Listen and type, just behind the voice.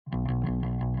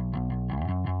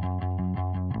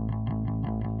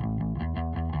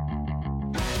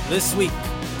This week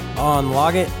on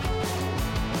Log It,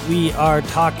 we are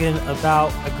talking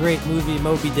about a great movie,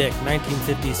 Moby Dick,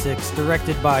 1956,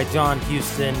 directed by John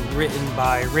Huston, written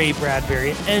by Ray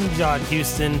Bradbury and John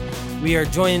Huston. We are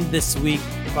joined this week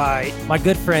by my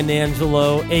good friend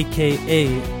Angelo, aka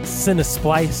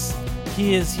Cinesplice.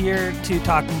 He is here to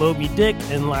talk Moby Dick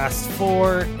and Last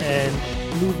Four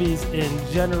and movies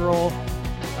in general.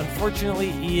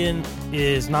 Unfortunately, Ian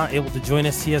is not able to join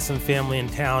us. He has some family in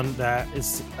town that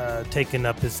is taking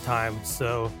up his time.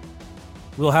 So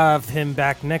we'll have him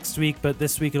back next week, but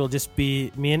this week it'll just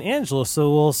be me and Angelo.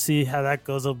 So we'll see how that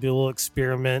goes. It'll be a little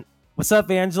experiment. What's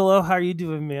up, Angelo? How are you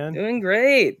doing, man? Doing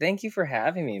great. Thank you for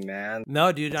having me, man.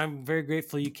 No, dude, I'm very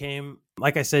grateful you came.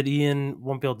 Like I said, Ian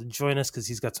won't be able to join us because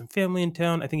he's got some family in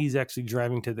town. I think he's actually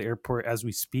driving to the airport as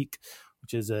we speak,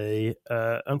 which is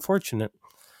unfortunate.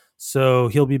 So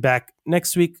he'll be back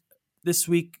next week. This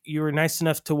week, you were nice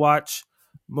enough to watch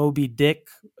Moby Dick.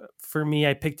 For me,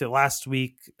 I picked it last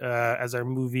week as our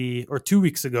movie, or 2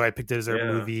 weeks ago, I picked it as our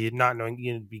movie, not knowing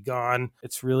Ian would be gone.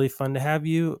 It's really fun to have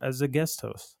you as a guest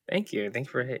host. Thank you.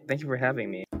 Thank you for having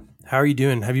me. How are you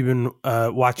doing? Have you been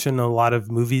watching a lot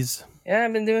of movies? Yeah,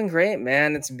 I've been doing great,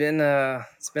 man. It's been a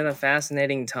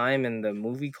fascinating time in the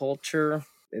movie culture.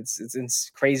 It's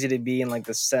crazy to be in like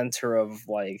the center of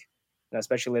like,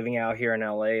 especially living out here in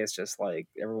LA. It's just like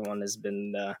everyone has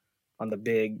been on the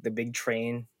big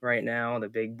train right now, the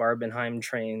big Barbenheim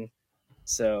train.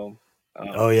 So,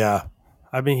 oh yeah,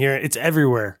 I've been hearing it's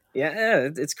everywhere. Yeah,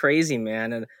 it's crazy,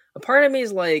 man. And a part of me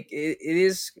is like, it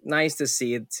is nice to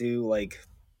see it too, like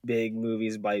big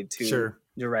movies by two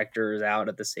directors out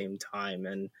at the same time,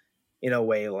 and in a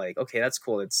way, like, okay, that's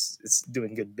cool. It's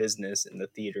doing good business in the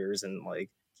theaters and like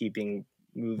keeping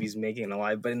movies making it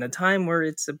alive. But in a time where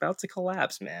it's about to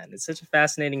collapse, man, it's such a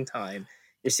fascinating time.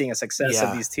 You're seeing a success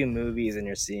of these two movies, and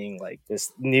you're seeing like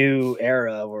this new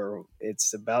era where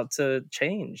it's about to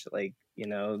change. Like, you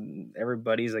know,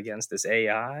 everybody's against this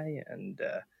AI, and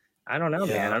I don't know,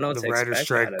 man. I don't know what the writer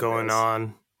strike going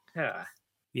on. Yeah,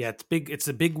 it's big. It's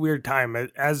a big weird time.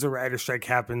 As the writer strike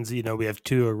happens, you know, we have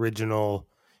two original,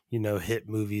 you know, hit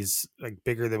movies, like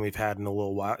bigger than we've had in a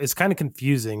little while. It's kind of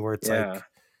confusing where it's like.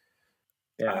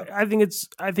 Yeah. I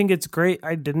think it's great.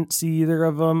 I didn't see either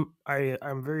of them.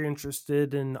 I'm very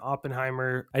interested in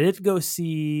Oppenheimer. I did go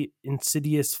see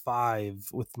Insidious 5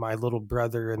 with my little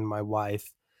brother and my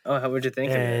wife. Oh, how would you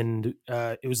think? And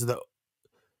it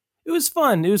was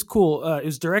fun. It was cool. It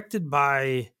was directed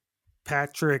by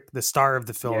Patrick, the star of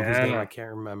the film, whose name I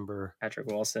can't remember. Patrick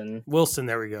Wilson.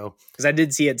 There we go. Because I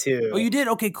did see it too. Oh, you did?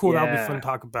 Okay, cool. That'll be fun to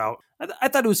talk about. I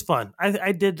thought it was fun.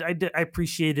 I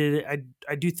appreciated it.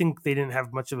 I do think they didn't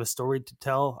have much of a story to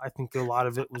tell. I think a lot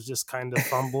of it was just kind of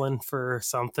fumbling for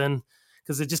something,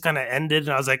 because it just kind of ended,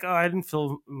 and I was like, oh, I didn't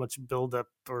feel much buildup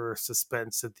or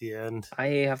suspense at the end. I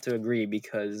have to agree,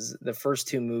 because the first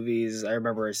two movies, I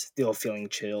remember still feeling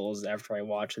chills after I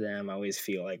watched them. I always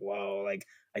feel like, wow, like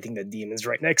I think the demon's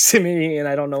right next to me, and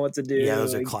I don't know what to do. Yeah,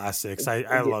 those are classics.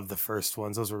 I love the first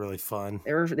ones. Those were really fun.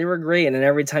 They were great, and then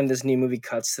every time this new movie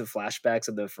cuts to flashbacks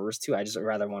of the first two, I just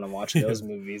rather want to watch those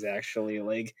movies. Actually,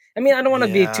 like, I mean, I don't want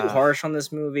to be too harsh on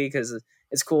this movie because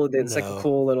it's cool. It's like a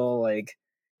cool little like.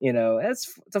 You know,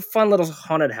 it's a fun little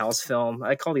haunted house film.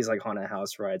 I call these like haunted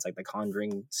house rides, like the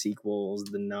Conjuring sequels,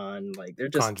 The Nun. Like they're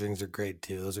just Conjurings are great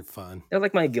too. Those are fun. They're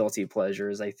like my guilty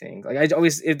pleasures, I think. Like I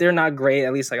always, if they're not great,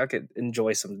 at least like I could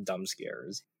enjoy some dumb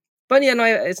scares. But yeah, no,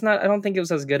 it's not. I don't think it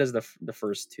was as good as the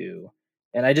first two.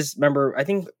 And I just remember, I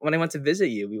think when I went to visit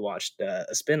you, we watched a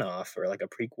spinoff or like a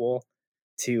prequel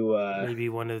to maybe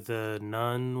one of the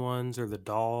Nun ones or the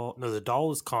Doll. No, the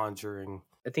Doll is Conjuring.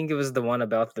 I think it was the one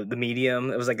about the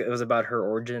medium. It was about her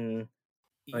origin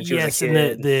when she was a kid.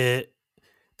 And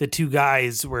the two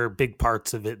guys were big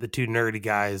parts of it. The two nerdy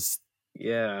guys.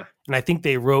 Yeah. And I think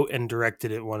they wrote and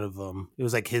directed it. One of them. It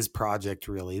was like his project,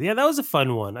 really. Yeah, that was a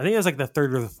fun one. I think it was like the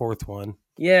third or the fourth one.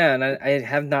 Yeah, and I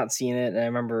have not seen it. And I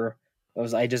remember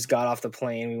I just got off the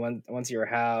plane. We went to your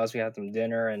house. We had some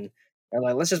dinner, and they're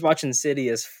like, let's just watch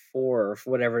Insidious 4 or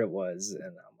whatever it was.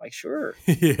 And I'm like, sure.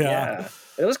 Yeah.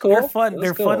 It was cool. They're fun.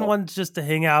 They're fun ones just to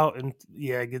hang out and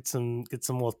get some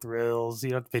little thrills.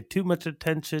 You don't have to pay too much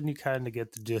attention. You kind of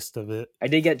get the gist of it. I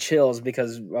did get chills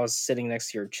because I was sitting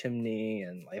next to your chimney,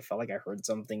 and I felt like I heard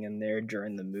something in there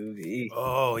during the movie.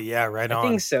 Oh yeah, right on. I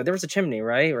think so. There was a chimney,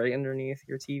 right underneath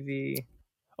your TV.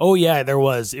 Oh yeah, there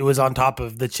was. It was on top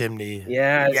of the chimney.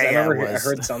 Yeah, I remember I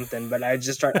heard something, but I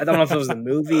don't know if it was the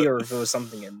movie or if it was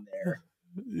something in there.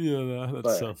 Yeah,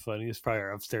 that's so funny. It's probably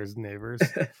our upstairs neighbors.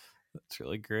 That's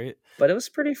really great. But it was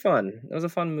pretty fun. It was a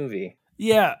fun movie.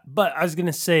 Yeah, but I was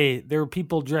gonna say there were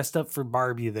people dressed up for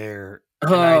Barbie there,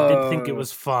 and I did think it Oh,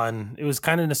 was fun. It was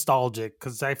kind of nostalgic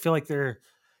because I feel like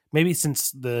maybe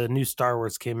since the new Star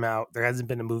Wars came out, there hasn't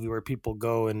been a movie where people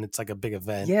go and it's like a big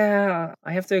event. yeah,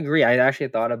 I have to agree. I actually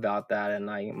thought about that, and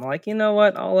I'm like, you know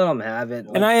what? I'll let them have it.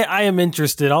 And Like, I am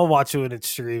interested. I'll watch it when it's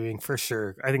streaming for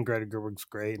sure. I think Greta Gerwig's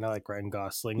great, and I like Ryan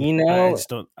Gosling. you I know, just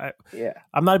don't. yeah.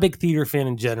 I'm not a big theater fan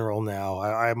in general now.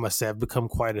 I must say I've become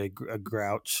quite a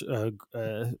grouch, a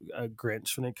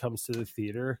Grinch when it comes to the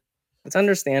theater. It's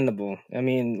understandable. I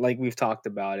mean, like we've talked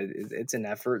about it, it's an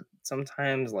effort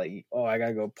sometimes. Like, oh, I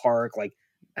gotta go park like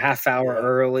a half hour Yeah,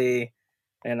 early,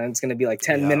 and then it's gonna be like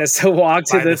 10 yeah. minutes to walk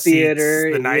to Buy the the seats theater.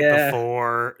 the night Yeah,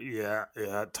 before. Yeah,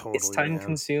 yeah, it's totally, time man.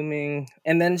 consuming,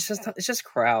 and then it's just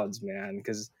crowds, man.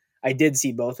 Because I did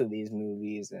see both of these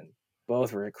movies, and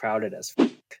both were crowded as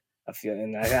I feel,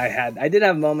 and I did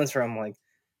have moments where I'm like,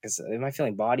 am I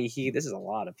feeling body heat? This is a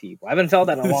lot of people. I haven't felt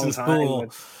that in a This long is time cool.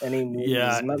 with any movies.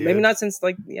 Yeah, Maybe dude. not since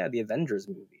like the Avengers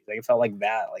movies. Like it felt like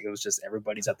that. Like it was just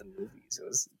everybody's at the movies.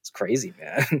 It's crazy,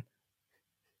 man.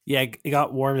 Yeah, it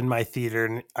got warm in my theater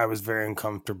and I was very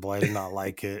uncomfortable. I did not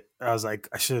like it. I was like,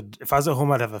 if I was at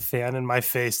home, I'd have a fan in my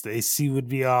face. The AC would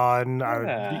be on. I would,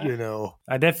 Yeah.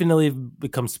 I definitely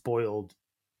become spoiled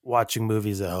watching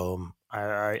movies at home.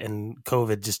 And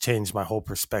COVID just changed my whole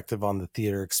perspective on the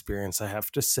theater experience. I have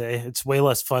to say, it's way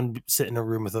less fun sitting in a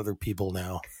room with other people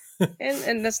now.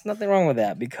 And there's nothing wrong with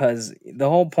that because the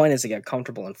whole point is to get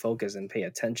comfortable and focus and pay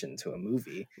attention to a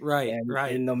movie. Right, And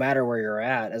right. no matter where you're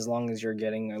at, as long as you're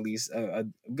getting at least a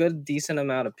good decent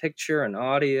amount of picture and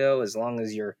audio, as long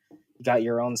as you got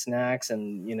your own snacks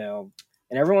and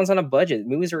and everyone's on a budget.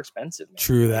 Movies are expensive, man.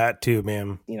 True Like that too,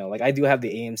 man. like I do have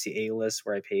the AMC A list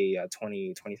where I pay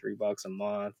 20 bucks a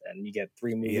month and you get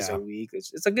 3 movies a Yeah. week.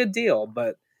 It's a good deal,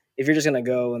 but if you're just gonna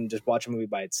go and just watch a movie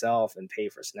by itself and pay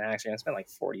for snacks, you're gonna spend like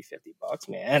 40-50 bucks,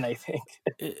 man. I think.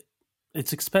 It,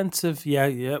 it's expensive. Yeah,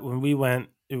 yeah. When we went,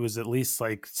 it was at least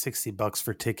like $60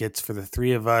 for tickets for the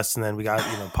three of us, and then we got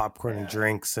popcorn and Yeah.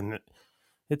 drinks, and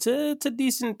it's a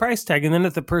decent price tag. And then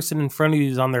if the person in front of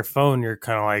you is on their phone, you're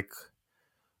kind of like,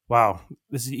 wow,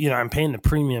 this is I'm paying the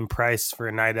premium price for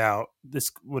a night out.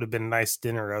 This would have been a nice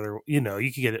dinner. You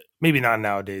could get it. Maybe not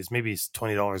nowadays. Maybe it's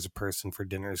 $20 a person for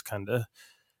dinner is kind of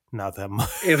not that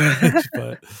much,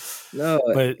 but No,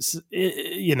 but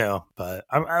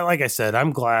like I said,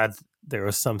 I'm glad there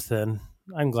was something.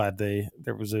 I'm glad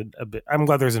there was a bit. I'm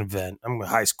glad there's an event.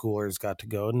 High schoolers got to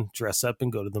go and dress up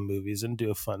and go to the movies and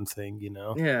do a fun thing.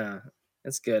 yeah,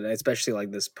 it's good, especially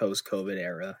like this post-COVID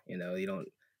era. You don't.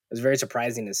 It's very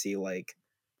surprising to see like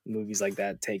movies like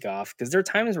that take off because there are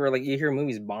times where like you hear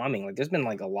movies bombing. Like there's been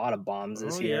like a lot of bombs Oh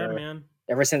this yeah, year. man.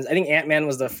 Ever since I think Ant-Man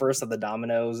was the first of the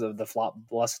dominoes of the flop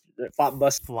bust Flop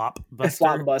flop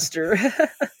buster. buster.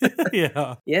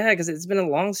 Yeah. Yeah, because it's been a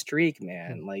long streak,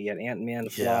 man. Like you had Ant-Man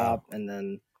Yeah. flop, and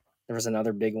then there was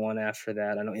another big one after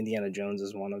that. I know Indiana Jones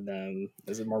is one of them.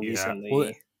 Is it more Yeah. Well,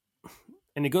 recently?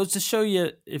 and it goes to show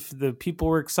you if the people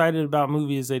were excited about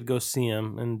movies, they'd go see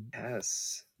them. And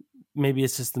Yes. maybe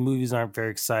it's just the movies aren't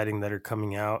very exciting that are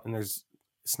coming out, and it's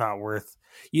not worth.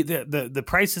 The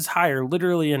price is higher,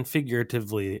 literally and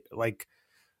figuratively. Like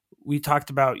we talked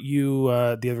about you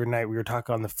the other night. We were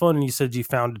talking on the phone, and you said you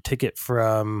found a ticket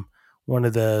from one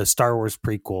of the Star Wars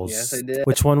prequels. Yes, I did.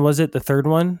 Which one was it? The third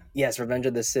one? Yes, Revenge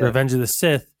of the Sith. Revenge of the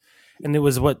Sith. And it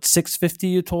was what, $650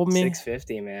 you told me?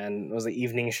 $650, man. It was an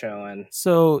evening showing.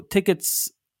 So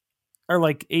tickets are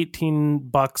like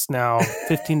 $18 now,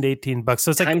 15 to $18. So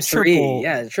it's like Times triple. 3.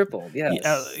 Yeah, it tripled.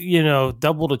 Yes.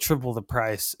 Double to triple the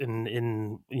price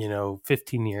in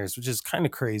 15 years, which is kind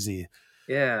of crazy.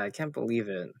 Yeah, I can't believe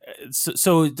it.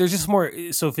 So there's just more.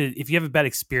 So if you have a bad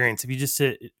experience, if you just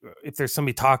sit, if there's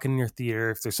somebody talking in your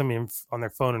theater, if there's somebody on their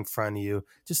phone in front of you,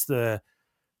 just the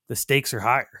stakes are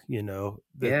higher,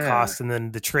 the cost, and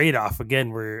then the trade off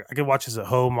again, where I could watch this at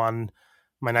home on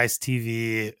my nice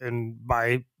TV and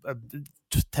buy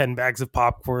 10 bags of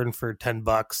popcorn for $10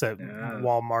 at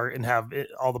Walmart and have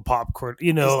all the popcorn,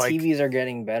 like TVs are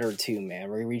getting better too, man.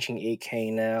 We're reaching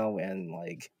 8K now, and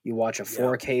like you watch a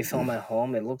 4K film at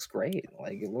home, it looks great.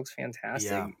 Like it looks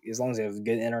fantastic. Yeah. As long as you have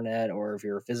good internet, or if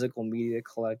you're a physical media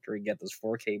collector, you get those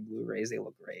 4K Blu-rays, they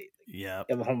look great. Yeah.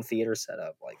 You have a home theater set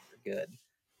up, like you're good.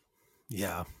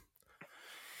 Yeah.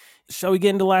 Shall we get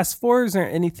into last four? Is there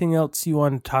anything else you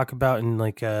want to talk about in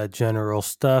like general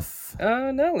stuff?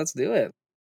 No, let's do it.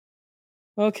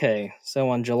 Okay, so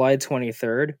on July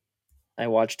 23rd, I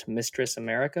watched Mistress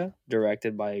America,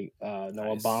 directed by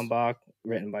Noah Baumbach,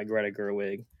 written by Greta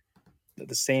Gerwig.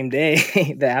 The same day,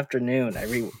 the afternoon,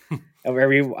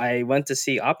 I went to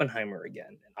see Oppenheimer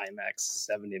again in IMAX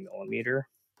 70 millimeter.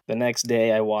 The next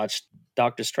day, I watched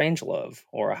Doctor Strangelove,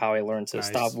 or How I Learned to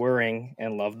Stop Nice. Worrying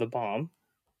and Love the Bomb,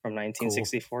 from Cool.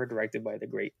 1964, directed by the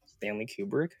great Stanley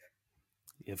Kubrick.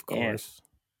 Of And course.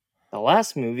 the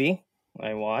last movie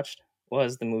I watched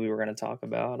was the movie we're going to talk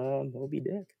about, Moby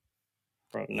Dick,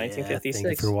 from Yeah, thank you for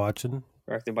 1956, watching.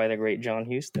 directed by the great John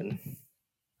Huston.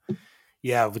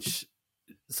 Yeah, which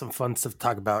some fun stuff to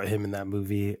talk about him in that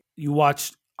movie. You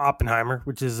watched Oppenheimer,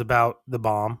 which is about the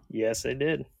bomb, Yes, I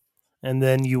did. and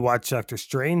then you watched Doctor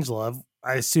Strangelove.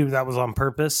 I assume that was on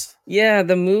purpose. Yeah,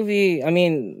 the movie. I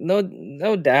mean,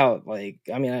 no doubt. Like,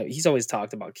 I mean, he's always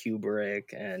talked about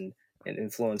Kubrick and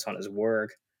influence on his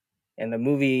work. And the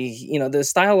movie, the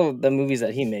style of the movies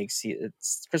that he makes,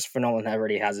 it's Christopher Nolan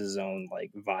already has his own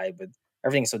like vibe, but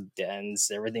everything's so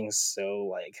dense, everything's so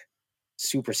like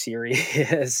super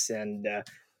serious, and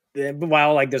but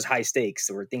while like there's high stakes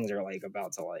where things are like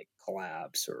about to like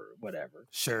collapse or whatever.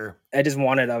 Sure. I just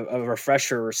wanted a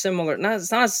refresher or similar. Not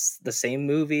It's not the same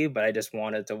movie, but I just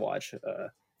wanted to watch.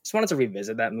 Just wanted to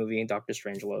revisit that movie, Doctor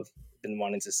Strangelove. Been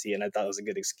wanting to see, it, and I thought it was a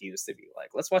good excuse to be like,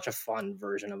 let's watch a fun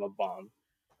version of a bomb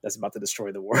that's about to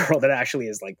destroy the world. That actually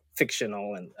is like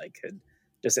fictional, and I could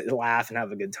just laugh and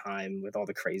have a good time with all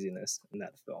the craziness in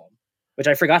that film. Which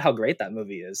I forgot how great that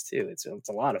movie is too. It's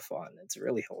a lot of fun. It's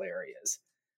really hilarious.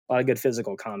 A lot of good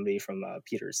physical comedy from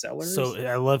Peter Sellers. So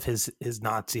I love his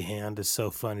Nazi hand is so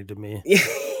funny to me.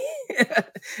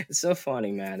 It's so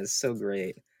funny, man. It's so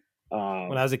great.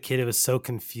 When I was a kid, it was so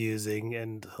confusing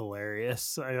and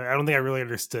hilarious. I don't think I really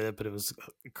understood it, but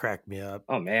it cracked me up.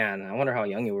 Oh man, I wonder how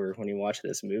young you were when you watched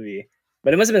this movie.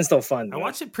 But it must have been still fun. I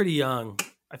watched it pretty young.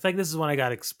 I feel like this is when I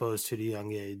got exposed to it at a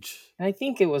young age. I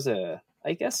think it was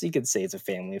I guess you could say it's a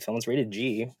family film. It's rated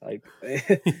G. Like,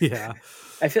 yeah.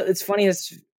 I feel it's funny.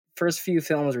 His first few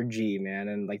films were G, man,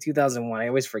 and like 2001, I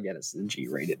always forget it's a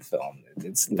G-rated film.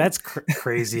 That's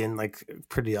crazy and like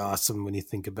pretty awesome when you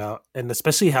think about, and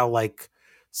especially how like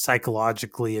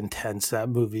psychologically intense that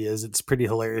movie is. It's pretty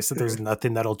hilarious that there's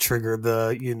nothing that'll trigger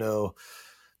the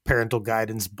parental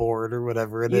guidance board or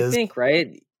whatever it is. You think,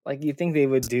 right? Like you think they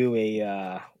would do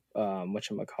a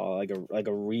whatchamacallit, like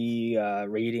a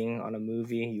rating on a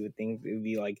movie. You would think it would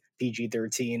be like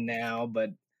PG-13 now,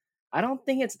 but I don't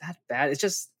think it's that bad. It's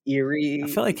just eerie. I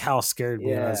feel like Hal scared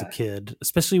me when I was a kid,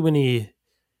 especially when he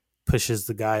pushes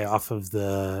the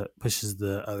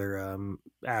other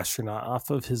astronaut off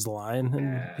of his line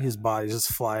and his body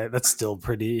just fly. That's still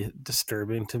pretty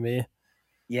disturbing to me.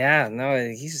 Yeah, no,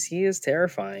 he is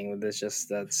terrifying with this just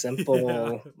that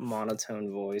simple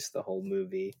monotone voice the whole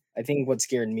movie. I think what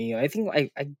scared me, I think I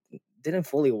didn't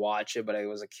fully watch it, but I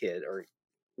was a kid or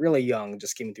really young,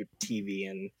 just came through TV,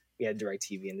 and we had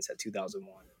DirecTV, and it said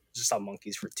 2001. Just saw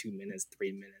monkeys for 2 minutes,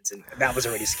 3 minutes, and that was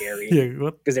already scary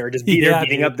because they were just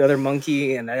beating up the other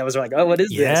monkey, and I was like, "Oh, what is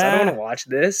this? I don't want to watch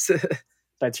this."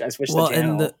 I switched the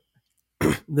channel.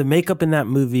 And the makeup in that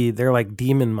movie, they're like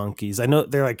demon monkeys. I know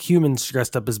they're like humans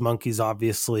dressed up as monkeys,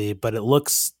 obviously, but it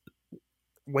looks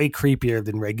way creepier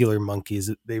than regular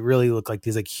monkeys. They really look like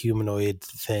these like humanoid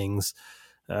things.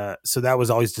 So that was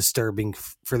always disturbing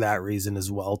for that reason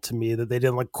as well to me, that they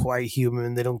didn't look quite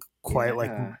human. They don't quite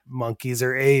like monkeys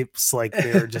or apes. Like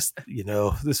they're just,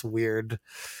 this weird.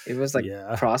 It was like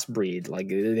crossbreed. Like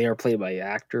they were played by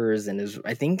actors, and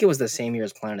I think it was the same year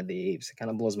as Planet of the Apes. It kind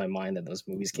of blows my mind that those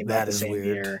movies came out the same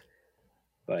year.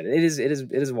 But it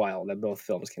is wild that both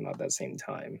films came out at that same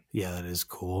time. Yeah, that is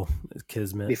cool. It's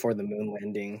kismet. Before the moon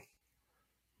landing.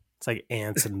 It's like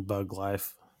ants and Bug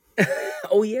Life.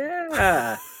 Oh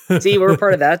yeah. See, we're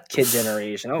part of that kid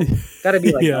generation. Oh, gotta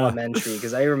be like elementary,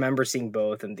 because I remember seeing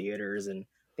both in theaters, and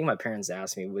I think my parents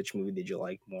asked me which movie did you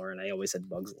like more, and I always said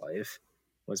Bug's Life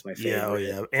was my favorite.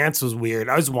 Yeah, Ants was weird.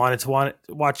 I always wanted to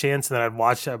watch Ants, and then I'd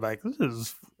watch it. I'd be like, this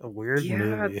is a weird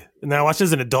movie. And then I watched it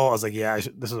as an adult. I was like,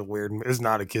 this is a weird movie. It's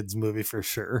not a kid's movie for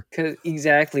sure.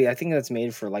 Exactly. I think that's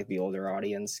made for like the older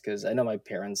audience, because I know my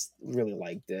parents really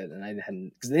liked it, and I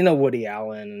hadn't, because they know Woody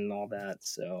Allen and all that.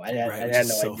 So I had no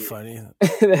so idea funny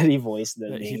that he voiced the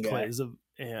that he plays an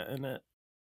ant in it.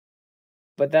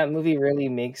 But that movie really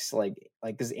makes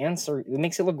because ants it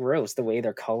makes it look gross the way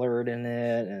they're colored in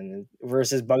it, and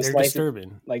versus Bugs Life,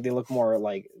 disturbing. Like they look more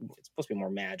like it's supposed to be more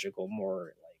magical,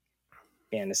 more like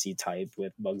fantasy type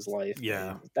with Bugs Life.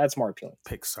 Yeah, that's more appealing.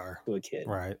 Pixar to a kid,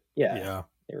 right? Yeah,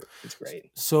 it's great.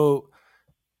 So,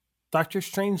 Doctor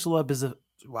Strangelove is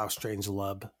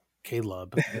Strangelove.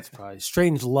 It's probably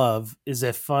Strangelove is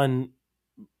a fun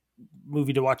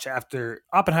movie to watch after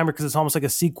Oppenheimer, because it's almost like a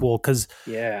sequel. Because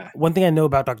one thing I know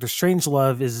about Doctor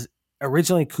Strangelove is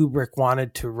originally Kubrick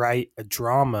wanted to write a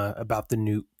drama about the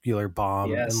nuclear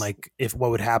bomb and Yes, like if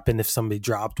what would happen if somebody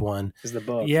dropped one. is the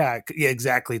book. Yeah,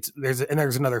 exactly. There's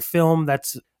another film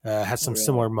that's has some Really?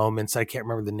 similar moments. I can't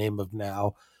remember the name of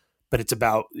now, but it's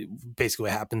about basically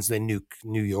what happens. They nuke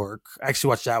New York. I actually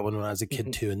watched that one when I was a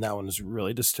kid too, and that one was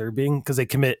really disturbing because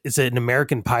it's an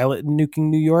American pilot nuking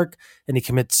New York, and he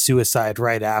commits suicide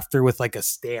right after with like a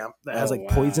stamp that has like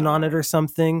poison on it or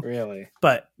something. Really?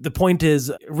 But the point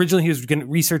is, originally he was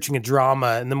researching a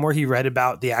drama, and the more he read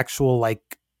about the actual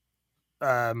like,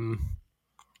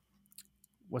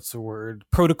 what's the word,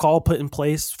 protocol put in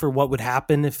place for what would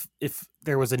happen if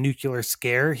there was a nuclear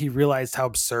scare, he realized how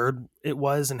absurd it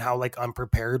was and how like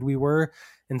unprepared we were.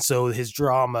 And so his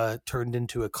drama turned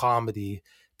into a comedy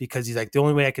because he's like, the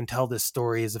only way I can tell this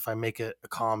story is if I make it a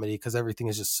comedy because everything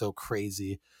is just so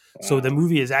crazy. Wow. So the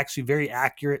movie is actually very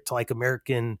accurate to like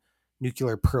American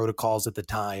nuclear protocols at the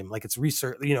time. Like it's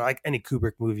research, like any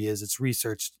Kubrick movie is, it's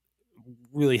researched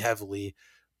really heavily,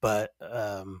 but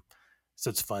so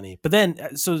it's funny. But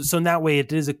then so in that way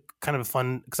it is a kind of a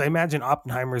fun, because I imagine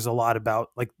Oppenheimer is a lot about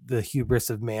like the hubris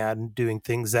of man doing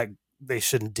things that they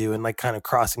shouldn't do and like kind of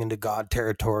crossing into God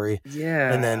territory.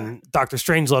 Yeah. And then Dr.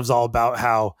 Strangelove's all about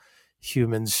how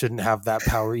humans shouldn't have that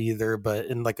power either, but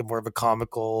in like a more of a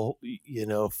comical,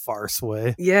 farce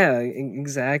way. Yeah,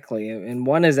 exactly. And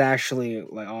one is actually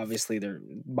like obviously their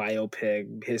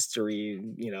biopic history,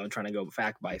 trying to go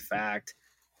fact by fact,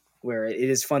 where it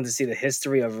is fun to see the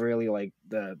history of really like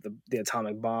the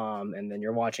atomic bomb, and then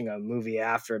you're watching a movie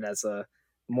after that's a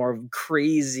more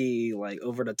crazy, like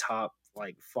over the top,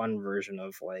 like fun version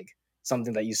of like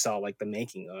something that you saw like the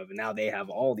making of, and now they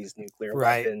have all these nuclear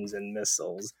weapons and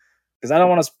missiles. Because I don't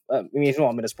want to. If you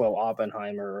want me to spoil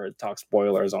Oppenheimer or talk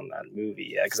spoilers on that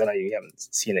movie, yeah, because I know you haven't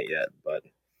seen it yet, but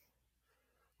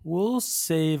we'll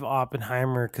save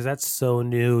Oppenheimer because that's so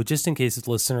new, just in case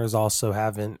listeners also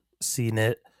haven't seen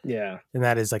it. Yeah, and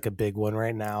that is like a big one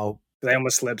right now. I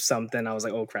almost slipped something. I was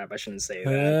like, "Oh crap, I shouldn't say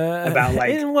that." About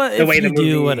like the way the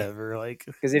movie, whatever. Like,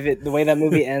 because the way that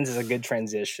movie ends is a good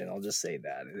transition. I'll just say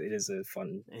that it is a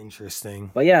fun,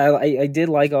 interesting. But yeah, I did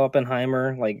like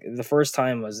Oppenheimer. Like the first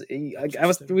time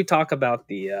we talk about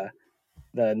the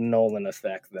Nolan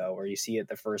effect though, where you see it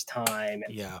the first time.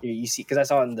 And you see, because I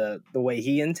saw it in the way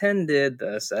he intended,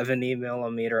 the 70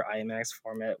 millimeter IMAX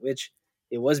format, which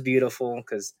it was beautiful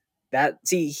because.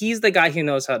 He's the guy who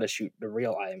knows how to shoot the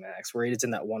real IMAX, where it's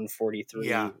in that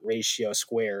 143 ratio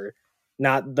square,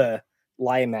 not the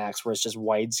Limax where it's just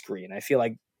widescreen. I feel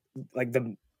like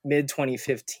the mid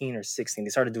 2015 or 16, they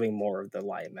started doing more of the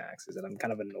Limaxes, and I'm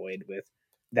kind of annoyed with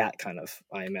that kind of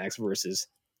IMAX versus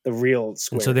the real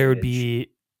square. And so there'd be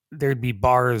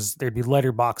bars, there'd be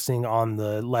letterboxing on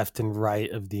the left and right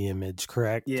of the image,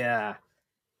 correct? Yeah,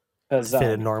 to fit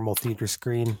a normal theater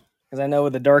screen. Because I know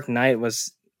The Dark Knight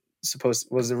was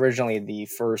originally the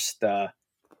first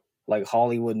like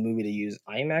Hollywood movie to use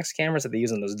IMAX cameras that they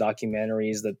use in those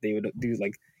documentaries that they would do,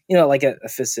 like like at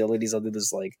facilities. They'll do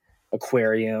this like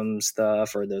aquarium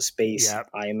stuff or the space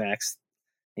IMAX,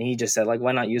 and he just said like,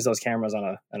 why not use those cameras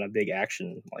on a big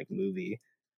action like movie?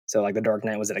 So like The Dark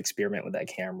Knight was an experiment with that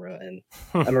camera, and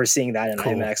I remember seeing that in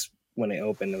IMAX when it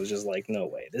opened. It was just like, no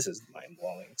way, this is mind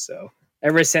blowing. So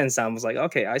ever since I was like,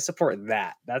 okay, I support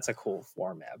that. That's a cool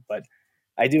format, but.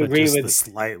 I do agree with the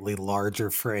slightly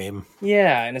larger frame.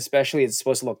 Yeah, and especially it's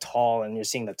supposed to look tall, and you're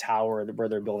seeing the tower where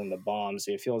they're building the bomb,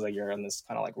 so it feels like you're on this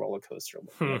kind of like roller coaster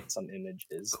with some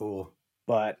images. Cool.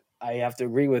 But I have to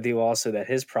agree with you also that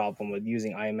his problem with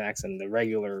using IMAX in the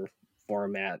regular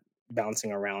format,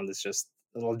 bouncing around, is just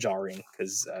a little jarring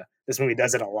because this movie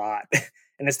does it a lot,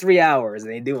 and it's 3 hours,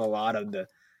 and they do a lot of the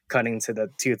cutting to the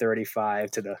 235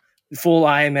 to the full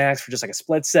IMAX for just like a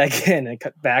split second and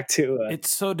cut back to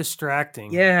it's so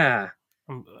distracting. Yeah.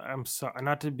 I'm sorry,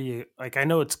 not to be like, I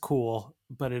know it's cool,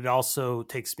 but it also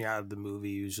takes me out of the movie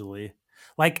usually.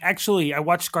 Like, actually, I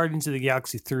watched Guardians of the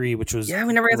Galaxy 3, which was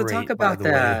we never got to talk about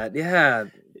that. Yeah,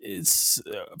 it's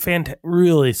fantastic.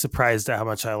 Really surprised at how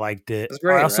much I liked it.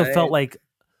 Great, I also felt like,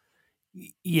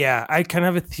 I kind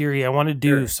of have a theory. I want to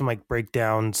do some like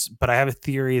breakdowns, but I have a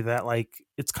theory that like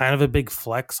it's kind of a big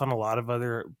flex on a lot of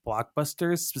other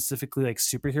blockbusters, specifically like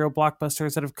superhero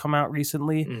blockbusters that have come out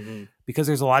recently, because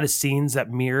there's a lot of scenes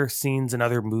that mirror scenes in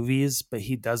other movies, but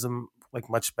he does them like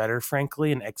much better,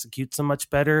 frankly, and executes them much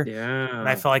better. Yeah, and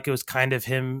I felt like it was kind of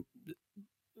him,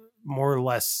 more or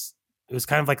less. It was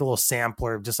kind of like a little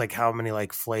sampler of just like how many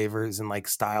like flavors and like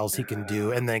styles he can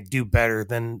do and like do better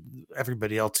than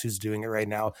everybody else who's doing it right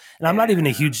now. And I'm not even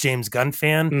a huge James Gunn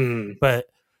fan, but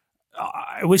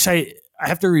I wish I I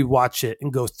have to rewatch it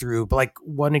and go through. But like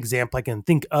one example I can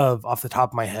think of off the top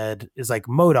of my head is like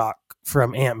MODOK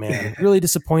from Ant-Man. Really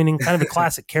disappointing, kind of a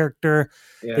classic character.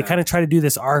 Yeah. They kind of try to do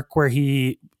this arc where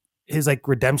his like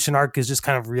redemption arc is just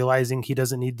kind of realizing he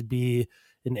doesn't need to be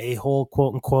an a-hole,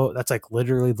 quote unquote. That's like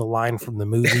literally the line from the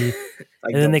movie.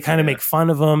 And then they kind of make fun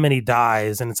of him and he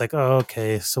dies. And it's like, oh,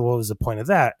 okay. So what was the point of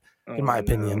that? In my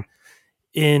opinion.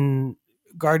 In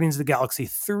Guardians of the Galaxy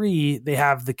 3, they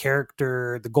have the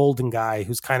character, the golden guy,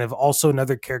 who's kind of also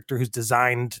another character who's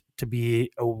designed to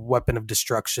be a weapon of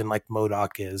destruction like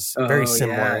MODOK is. Very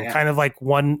similar. And kind of like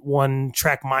one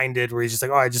track minded where he's just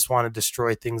like, oh, I just want to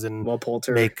destroy things and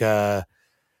make the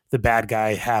bad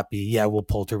guy happy. Yeah, Will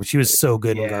Poulter, but she was so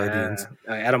good in Guardians.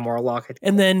 Adam Warlock.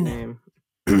 And then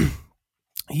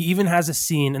he even has a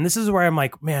scene, and this is where I'm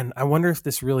like, man, I wonder if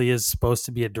this really is supposed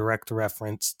to be a direct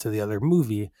reference to the other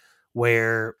movie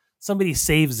where somebody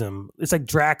saves him. It's like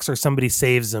Drax or somebody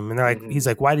saves him. And they're like, he's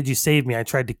like, why did you save me? I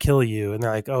tried to kill you. And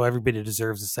they're like, oh, everybody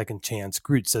deserves a second chance.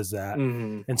 Groot says that.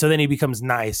 And so then he becomes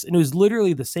nice. And it was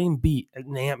literally the same beat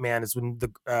in Ant-Man as when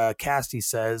the Cassie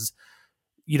says,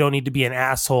 you don't need to be an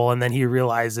asshole. And then he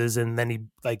realizes, and then he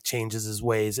like changes his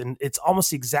ways. And it's almost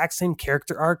the exact same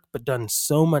character arc, but done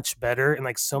so much better and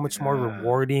like so much more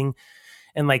rewarding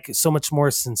and like so much more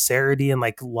sincerity and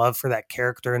like love for that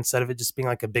character instead of it just being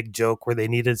like a big joke where they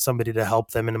needed somebody to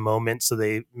help them in a moment. So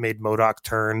they made MODOK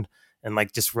turn and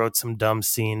like just wrote some dumb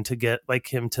scene to get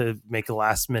like him to make a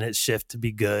last minute shift to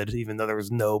be good, even though there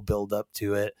was no build up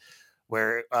to it.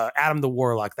 Where Adam the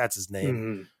Warlock, that's his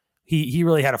name. He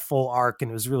really had a full arc,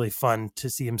 and it was really fun to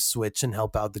see him switch and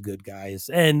help out the good guys.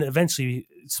 And eventually,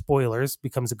 spoilers,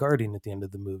 becomes a Guardian at the end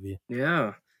of the movie.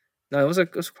 Yeah. No, it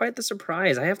was quite the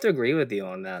surprise. I have to agree with you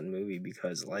on that movie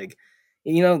because, like,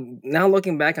 you know, now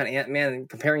looking back on Ant-Man and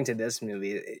comparing to this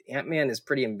movie, Ant-Man is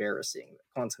pretty embarrassing.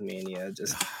 Quantumania,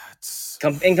 just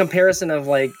in comparison of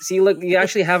like, see, look, you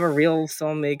actually have a real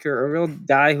filmmaker, a real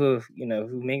guy who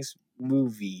makes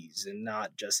movies and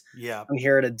not just, I'm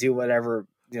here to do whatever,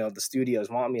 the studios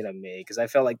want me to make. Because I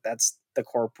felt like that's the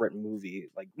corporate movie,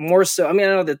 like more so. I mean,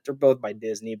 I know that they're both by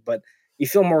Disney, but you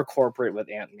feel more corporate with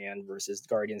Ant-Man versus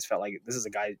Guardians. Felt like this is a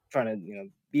guy trying to,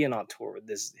 be an auteur with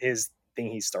his thing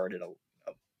he started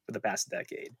for the past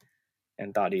decade,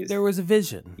 and thought there was a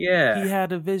vision. Yeah, he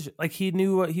had a vision. Like he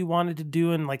knew what he wanted to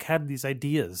do, and like had these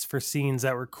ideas for scenes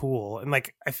that were cool. And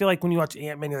like I feel like when you watch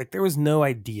Ant-Man, you're like, there was no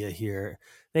idea here.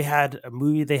 They had a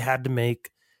movie they had to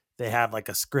make. They had like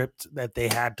a script that they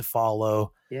had to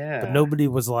follow. Yeah. But nobody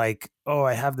was like, oh,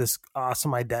 I have this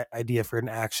awesome idea for an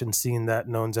action scene that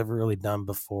no one's ever really done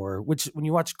before. Which when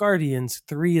you watch Guardians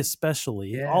 3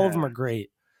 especially, all of them are great.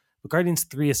 But Guardians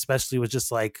 3 especially was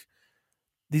just like,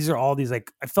 these are all these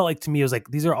like, I felt like to me, it was like,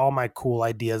 these are all my cool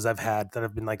ideas I've had that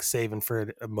I've been like saving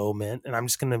for a moment. And I'm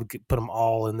just going to put them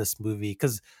all in this movie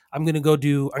because I'm going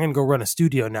to go run a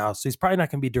studio now. So he's probably not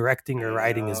going to be directing or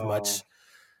writing as much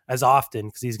as often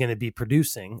because he's going to be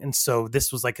producing. And so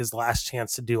this was like his last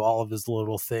chance to do all of his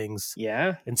little things.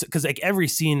 Yeah. And so, cause like every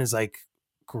scene is like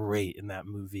great in that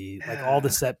movie. Like all the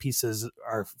set pieces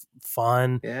are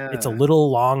fun. Yeah. It's a little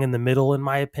long in the middle, in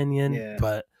my opinion,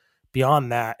 but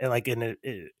beyond that,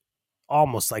 it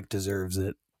almost like deserves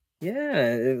it.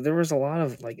 Yeah, there was a lot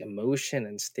of like emotion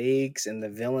and stakes, and the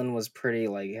villain was pretty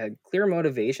like had clear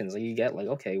motivations. Like you get like,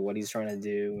 okay, what he's trying to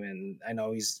do, and I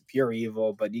know he's pure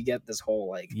evil, but you get this whole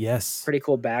like pretty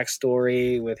cool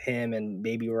backstory with him and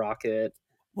Baby Rocket.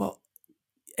 Well,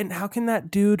 and how can that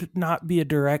dude not be a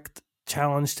direct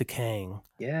challenge to Kang?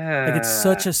 Yeah, like it's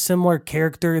such a similar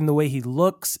character in the way he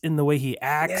looks, in the way he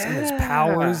acts, and his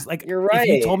powers. Like you're right.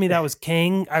 If you told me that was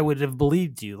Kang, I would have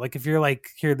believed you. Like if you're like,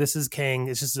 here, this is Kang,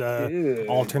 it's just a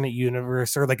alternate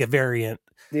universe or like a variant.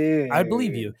 I'd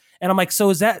believe you. And I'm like, so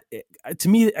is that to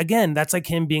me again? That's like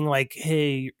him being like,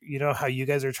 hey, you know how you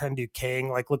guys are trying to do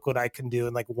Kang? Like, look what I can do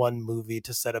in like one movie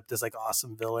to set up this like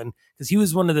awesome villain, because he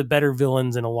was one of the better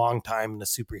villains in a long time in a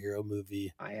superhero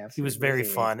movie. He was very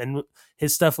fun, and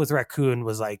his stuff with Raccoon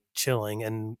was like chilling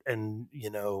and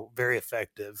very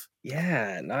effective.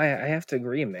 Yeah, no, I have to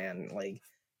agree, man. Like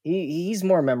he's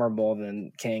more memorable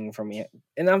than Kang for me,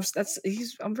 and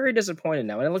I'm very disappointed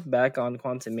now. When I look back on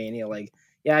Quantumania, like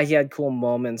yeah, he had cool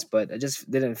moments, but it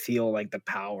just didn't feel like the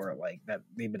power like that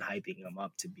they've been hyping him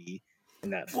up to be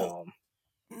in that film.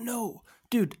 No,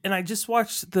 dude. And I just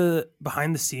watched the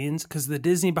behind the scenes, because the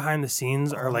Disney behind the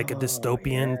scenes are like a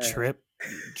dystopian trip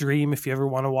dream if you ever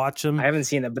want to watch them. I haven't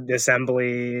seen it, but the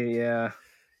assembly, yeah.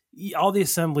 all the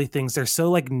assembly things, they're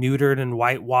so like neutered and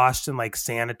whitewashed and like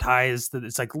sanitized that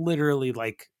it's like literally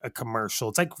like a commercial.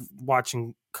 It's like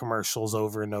watching commercials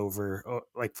over and over,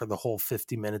 like for the whole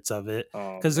 50 minutes of it.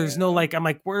 Oh Because there's no man. like, I'm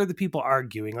like, where are the people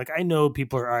arguing? Like, I know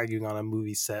people are arguing on a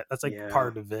movie set. That's like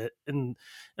part of it. And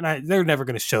they're never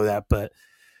going to show that. But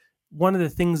one of the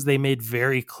things they made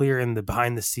very clear in the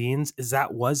behind the scenes is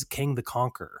that was King the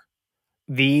Conqueror.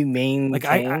 The main like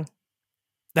king?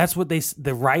 That's what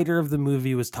the writer of the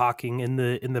movie was talking in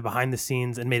the behind the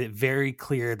scenes and made it very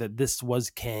clear that this was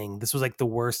Kang. This was like the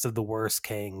worst of the worst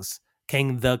Kangs.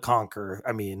 Kang the Conqueror.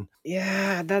 I mean,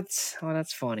 yeah, that's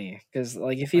funny because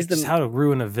like if he's like just how to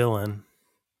ruin a villain.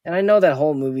 And I know that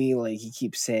whole movie, like he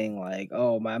keeps saying, like,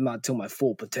 "Oh, I'm not to my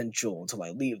full potential until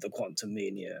I leave the quantum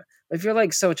mania." If you're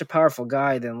like such a powerful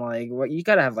guy, then like, what you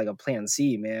gotta have like a plan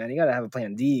C, man. You gotta have a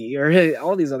plan D or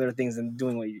all these other things than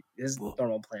doing what his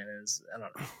normal plan is. I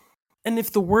don't know. And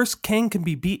if the worst Kang can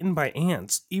be beaten by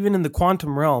ants, even in the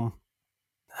quantum realm,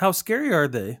 how scary are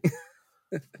they?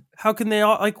 How can they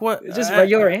all like what? It's just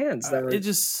regular ants that were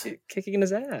just kicking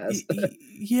his ass.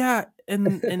 Yeah, and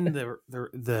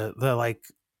the like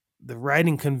the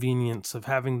writing convenience of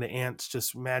having the ants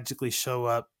just magically show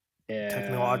up,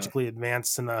 technologically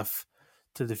advanced enough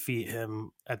to defeat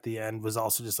him at the end was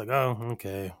also just like, oh,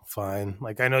 okay, fine.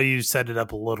 Like I know you set it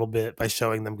up a little bit by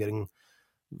showing them getting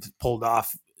pulled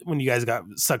off when you guys got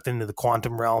sucked into the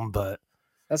quantum realm, but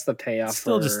that's the payoff.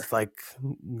 Still just like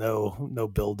no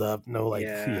build up, no like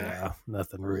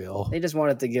nothing real. They just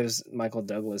wanted to give Michael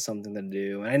Douglas something to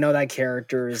do. And I know that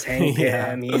character is Hank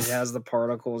Pym. He has the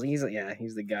particles. He's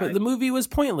the guy. But the movie was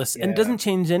pointless and doesn't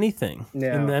change anything in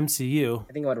the MCU.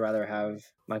 I think I would rather have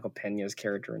Michael Pena's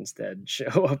character instead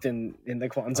show up in the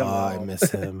quantum realm. I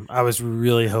miss him. I was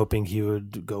really hoping he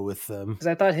would go with them because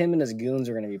I thought him and his goons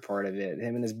were going to be part of it.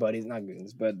 Him and his buddies, not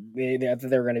goons, but I thought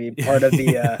they were going to be part of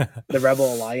the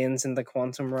Rebel Alliance in the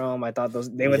quantum realm. I thought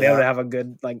they would have a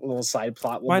good like little side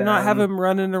plot. Why not have him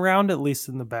running around at least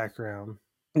in the background?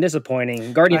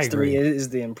 Disappointing. Guardians 3 is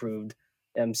the improved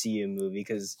MCU movie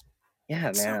because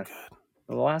it's man. So good.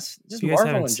 The last, just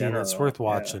Marvel in general. It's worth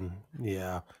watching.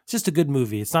 Yeah. It's just a good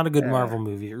movie. It's not a good Marvel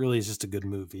movie. It really is just a good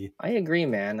movie. I agree,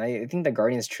 man. I think the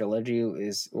Guardians trilogy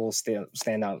will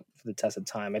stand out for the test of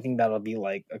time. I think that'll be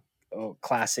like a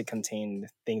classic contained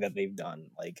thing that they've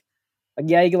done. Like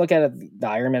you can look at the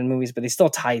Iron Man movies, but they still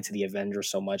tie to the Avengers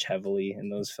so much heavily in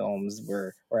those films.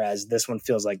 Whereas this one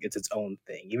feels like it's its own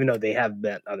thing, even though they have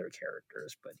met other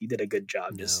characters. But he did a good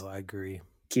job. No, I agree.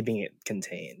 Keeping it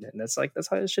contained, and that's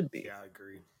how it should be. Yeah, I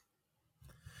agree.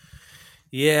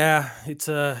 Yeah, it's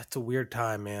a weird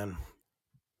time, man.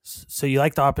 So you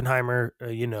liked Oppenheimer,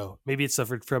 maybe it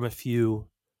suffered from a few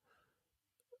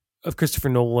of Christopher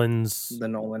Nolan's,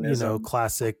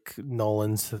 classic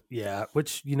Nolans. Yeah,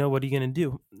 which what are you gonna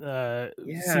do?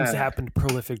 Seems to happen to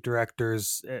prolific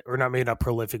directors, or maybe not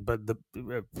prolific, but the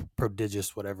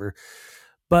prodigious, whatever.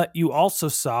 But you also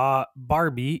saw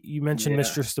Barbie. You mentioned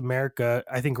Mistress America.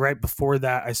 I think right before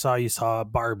that, you saw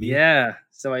Barbie. Yeah.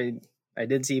 So I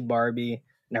did see Barbie,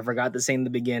 and I forgot to say in the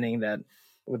beginning that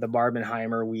with the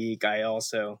Barbenheimer week, I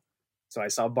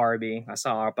saw Barbie, I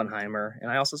saw Oppenheimer, and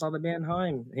I also saw the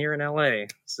Mannheim here in LA.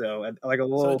 So like a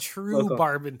little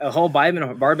a whole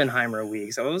Barbenheimer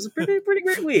week. So it was a pretty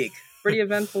great week, pretty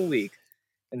eventful week.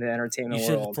 In the entertainment world.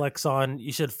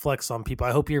 You should flex on people.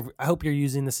 I hope you're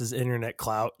using this as internet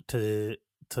clout to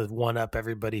one up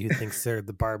everybody who thinks they're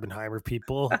the Barbenheimer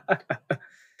people.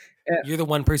 You're the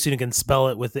one person who can spell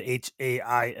it with the HAIM.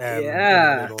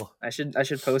 Yeah, I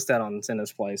should post that on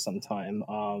Cinesplice sometime.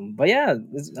 But yeah,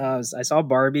 I saw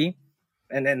Barbie,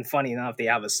 and then funny enough, they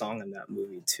have a song in that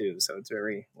movie too. So it's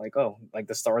very like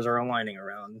the stars are aligning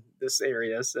around this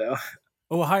area. So.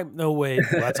 Oh, hi! No way.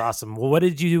 Well, that's awesome. Well, what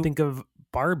did you think of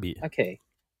Barbie? Okay,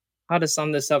 how to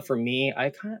sum this up for me?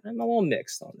 I'm a little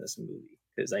mixed on this movie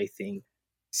because I think,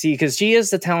 because she is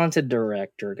the talented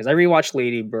director. Because I rewatched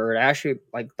Lady Bird, I actually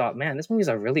thought, man, this movie's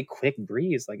a really quick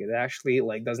breeze. Like it actually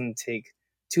doesn't take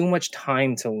too much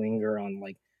time to linger on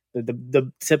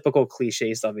the typical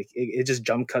cliche stuff. It just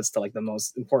jump cuts to the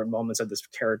most important moments of this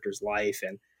character's life.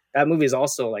 And that movie is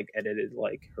also edited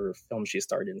like her film she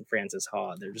starred in, Frances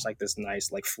Ha. They're just this nice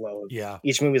flow.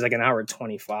 Each movie is an hour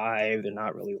 25. They're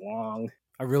not really long.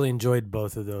 I really enjoyed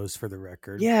both of those, for the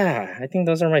record. Yeah, I think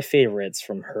those are my favorites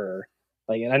from her.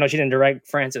 Like, and I know she didn't direct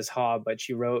Frances Ha, but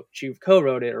she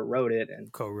co-wrote it or wrote it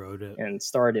and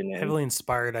starred in it. Heavily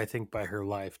inspired, I think, by her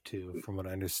life too, from what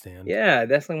I understand. Yeah,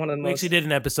 definitely one of the most. We actually did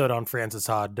an episode on Frances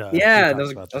Ha. Yeah,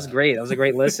 that was great. That was a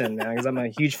great listen, man, because I'm a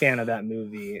huge fan of that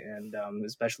movie, and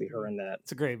especially her in that.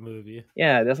 It's a great movie.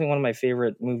 Yeah, definitely one of my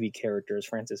favorite movie characters,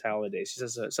 Frances Halliday.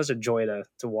 She's such a joy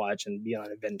to watch and be on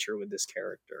an adventure with this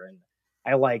character, and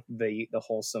I like the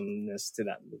wholesomeness to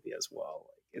that movie as well.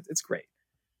 Like, it's great.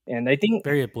 And I think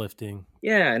very uplifting.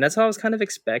 Yeah, and that's how I was kind of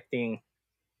expecting.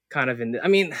 I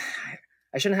mean,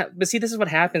 I shouldn't have. But see, this is what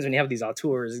happens when you have these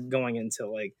auteurs going into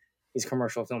like these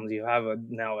commercial films. You have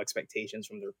now expectations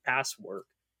from their past work,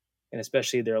 and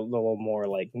especially they're a little more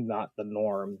like not the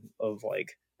norm of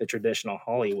like the traditional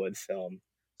Hollywood film.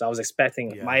 So I was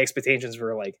expecting my expectations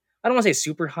were like, I don't want to say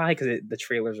super high because the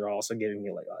trailers are also giving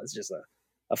me like, oh, it's just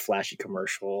a flashy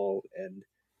commercial and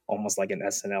almost like an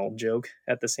SNL joke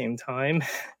at the same time.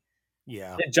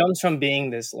 Yeah. It jumps from being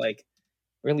this like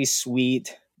really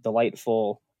sweet,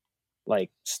 delightful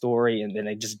like story, and then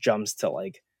it just jumps to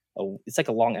like it's like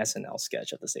a long SNL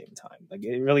sketch at the same time. Like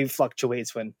it really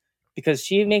fluctuates because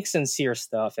she makes sincere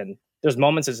stuff and there's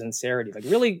moments of sincerity. Like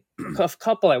really a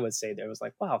couple I would say there was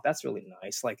like, wow, that's really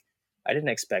nice. Like I didn't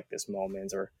expect this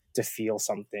moment or to feel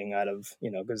something out of,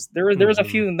 because there's a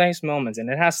few nice moments, and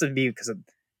it has to be because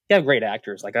you have great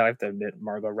actors. Like I have to admit,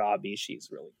 Margot Robbie, she's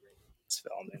really great in this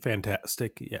film. And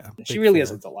fantastic, yeah. She really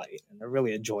is a delight and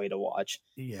really a joy to watch.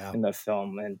 Yeah, in the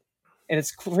film, and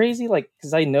it's crazy, like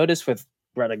because I noticed with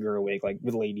Greta Gerwig, like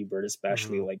with Lady Bird,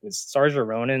 especially like with Saoirse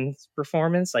Ronan's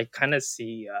performance, I kind of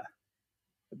see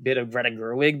a bit of Greta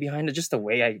Gerwig behind it, just the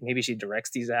way maybe she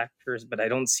directs these actors, but I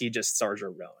don't see just Saoirse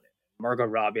Ronan. Margot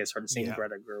Robbie, I started seeing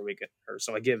Greta Gerwig in her,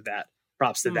 so I give that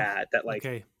props to that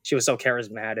like she was so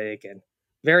charismatic and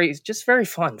very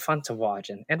fun to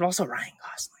watch, and also Ryan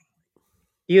Gosling.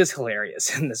 He was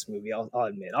hilarious in this movie. I'll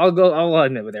admit. I'll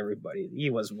admit with everybody,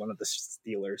 he was one of the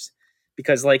stealers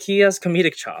because like he has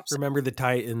comedic chops. Remember the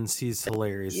Titans? He's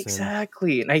hilarious.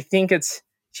 Exactly, and I think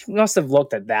she must have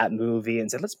looked at that movie and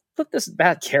said, "Let's put this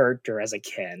bad character as a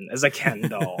Ken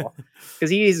doll," because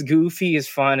he's goofy, he's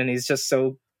fun, and he's just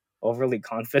so overly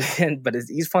confident. But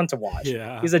he's fun to watch.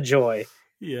 Yeah, he's a joy.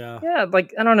 Yeah.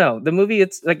 Like I don't know, the movie.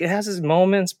 It's like it has its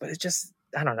moments, but it's just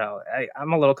I don't know.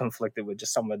 I'm a little conflicted with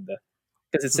just some of the.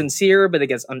 Because it's sincere, but it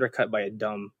gets undercut by a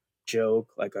dumb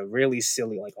joke, like a really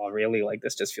silly, like, oh, really? Like,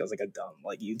 this just feels like a dumb,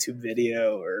 like, YouTube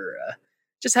video, or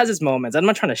just has its moments. I'm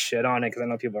not trying to shit on it, because I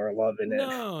know people are loving it.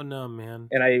 No, man.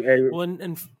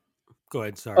 And go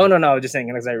ahead, sorry. Oh, no, I was just saying,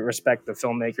 because I respect the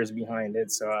filmmakers behind it,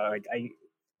 so,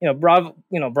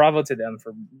 bravo to them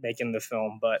for making the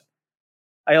film, but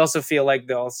I also feel like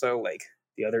the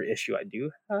other issue I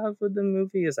do have with the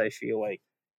movie is I feel like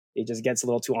it just gets a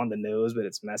little too on the nose with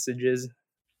its messages.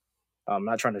 I'm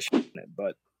not trying to shit on it,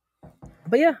 but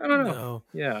yeah, I don't know. No.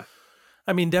 Yeah.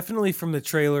 I mean, definitely from the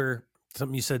trailer,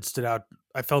 something you said stood out.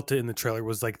 I felt it in the trailer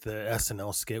was like the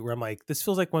SNL skit where I'm like, this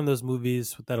feels like one of those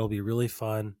movies that'll be really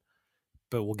fun,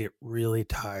 but will get really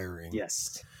tiring.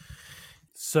 Yes.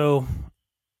 So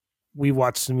we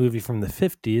watched a movie from the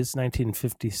 50s,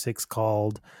 1956,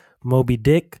 called Moby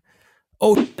Dick.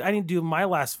 Oh, I didn't do my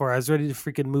last four. I was ready to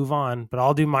freaking move on, but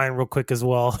I'll do mine real quick as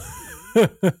well.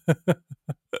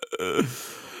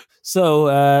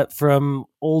 So from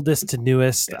oldest to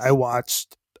newest, yes. I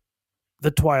watched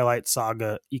The Twilight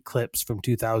Saga Eclipse from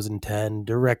 2010,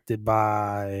 directed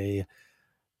by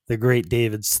the great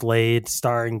David Slade,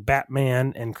 starring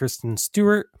Batman and Kristen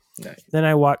Stewart. Nice. Then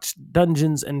I watched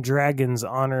Dungeons and Dragons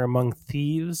Honor Among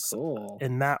Thieves,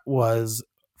 and that was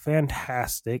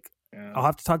fantastic. Yeah. I'll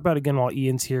have to talk about it again while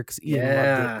Ian's here because Ian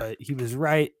loved it, but he was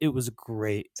right. It was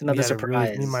great. It's another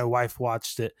surprise. Me and my wife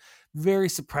watched it. Very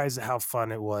surprised at how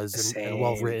fun it was and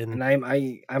well written.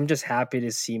 And I'm just happy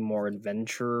to see more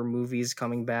adventure movies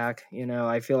coming back.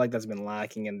 I feel like that's been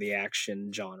lacking in the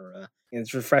action genre. And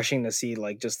it's refreshing to see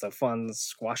like just a fun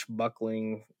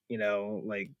swashbuckling,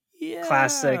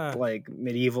 classic like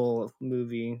medieval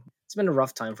movie. It's been a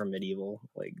rough time for medieval,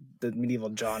 like the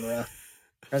medieval genre.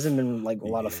 There hasn't been like a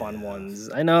lot of fun ones.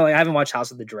 I know I haven't watched House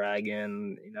of the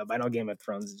Dragon, but I know Game of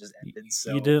Thrones just ended.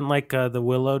 So you didn't like the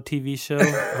Willow TV show?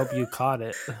 I hope you caught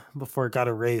it before it got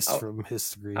erased from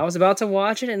history. I was about to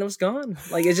watch it and it was gone.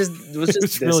 Like it just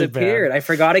disappeared. Really I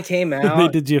forgot it came out. They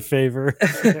did you a favor.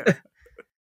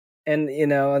 And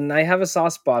and I have a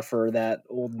soft spot for that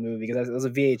old movie because it was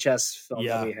a VHS film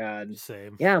that we had.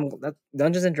 Same. Yeah,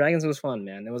 Dungeons and Dragons was fun,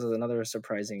 man. It was another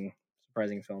surprising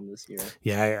film this year.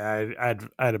 Yeah, I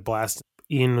had a blast.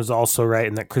 Ian was also right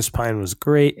in that Chris Pine was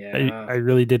great. Yeah. I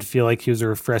really did feel like he was a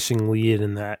refreshing lead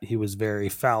in that he was very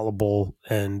fallible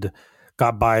and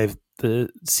got by the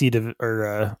seat of,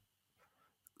 or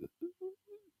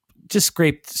just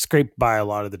scraped by a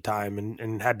lot of the time,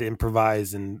 and had to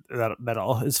improvise, and that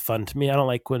all is fun to me. I don't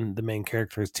like when the main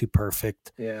character is too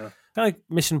perfect. Yeah. Kind of like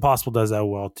Mission Impossible does that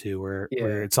well too, where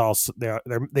it's all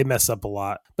they mess up a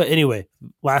lot. But anyway,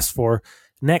 last four.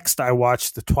 Next, I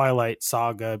watched the Twilight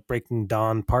Saga: Breaking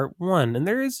Dawn Part 1, and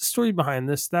there is a story behind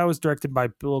this. That was directed by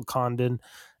Bill Condon.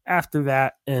 After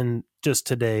that, and just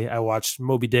today, I watched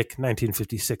Moby Dick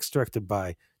 1956, directed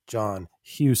by John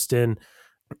Huston.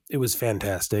 It was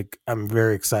fantastic. I'm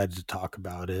very excited to talk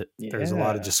about it. Yeah. There's a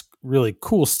lot of just really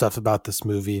cool stuff about this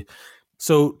movie.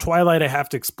 So Twilight, I have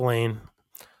to explain.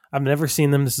 I've never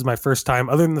seen them. This is my first time,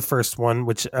 other than the first one,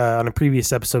 which on a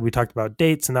previous episode, we talked about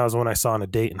dates, and that was one I saw on a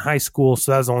date in high school.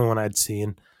 So that was the only one I'd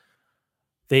seen.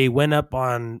 They went up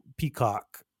on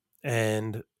Peacock,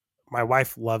 and my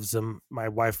wife loves them. My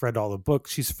wife read all the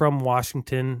books. She's from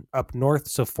Washington up north,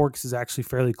 so Forks is actually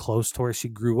fairly close to where she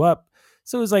grew up.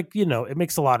 So it was like, it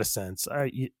makes a lot of sense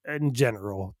in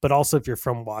general, but also if you're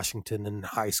from Washington in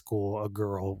high school, a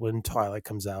girl, when Twilight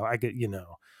comes out, I get,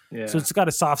 Yeah. So it's got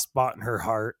a soft spot in her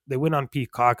heart. They went on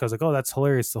Peacock. I was like, oh, that's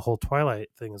hilarious. The whole Twilight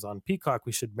thing is on Peacock.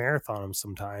 We should marathon them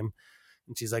sometime.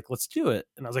 And she's like, let's do it.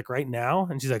 And I was like, right now?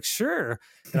 And she's like, sure.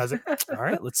 And I was like, all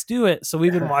right, let's do it. So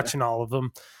we've been watching all of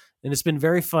them, and it's been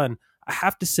very fun. I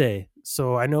have to say,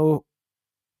 so I know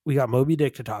we got Moby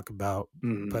Dick to talk about,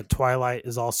 but Twilight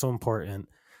is also important.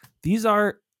 These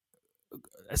are,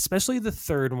 especially the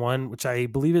third one, which I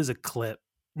believe is a clip.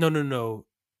 No.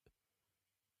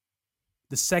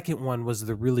 The second one was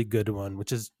the really good one,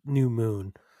 which is New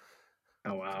Moon.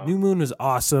 Oh, wow. New Moon was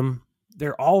awesome.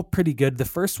 They're all pretty good. The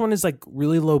first one is like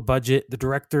really low budget. The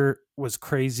director was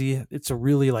crazy. It's a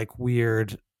really like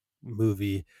weird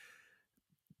movie.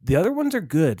 The other ones are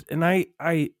good. And I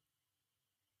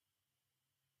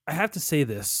have to say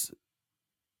this.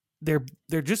 They're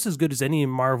just as good as any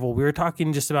Marvel. We were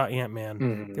talking just about Ant-Man.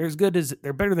 Mm-hmm.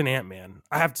 They're better than Ant-Man.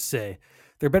 I have to say.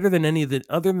 They're better than any of the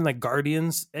other than like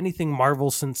Guardians, anything Marvel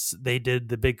since they did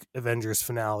the big Avengers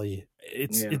finale.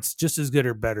 It's just as good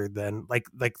or better than like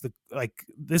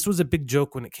this was a big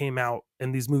joke when it came out,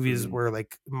 and these movies were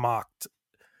like mocked,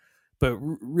 but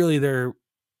really they're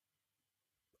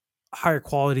higher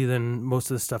quality than most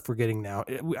of the stuff we're getting now.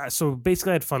 So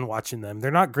basically I had fun watching them.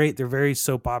 They're not great. They're very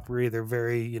soap opera. They're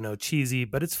very, cheesy,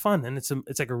 but it's fun. And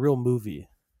it's like a real movie.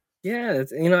 Yeah.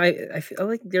 I feel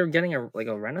like they're getting a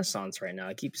renaissance right now.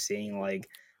 I keep seeing like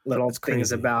little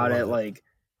things about it. Like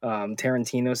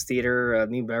Tarantino's theater,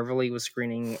 New Beverly was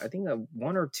screening, I think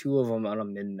one or two of them on a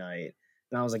midnight.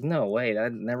 And I was like, no, wait, I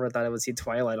never thought I would see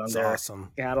Twilight on their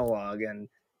catalog. And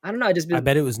I don't know. I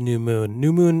bet it was New Moon.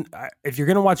 New Moon. If you're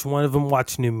gonna watch one of them,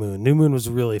 watch New Moon. New Moon was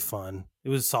really fun. It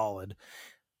was solid.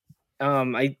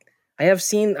 I've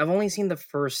only seen the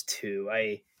first two.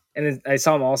 I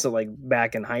saw them also like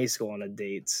back in high school on a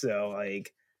date. So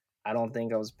like, I don't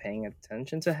think I was paying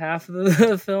attention to half of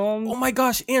the film. Oh my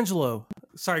gosh, Angelo.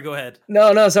 Sorry, go ahead.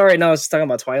 No, sorry. No, I was talking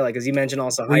about Twilight because you mentioned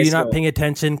also high school. Were you not paying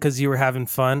attention because you were having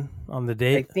fun on the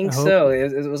date? I think so.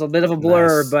 It was a bit of a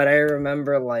blur, but I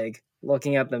remember like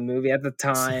looking at the movie at the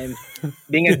time,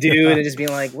 being a dude and just being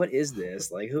like, what is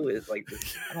this? Like, who is, like,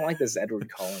 I don't like this Edward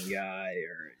Cullen guy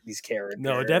or these characters.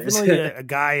 No, definitely a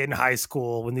guy in high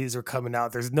school when these are coming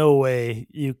out. There's no way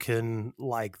you can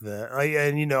like the,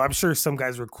 and I'm sure some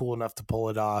guys were cool enough to pull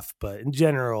it off, but in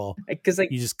general, because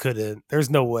like you just couldn't. There's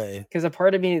no way. Because a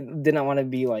part of me didn't want to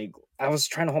be like, I was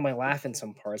trying to hold my laugh in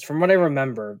some parts. From what I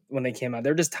remember when they came out,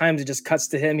 there were just times it just cuts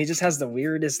to him. He just has the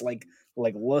weirdest like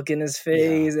look in his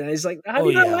face, and he's like, "How do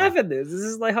you not laugh at this? This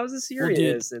is like, how's this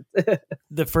serious?" Well,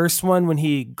 the first one when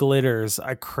he glitters,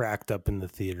 I cracked up in the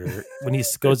theater. When he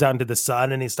goes out into the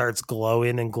sun and he starts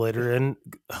glowing and glittering,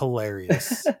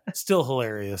 hilarious. Still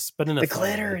hilarious, but in a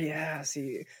glitter, yeah.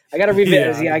 See, I gotta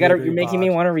revisit. You're making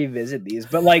me want to revisit these,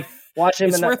 but like. Watch him.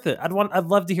 It's worth it. I'd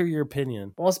love to hear your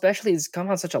opinion. Well, especially it's come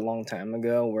out such a long time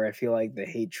ago where I feel like the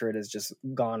hatred has just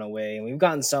gone away, and we've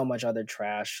gotten so much other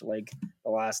trash like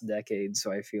the last decade.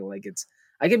 So I feel like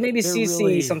I could maybe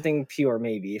see something pure,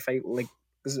 maybe if I like.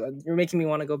 You're making me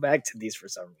want to go back to these for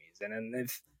some reason, and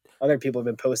if other people have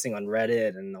been posting on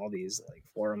Reddit and all these like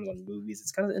forums on movies,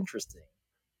 it's kind of interesting.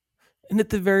 And at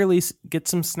the very least, get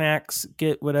some snacks.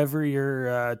 Get whatever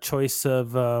your choice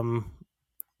of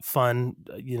fun,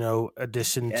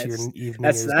 addition to your evening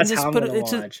that's just how I'm gonna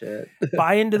watch it.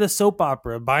 Buy into the soap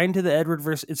opera, buy into the Edward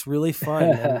verse. It's really fun,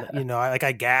 and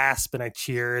I gasp and I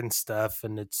cheer and stuff,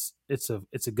 and it's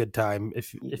a good time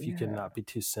if you can not be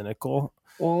too cynical.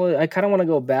 Well, I kind of want to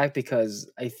go back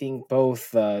because I think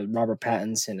both Robert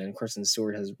Pattinson and Kristen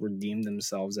Stewart has redeemed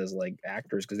themselves as like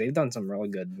actors because they've done some really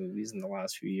good movies in the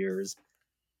last few years.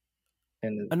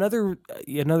 And another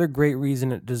great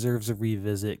reason it deserves a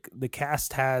revisit. The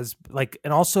cast has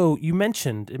and also you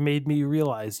mentioned, it made me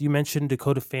realize, you mentioned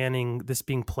Dakota Fanning, this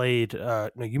being played.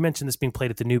 You mentioned this being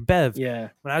played at the New Bev. Yeah.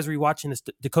 When I was rewatching this,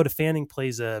 Dakota Fanning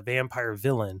plays a vampire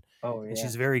villain. Oh, yeah. And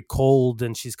she's very cold,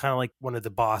 and she's kind of like one of the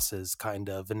bosses, kind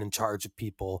of, and in charge of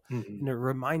people. Mm-hmm. And it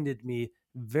reminded me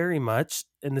very much,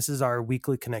 and this is our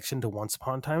weekly connection to Once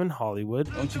Upon a Time in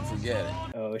Hollywood. Don't you forget it.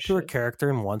 Oh, to her character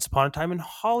in Once Upon a Time in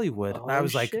Hollywood. And I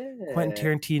was like, Quentin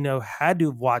Tarantino had to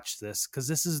have watched this because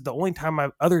this is the only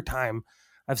other time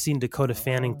I've seen Dakota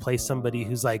Fanning play somebody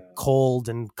who's like cold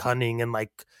and cunning and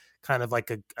like kind of like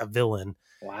a villain.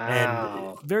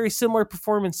 Wow. And very similar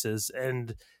performances.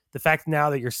 And the fact now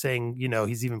that you're saying,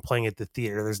 he's even playing at the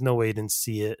theater, there's no way he didn't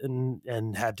see it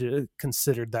and had to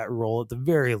consider that role at the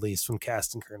very least when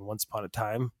casting her in Once Upon a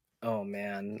Time. Oh,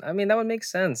 man. I mean, that would make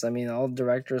sense. I mean, all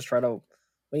directors try to,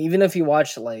 even if you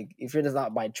watch, if you're just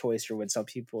not by choice, you're with some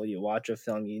people, you watch a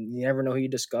film, you never know who you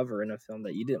discover in a film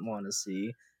that you didn't want to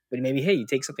see. But maybe, hey, you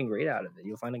take something great out of it.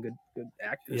 You'll find a good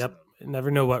actor. Yep. You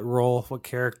never know what role, what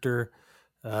character.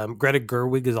 Greta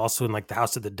Gerwig is also in The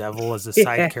House of the Devil as a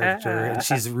side character, and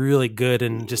she's really good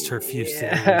in just her few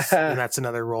scenes. And that's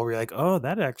another role where you're like, oh,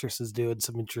 that actress is doing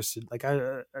some interesting.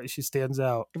 She stands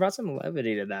out. She brought some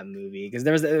levity to that movie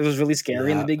because it was really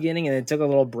scary in the beginning, and it took a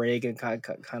little break and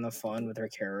kind of fun with her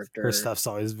character. Her stuff's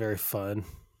always very fun.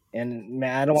 And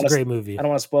man, I don't want to. Great movie. I don't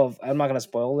want to spoil. I'm not going to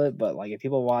spoil it, but if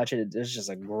people watch it, there's just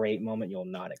a great moment you'll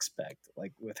not expect.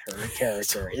 With her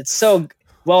character, it's so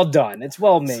well done. It's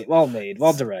well made,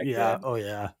 well directed. Yeah. Oh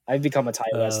yeah. I've become a Ty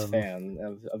West fan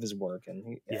of his work,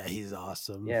 and he's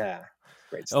awesome. Yeah,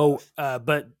 great stuff.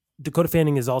 But Dakota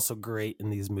Fanning is also great in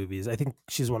these movies. I think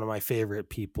she's one of my favorite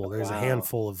people. There's a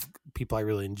handful of people I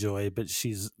really enjoy, but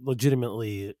she's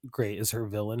legitimately great as her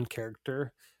villain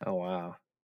character. Oh wow.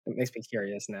 It makes me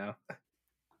curious now.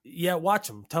 Yeah, watch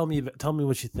them. Tell me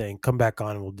what you think. Come back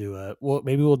on and we'll do a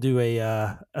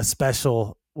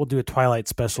special. We'll do a Twilight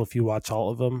special if you watch all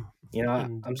of them.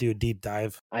 I'm do a deep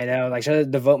dive. I know. Should I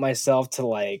devote myself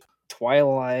to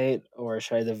Twilight, or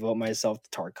should I devote myself to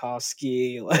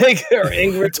Tarkovsky, or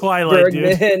Ingrid Twilight,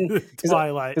 Bergman?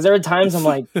 Twilight. Because there are times I'm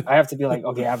I have to be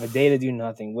okay, I have a day to do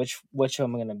nothing. Which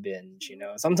am I gonna binge?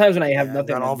 Sometimes when I have nothing,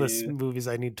 got all these movies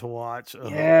I need to watch.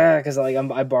 Yeah, because I'm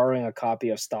borrowing a copy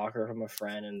of Stalker from a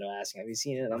friend, and they're asking, "Have you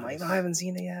seen it?" And I'm no, I haven't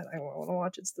seen it yet. I want to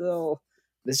watch it still.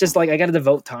 It's just I got to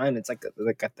devote time. It's I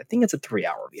think it's a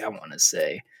 3-hour movie, I want to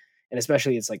say, and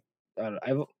especially it's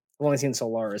I've only seen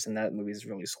Solaris, and that movie is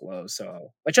really slow.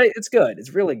 So, it's good.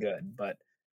 It's really good, but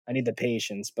I need the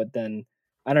patience. But then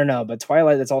I don't know. But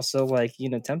Twilight, that's also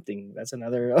tempting. That's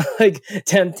another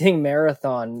tempting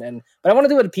marathon. But I want to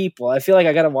do it with people. I feel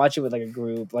I got to watch it with a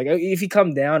group. If you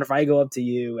come down, if I go up to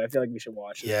you, I feel we should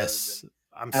watch it. Yes,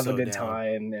 I'm have a good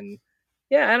time. And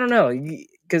yeah, I don't know,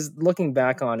 because looking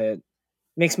back on it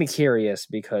makes me curious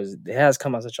because it has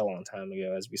come out such a long time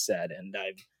ago, as we said, and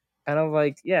I've kind of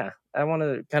I want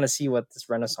to kind of see what this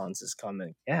renaissance is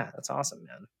coming. Yeah, that's awesome,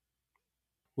 man.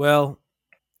 Well,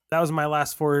 that was my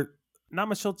last 4. Not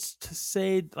much else to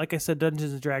say. Like I said,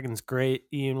 Dungeons and Dragons, great.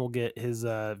 Ian will get his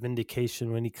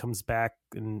vindication when he comes back,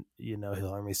 and he'll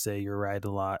hear me say you're right a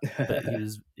lot. But he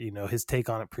was, his take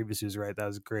on it previously was right. That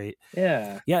was great.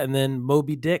 Yeah. And then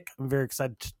Moby Dick, I'm very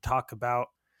excited to talk about.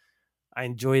 I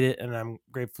enjoyed it, and I'm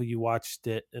grateful you watched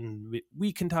it, and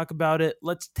we can talk about it.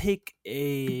 Let's take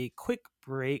a quick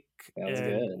break,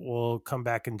 we'll come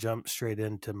back and jump straight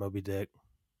into Moby Dick.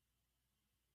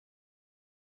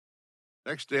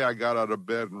 Next day, I got out of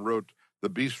bed and wrote The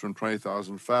Beast from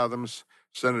 20,000 Fathoms,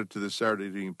 sent it to the Saturday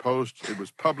Evening Post. It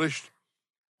was published.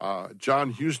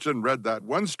 John Huston read that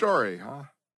one story,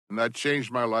 and that changed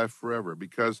my life forever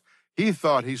because he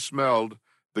thought he smelled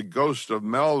the ghost of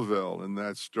Melville in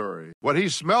that story. What he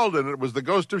smelled in it was the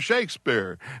ghost of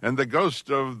Shakespeare and the ghost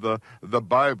of the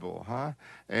Bible,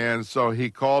 And so he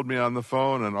called me on the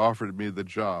phone and offered me the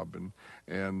job.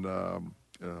 And a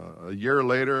year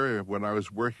later, when I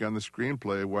was working on the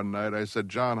screenplay one night, I said,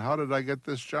 John, how did I get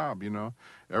this job?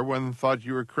 Everyone thought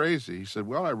you were crazy. He said,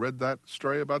 well, I read that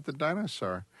story about the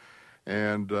dinosaur.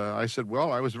 And I said,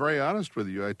 well, I was very honest with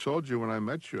you. I told you when I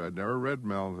met you I'd never read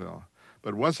Melville.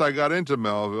 But once I got into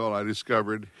Melville, I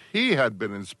discovered he had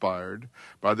been inspired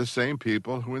by the same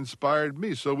people who inspired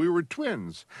me. So we were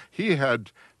twins. He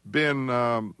had been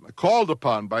called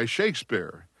upon by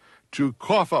Shakespeare to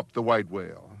cough up the white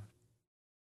whale.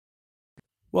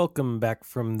 Welcome back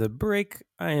from the break.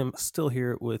 I am still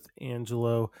here with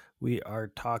Angelo. We are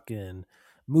talking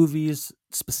movies,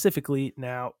 specifically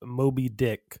now Moby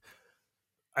Dick.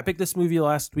 I picked this movie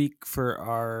last week for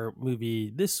our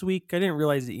movie this week. I didn't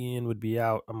realize that Ian would be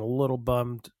out. I'm a little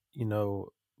bummed. We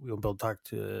won't be able to talk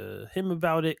to him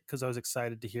about it because I was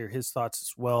excited to hear his thoughts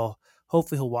as well.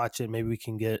 Hopefully he'll watch it. Maybe we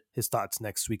can get his thoughts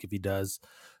next week if he does.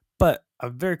 But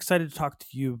I'm very excited to talk to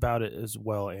you about it as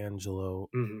well, Angelo,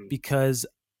 because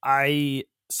I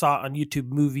saw on YouTube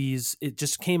movies, it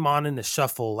just came on in the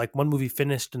shuffle. Like one movie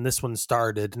finished and this one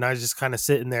started. And I was just kind of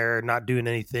sitting there not doing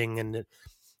anything and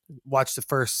watched the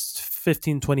first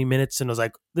 15, 20 minutes and was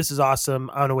like, this is awesome.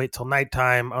 I want to wait till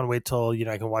nighttime. I want to wait till,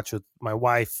 I can watch with my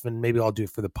wife and maybe I'll do it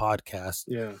for the podcast.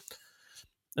 Yeah.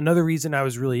 Another reason I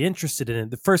was really interested in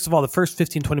it, first of all, the first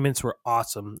 15, 20 minutes were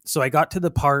awesome. So I got to the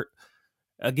part.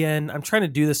 Again, I'm trying to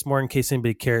do this more in case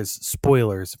anybody cares.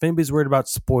 Spoilers. If anybody's worried about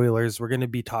spoilers, we're going to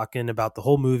be talking about the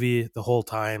whole movie the whole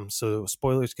time. So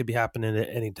spoilers could be happening at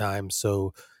any time.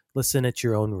 So listen at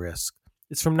your own risk.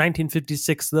 It's from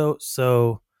 1956, though.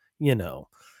 So,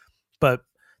 But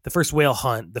the first whale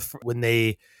hunt, when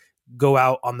they go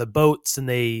out on the boats and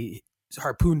they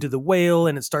harpoon to the whale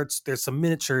and there's some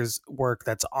miniatures work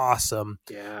that's awesome.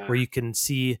 Yeah. Where you can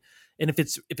see, and if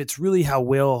it's really how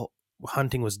whale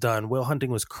hunting was done, whale hunting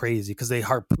was crazy because they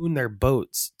harpoon their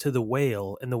boats to the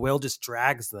whale and the whale just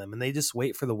drags them and they just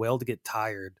wait for the whale to get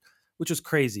tired, which was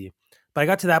crazy. But I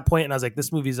got to that point and I was like,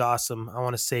 this movie's awesome. I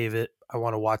want to save it. I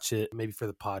want to watch it maybe for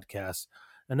the podcast.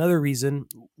 Another reason,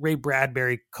 Ray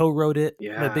Bradbury co-wrote it.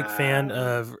 Yeah. I'm a big fan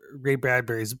of Ray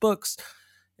Bradbury's books.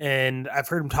 And I've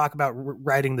heard him talk about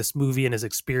writing this movie and his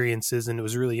experiences. And it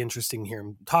was really interesting to hear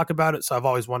him talk about it. So I've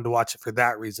always wanted to watch it for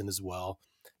that reason as well.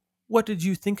 What did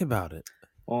you think about it?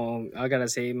 Well, I gotta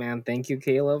say, man, thank you,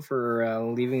 Caleb, for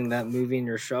leaving that movie in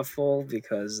your shuffle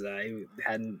because I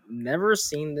had never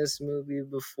seen this movie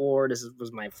before. This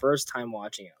was my first time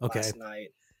watching it last night.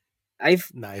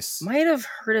 Might have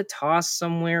heard it tossed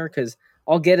somewhere because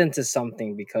I'll get into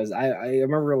something because I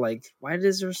remember like, why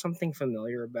is there something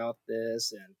familiar about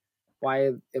this? And why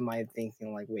am I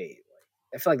thinking like, wait,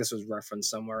 I feel like this was referenced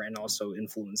somewhere and also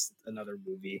influenced another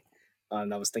movie. I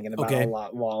was thinking about it a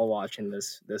lot while watching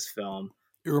this film.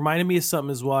 It reminded me of something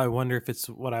as well. I wonder if it's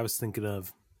what I was thinking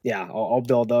of. Yeah, I'll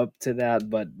build up to that,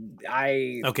 but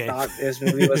I thought this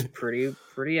movie was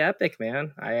pretty epic,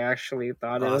 man. I actually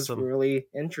thought it was really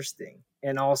interesting,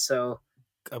 and also,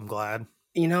 I'm glad.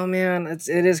 Man, it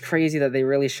is crazy that they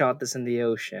really shot this in the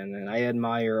ocean, and I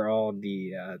admire all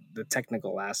the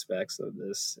technical aspects of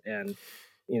this, and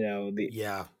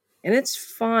and it's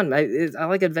fun. I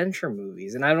like adventure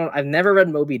movies, and I've never read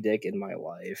Moby Dick in my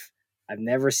life. I've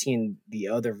never seen the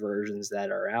other versions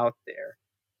that are out there.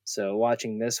 So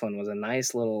watching this one was a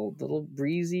nice little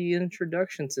breezy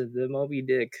introduction to the Moby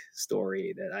Dick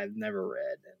story that I've never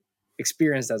read and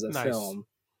experienced as a film.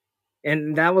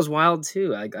 And that was wild too.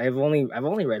 Like I've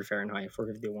only read Fahrenheit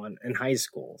 451 in high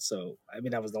school. So I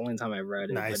mean that was the only time I read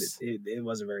it, but it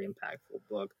was a very impactful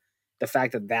book. The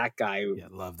fact that guy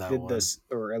did this,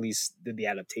 or at least did the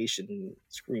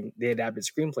adapted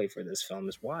screenplay for this film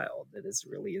is wild. That is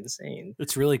really insane.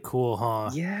 It's really cool, huh?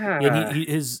 Yeah. And he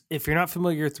is, if you're not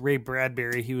familiar with Ray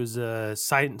Bradbury, he was a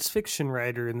science fiction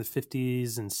writer in the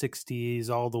 50s and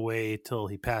 60s, all the way till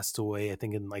he passed away. I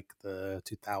think in like the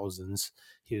 2000s,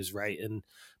 he was writing,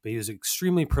 but he was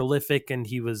extremely prolific and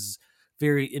he was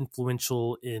very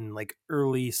influential in like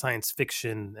early science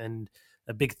fiction. And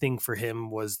a big thing for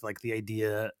him was like the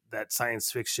idea that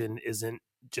science fiction isn't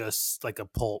just like a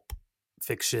pulp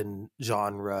fiction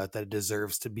genre, that it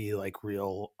deserves to be like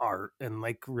real art and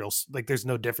like there's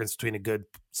no difference between a good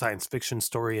science fiction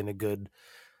story and a good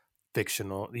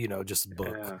fictional, just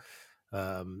book.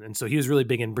 Yeah. And so he was really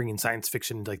big in bringing science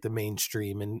fiction to like the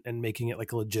mainstream and making it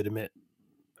like a legitimate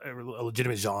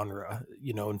genre,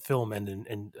 in film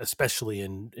and especially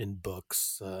in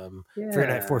books.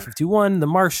 Fahrenheit 451, The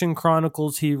Martian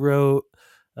Chronicles he wrote,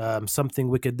 Something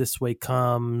Wicked This Way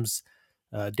Comes,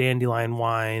 Dandelion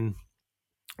Wine,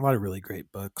 a lot of really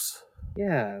great books.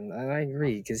 Yeah, I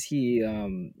agree because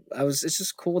it's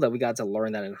just cool that we got to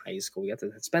learn that in high school. We got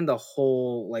to spend the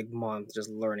whole like month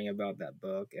just learning about that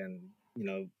book and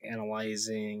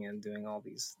analyzing and doing all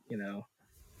these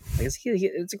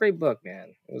it's a great book,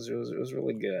 man. It was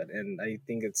really good, and I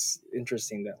think it's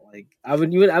interesting that like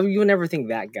you would never think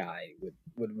that guy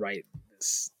would write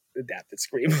adapted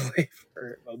screenplay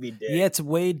for Moby Dick. Yeah, it's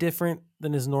way different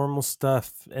than his normal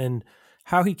stuff, and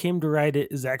how he came to write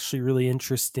it is actually really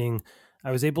interesting.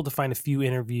 I was able to find a few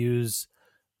interviews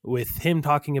with him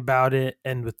talking about it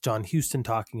and with John Huston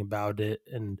talking about it,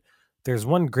 and there's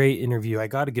one great interview. I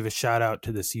got to give a shout out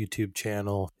to this YouTube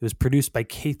channel. It was produced by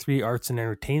K3 Arts and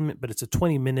Entertainment, but it's a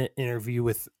 20-minute interview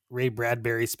with Ray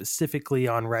Bradbury specifically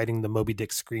on writing the Moby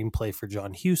Dick screenplay for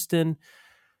John Huston.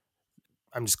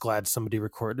 I'm just glad somebody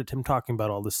recorded him talking about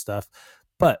all this stuff.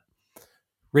 But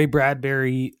Ray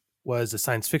Bradbury was a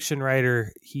science fiction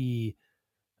writer. He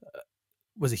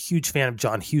was a huge fan of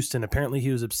John Huston. Apparently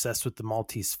he was obsessed with the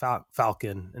Maltese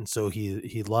Falcon. And so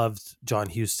he loved John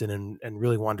Huston and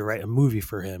really wanted to write a movie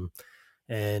for him.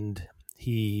 And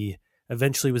he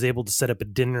eventually was able to set up a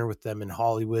dinner with them in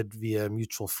Hollywood via a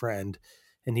mutual friend.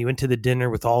 And he went to the dinner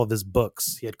with all of his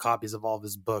books. He had copies of all of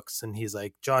his books. And he's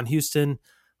like, John Huston,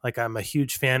 like, I'm a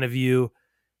huge fan of you.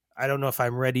 I don't know if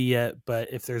I'm ready yet,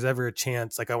 but if there's ever a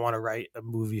chance, like, I want to write a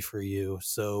movie for you.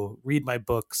 So read my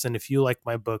books. And if you like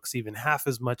my books even half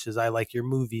as much as I like your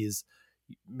movies,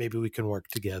 maybe we can work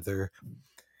together.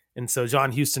 And so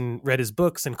John Huston read his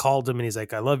books and called him, and he's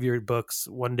like, I love your books.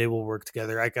 One day we'll work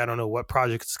together. I don't know what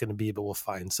project it's going to be, but we'll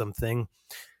find something.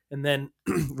 And then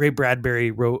Ray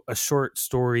Bradbury wrote a short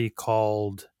story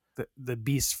called The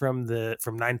Beast from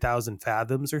 9,000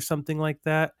 Fathoms or something like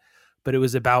that. But it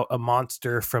was about a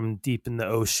monster from deep in the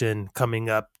ocean coming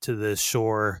up to the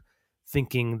shore,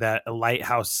 thinking that a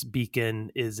lighthouse beacon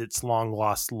is its long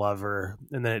lost lover.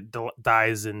 And then it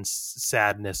dies in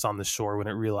sadness on the shore when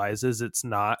it realizes it's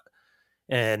not.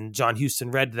 And John Huston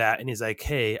read that and he's like,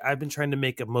 hey, I've been trying to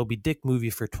make a Moby Dick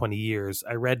movie for 20 years.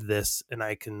 I read this and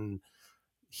I can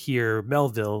hear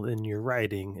Melville in your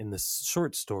writing in this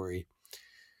short story.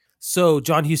 So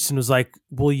John Huston was like,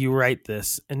 will you write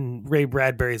this? And Ray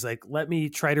Bradbury's like, let me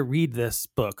try to read this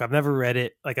book. I've never read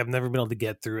it. Like, I've never been able to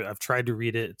get through it. I've tried to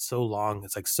read it. It's so long.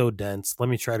 It's like so dense. Let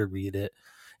me try to read it.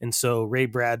 And so Ray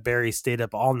Bradbury stayed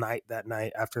up all night that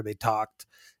night after they talked,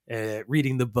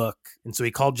 reading the book. And so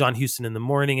he called John Huston in the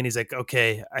morning and he's like,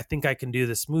 okay, I think I can do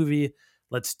this movie.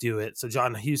 Let's do it. So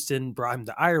John Huston brought him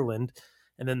to Ireland.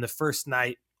 And then the first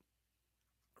night,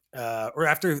 or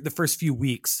after the first few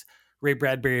weeks, Ray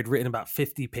Bradbury had written about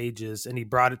 50 pages and he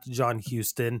brought it to John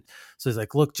Huston. So he's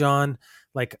like, look, John,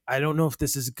 like, I don't know if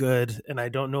this is good and I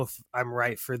don't know if I'm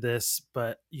right for this,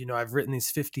 but, you know, I've written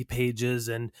these 50 pages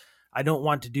and I don't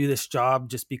want to do this job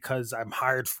just because I'm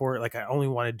hired for it. Like, I only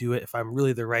want to do it if I'm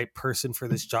really the right person for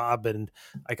this job. And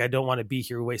like, I don't want to be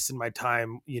here wasting my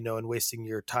time, you know, and wasting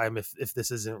your time if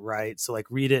this isn't right. So like,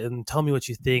 read it and tell me what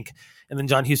you think. And then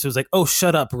John Huston was like, oh,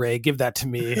 shut up, Ray, give that to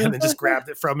me. And then just grabbed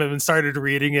it from him and started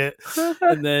reading it.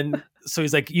 And then, so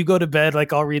he's like, you go to bed,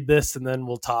 like, I'll read this and then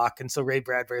we'll talk. And so Ray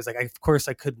Bradbury's like, of course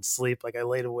I couldn't sleep. Like, I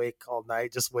laid awake all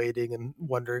night just waiting and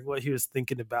wondering what he was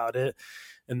thinking about it.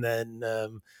 And then,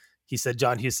 he said,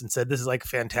 John Huston said, this is like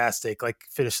fantastic, like,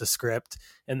 finish the script.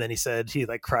 And then he said he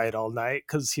like cried all night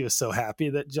because he was so happy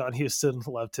that John Huston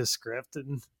loved his script.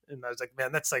 And I was like,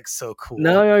 man, that's like so cool.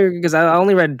 No, because I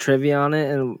only read trivia on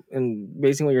it and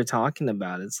based on what you're talking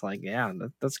about, it's like, yeah,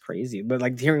 that's crazy. But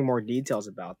like hearing more details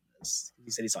about this, he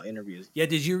said he saw interviews. Yeah,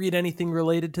 did you read anything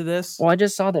related to this? Well, I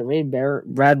just saw that Ray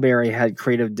Bradbury had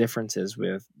creative differences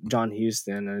with John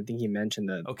Huston, and I think he mentioned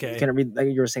that. Okay, he couldn't read, like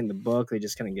you were saying, the book. They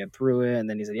just couldn't get through it, and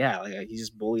then he said, yeah, like he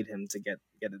just bullied him to get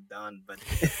it done. But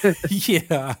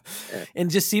yeah, and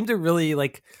just seemed to really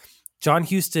like John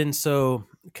Huston. So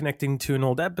connecting to an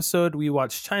old episode, we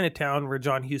watched Chinatown where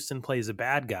John Huston plays a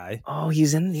bad guy. Oh,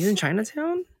 he's in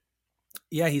Chinatown?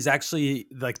 Yeah, he's actually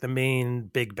like the main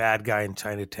big bad guy in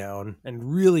Chinatown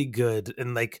and really good.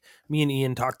 And like me and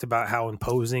Ian talked about how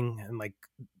imposing and like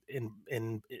in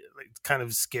like, kind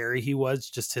of scary he was.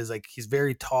 Just his like, he's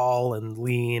very tall and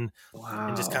lean. Wow.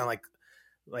 And just kind of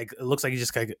like it looks like he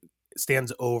just kind of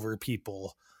stands over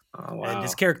people. Oh, wow. And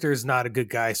his character is not a good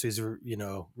guy, so he's, you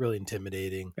know, really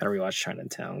intimidating. Gotta rewatch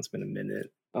Chinatown. It's been a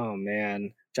minute. Oh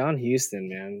man, John Huston,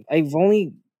 man. I've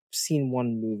only seen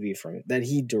one movie from it that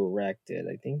he directed.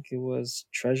 I think it was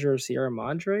Treasure of Sierra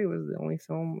Madre was the only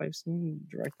film I've seen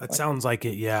directed. That sounds like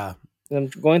it, yeah. I'm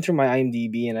going through my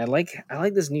IMDb and I like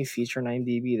this new feature on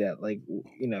IMDb that, like,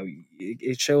 you know,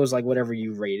 it shows like whatever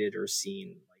you rated or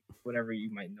seen, like whatever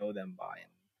you might know them by.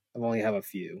 And I only have a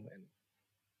few, and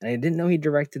I didn't know he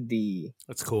directed the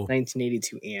That's cool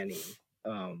 1982 Annie.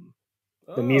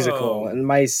 The musical, and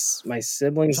my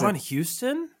siblings. John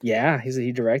Huston? Yeah,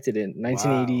 he directed it in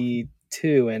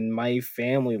 1982, and my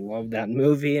family loved that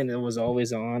movie, and it was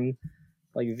always on.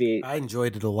 Like I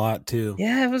enjoyed it a lot too.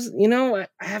 Yeah, it was. You know,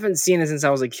 I haven't seen it since I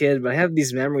was a kid, but I have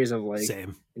these memories of like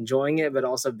Same. enjoying it, but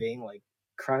also being like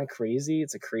kind of crazy.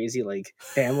 It's a crazy like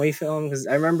family film because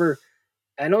I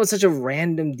know it's such a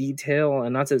random detail,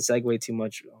 and not to segue too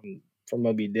much from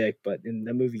Moby Dick, but in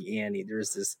the movie Annie,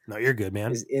 there's this No, you're good,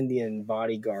 man. this Indian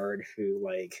bodyguard who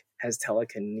like has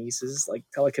telekinesis, like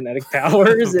telekinetic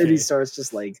powers, and he starts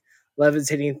just like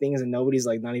levitating things, and nobody's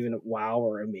like not even wow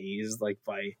or amazed like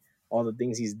by all the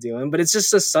things he's doing. But it's just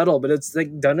so subtle, but it's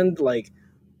like done in like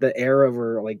the era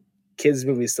where like kids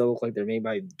movies still look like they're made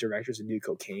by directors who do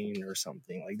cocaine or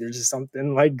something. Like there's just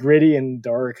something like gritty and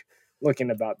dark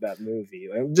looking about that movie,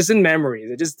 like, just in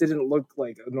memories. It just didn't look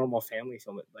like a normal family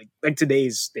film, like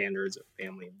today's standards of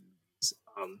family movies.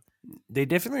 They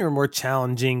definitely were more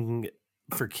challenging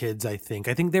for kids. I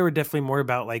think they were definitely more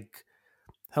about like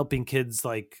helping kids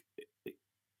like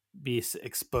be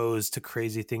exposed to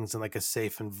crazy things in like a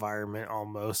safe environment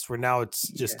almost, where now it's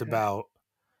just about,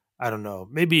 I don't know,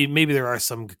 maybe there are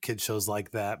some kid shows like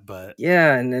that, but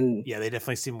and then they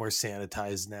definitely seem more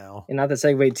sanitized now. And not to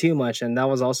segue too much, and that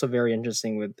was also very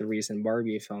interesting with the recent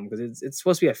Barbie film, because it's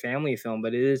supposed to be a family film,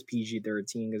 but it is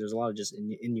PG-13 because there's a lot of just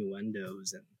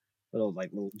innuendos and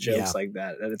little jokes like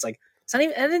that. And it's like, it's not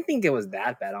even. I didn't think it was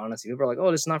that bad, honestly. People are like, "Oh,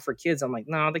 it's not for kids." I'm like,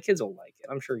 "No, the kids will like it.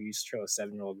 I'm sure you show a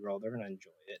 7-year-old girl, they're gonna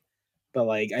enjoy it." But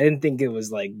like, I didn't think it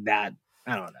was like that.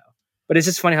 I don't know. But it's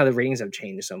just funny how the ratings have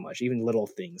changed so much. Even little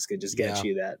things could just get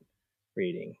you that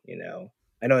rating.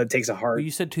 I know it takes a heart. Well,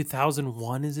 you said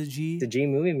 2001 is a G? It's a G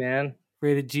movie, man.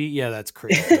 Rated G? Yeah, that's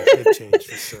crazy. They've changed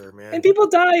for sure, man. And people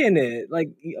die in it. Like,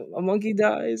 a monkey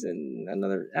dies and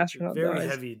another astronaut dies. Very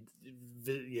heavy,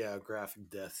 graphic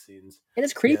death scenes. And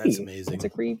it's creepy. Yeah, it's amazing. It's a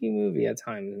creepy movie at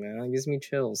times, man. It gives me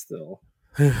chills still.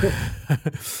 But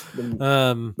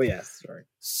yeah, sorry.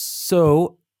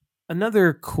 So,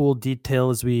 another cool detail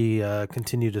as we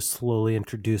continue to slowly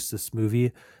introduce this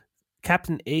movie,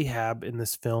 Captain Ahab in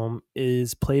this film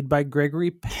is played by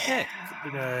Gregory Peck,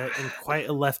 in quite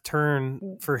a left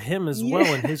turn for him as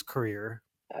well in his career.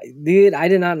 Dude, I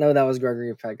did not know that was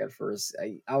Gregory Peck at first.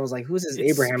 I was like, who's this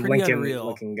Abraham Lincoln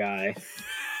looking guy?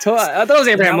 So I thought it was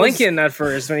Abraham Lincoln at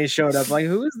first when he showed up. Like,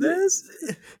 who is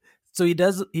this? So he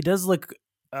does look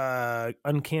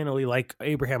uncannily like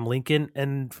Abraham Lincoln,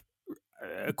 and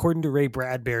according to Ray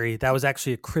Bradbury, that was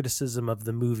actually a criticism of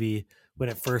the movie when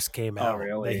it first came out.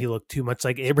 Really? That he looked too much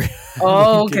like Abraham.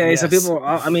 Oh, okay. Yes. So people,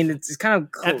 I mean, it's kind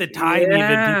of cool. At the time,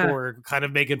 even people were kind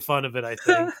of making fun of it, I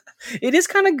think. It is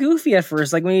kind of goofy at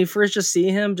first. Like when you first just see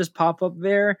him just pop up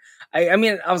there. I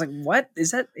mean, I was like, what?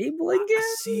 Is that Abe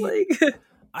Lincoln?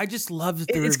 I just loved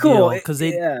the it's reveal cool because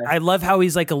I love how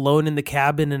he's like alone in the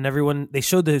cabin, and they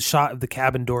showed the shot of the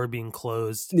cabin door being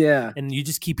closed. Yeah. And you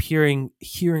just keep hearing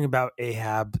about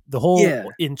Ahab, the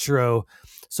whole intro.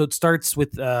 So it starts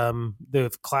with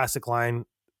the classic line,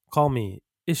 "Call me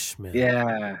Ishmael."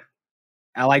 Yeah.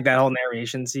 I like that whole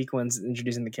narration sequence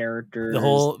introducing the characters. The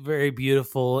whole very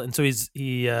beautiful. And so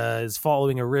he is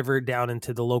following a river down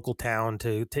into the local town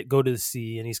to go to the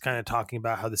sea. And he's kind of talking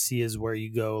about how the sea is where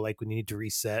you go, like when you need to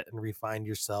reset and refine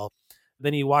yourself.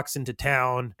 Then he walks into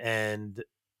town and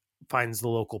finds the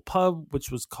local pub,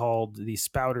 which was called the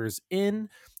Spouters Inn.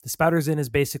 The Spouters Inn is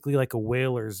basically like a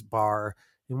whaler's bar.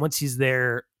 And once he's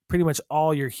there, pretty much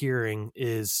all you're hearing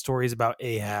is stories about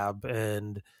Ahab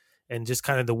and just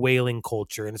kind of the whaling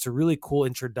culture. And it's a really cool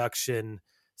introduction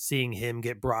seeing him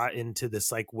get brought into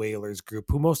this like whalers group,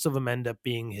 who most of them end up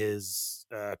being his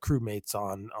crewmates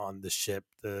on the ship.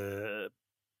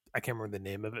 I can't remember the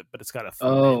name of it, but it's got a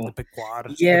full name, the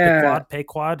Pequod. Yeah.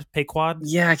 Pequod.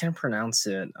 Yeah, I can't pronounce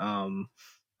it.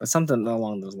 But something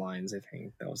along those lines, I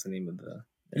think that was the name of the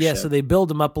ship. So they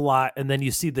build him up a lot, and then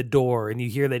you see the door and you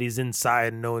hear that he's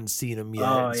inside and no one's seen him yet.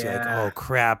 Oh, You're like, oh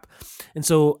crap. And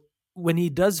so when he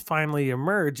does finally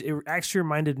emerge, it actually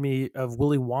reminded me of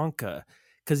Willy Wonka,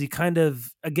 because he kind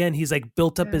of, again, he's like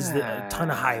built up as a ton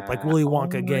of hype, like Willy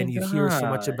Wonka. Again, you hear so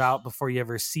much about before you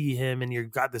ever see him, and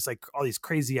you've got this like all these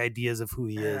crazy ideas of who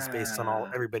he is based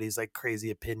on everybody's like crazy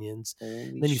opinions.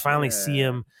 Then you finally see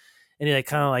him, and he like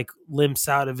kind of like limps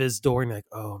out of his door, and you're like,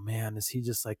 oh man, is he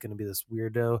just like going to be this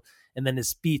weirdo? And then his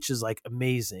speech is like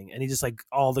amazing, and he just like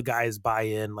all the guys buy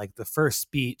in, like the first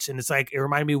speech, and it's like it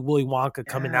reminded me of Willy Wonka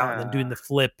coming out and then doing the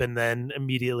flip, and then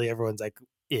immediately everyone's like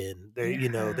in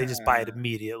there, they just buy it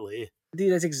immediately.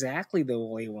 Dude, that's exactly the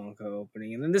Willy Wonka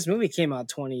opening. And then this movie came out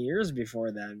 20 years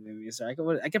before that movie, so I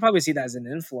could probably see that as an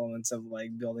influence of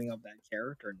like building up that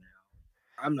character now.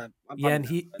 And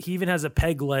he even has a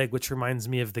peg leg, which reminds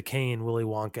me of the cane Willy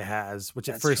Wonka has, which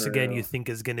at first, again, you think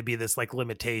is going to be this like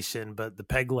limitation, but the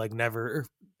peg leg never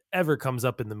ever comes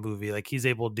up in the movie. Like he's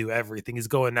able to do everything. He's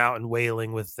going out and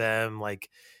whaling with them. Like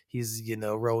he's,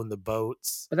 rowing the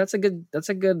boats. But that's a good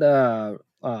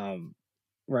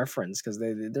reference because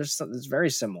it's very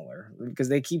similar because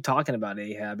they keep talking about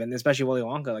Ahab and especially Willy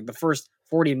Wonka. Like the first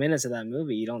 40 minutes of that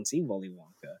movie, you don't see Willy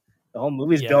Wonka. The whole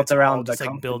movie's built around the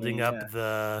company. Building up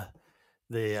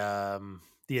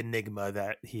the enigma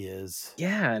that he is.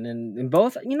 Yeah, and in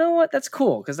both, you know what? That's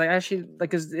cool because I actually like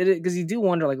because you do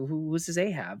wonder like who's this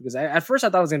Ahab? Because at first I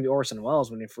thought it was gonna be Orson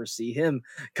Welles when you first see him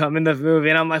come in the movie,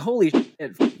 and I'm like, holy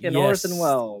shit, fucking Orson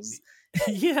Welles.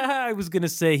 Yeah, I was gonna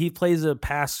say he plays a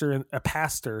pastor of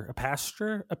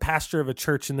a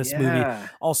church in this movie.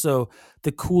 Also,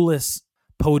 the coolest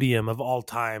podium of all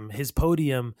time. His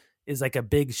podium is like a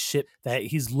big ship that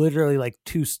he's literally like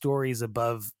 2 stories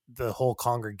above the whole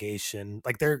congregation.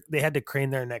 Like they had to crane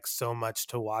their necks so much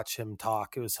to watch him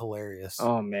talk. It was hilarious.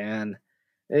 Oh man,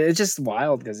 it's just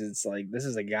wild because it's like this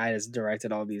is a guy that's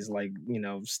directed all these like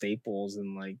staples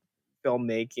and like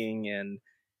filmmaking and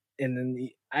then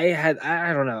I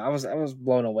don't know, I was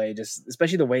blown away, just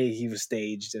especially the way he was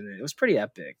staged, and it was pretty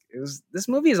epic. This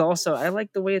movie is also, I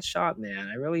like the way it's shot, man.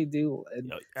 I really do.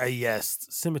 Yes,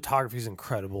 cinematography is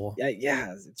incredible.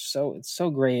 Yeah, it's so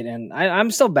great, and I'm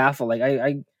still baffled. Like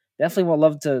I definitely would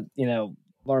love to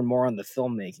learn more on the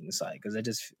filmmaking side because I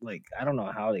just like I don't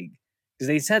know how because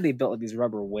they said they built like these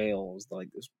rubber whales like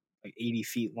 80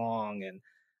 feet long, and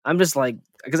I'm just like,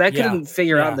 because I couldn't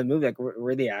figure out in the movie, like,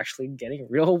 were they actually getting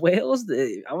real whales?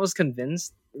 I was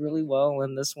convinced really well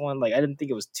in this one. Like, I didn't think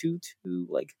it was too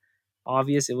like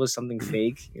obvious it was something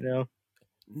fake,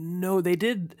 No, they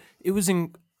did. It was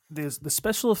the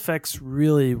special effects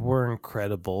really were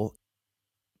incredible.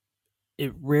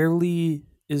 It rarely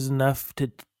is enough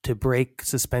to break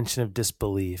suspension of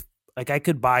disbelief. Like I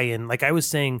could buy in. Like I was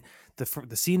saying,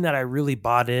 the scene that I really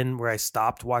bought in, where I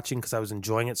stopped watching because I was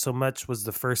enjoying it so much, was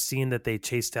the first scene that they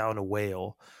chased down a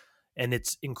whale, and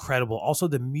it's incredible. Also,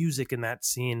 the music in that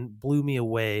scene blew me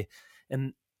away.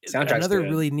 And another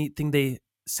really neat thing,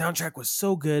 soundtrack was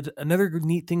so good. Another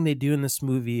neat thing they do in this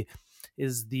movie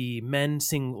is the men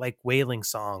sing like whaling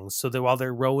songs. So that while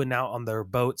they're rowing out on their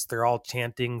boats, they're all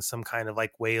chanting some kind of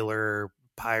like whaler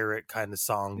pirate kind of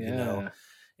song,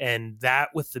 and that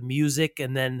with the music,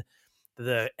 and then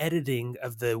the editing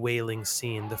of the whaling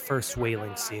scene, the first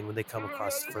whaling scene when they come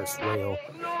across the first whale,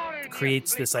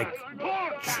 creates this like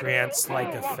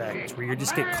trance-like effect where you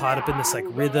just get caught up in this like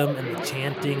rhythm and the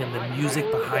chanting and the music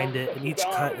behind it, and each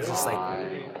cut is just like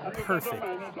perfect.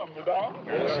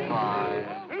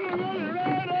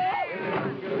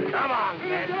 Come on,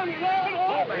 man.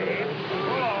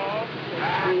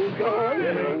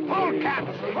 Hold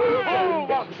cats.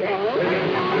 Hold watch I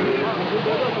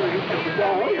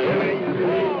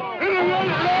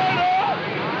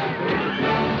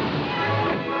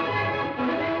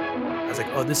was like,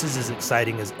 oh, this is as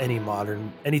exciting as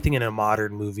anything in a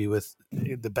modern movie with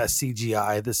the best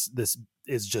CGI. This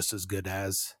is just as good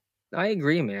as. I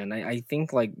agree, man. I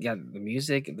think like the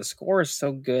music, the score is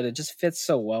so good. It just fits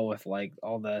so well with like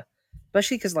all the,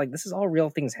 especially because like this is all real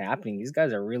things happening. These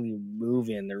guys are really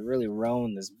moving. They're really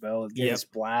rowing this boat, getting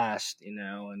splashed,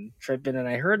 and tripping. And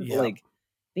I heard like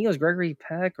I think it was Gregory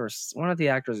Peck or one of the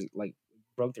actors like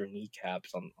broke their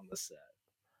kneecaps on the set.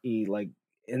 He like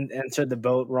entered the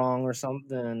boat wrong or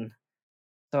something.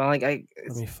 So like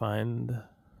let me find.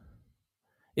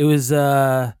 It was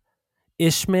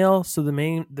Ishmael, so the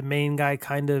main guy,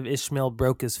 kind of, Ishmael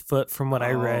broke his foot from what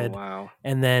I read. Wow.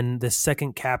 And then the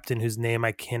second captain, whose name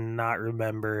I cannot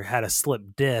remember, had a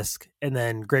slip disc, and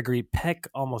then Gregory Peck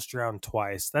almost drowned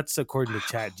twice. That's according to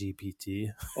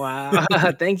ChatGPT. Wow.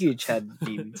 Thank you,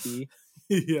 ChatGPT.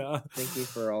 Yeah. Thank you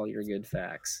for all your good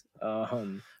facts. But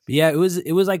yeah, it was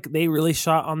like they really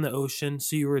shot on the ocean.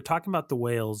 So you were talking about the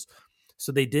whales.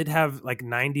 So they did have like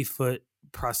 90-foot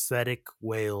prosthetic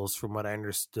whales, from what I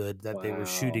understood, that they were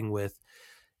shooting with.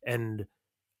 And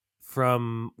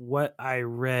from what I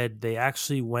read, they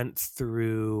actually went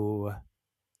through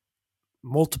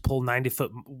multiple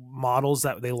 90-foot models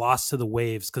that they lost to the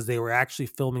waves because they were actually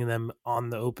filming them on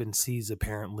the open seas,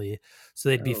 apparently. So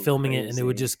they'd be filming it and it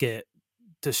would just get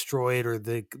destroyed, or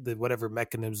the whatever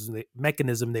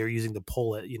mechanism they were using to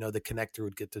pull it, the connector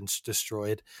would get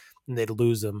destroyed and they'd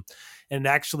lose them. And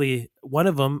actually one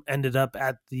of them ended up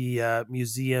at the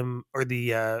museum, or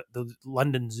the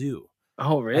London Zoo.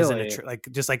 Oh, really? As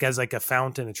a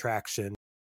fountain attraction.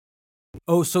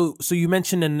 Oh, so you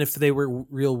mentioned, and if they were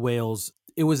real whales,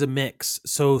 it was a mix.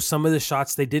 So some of the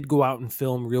shots they did go out and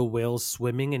film real whales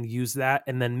swimming and use that,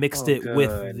 and then mixed it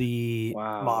with the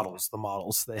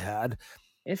models they had.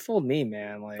 It fooled me,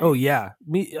 man. Like, oh yeah,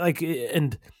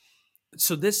 and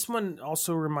so this one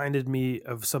also reminded me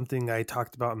of something I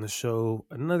talked about on the show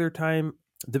another time.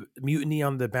 the Mutiny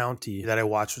on the Bounty that I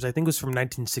watched, which I think was from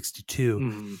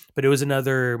 1962, but it was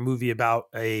another movie about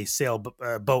a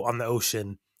boat on the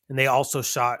ocean. And they also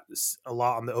shot a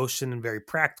lot on the ocean and very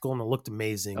practical, and it looked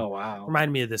amazing. Oh, wow.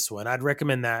 Reminded me of this one. I'd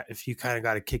recommend that if you kind of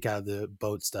got a kick out of the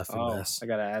boat stuff in this. I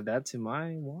got to add that to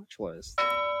my watch list.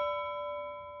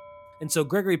 And so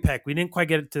Gregory Peck, we didn't quite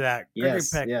get to that. Gregory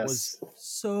Peck was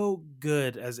so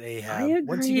good as Ahab. I agree,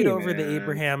 once you get over the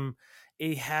Abraham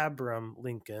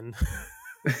Lincoln,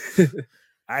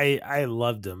 I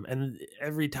loved him. And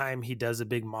every time he does a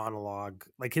big monologue,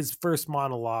 like his first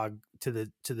monologue to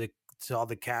all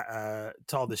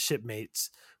the shipmates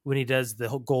when he does the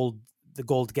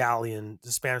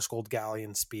Spanish gold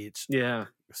galleon speech. Yeah,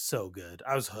 so good.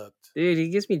 I was hooked, dude. He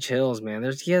gives me chills,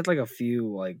 man. He had like a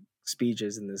few like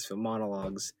speeches in this film,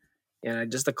 monologues,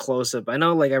 and just a close up. I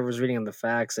know, like I was reading on the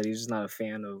facts that he's just not a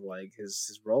fan of like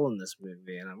his role in this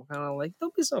movie, and I'm kind of like,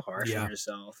 don't be so harsh on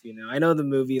yourself. You know, I know the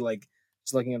movie, like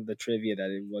just looking at the trivia, that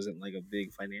it wasn't like a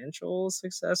big financial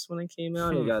success when it came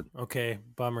out. It got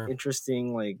bummer,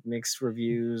 interesting like mixed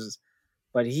reviews,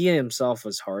 but he himself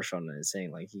was harsh on it,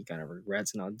 saying like he kind of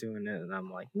regrets not doing it. And I'm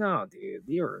like, no, dude,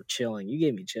 you were chilling. You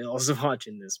gave me chills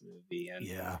watching this movie, and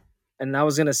And I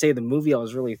was going to say the movie I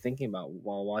was really thinking about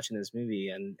while watching this movie,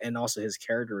 and also his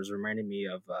character was reminding me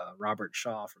of Robert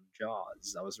Shaw from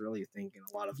Jaws. I was really thinking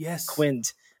a lot of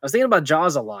Quint. I was thinking about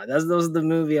Jaws a lot. That was the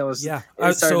movie I was. Yeah. I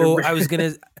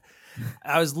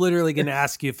was literally going to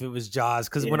ask you if it was Jaws,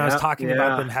 because when I was talking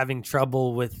about them having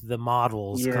trouble with the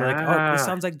models, like, oh, this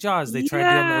sounds like Jaws. They tried to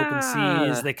do it on the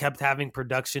open seas. They kept having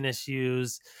production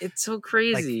issues. It's so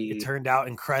crazy. Like, it turned out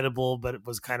incredible, but it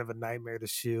was kind of a nightmare to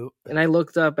shoot. And I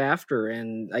looked up after,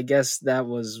 and I guess that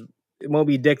was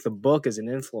Moby Dick. The book is an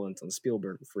influence on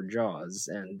Spielberg for Jaws,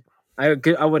 and I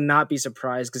would not be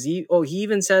surprised, because he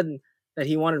even said that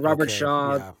he wanted Robert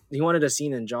Shaw. Yeah. He wanted a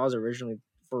scene in Jaws originally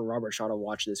for Robert Shaw to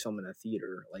watch this film in a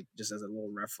theater, like just as a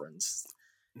little reference.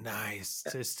 Nice,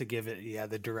 just to give it,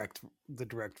 the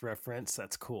direct reference.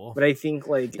 That's cool. But I think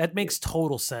like that makes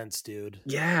total sense, dude.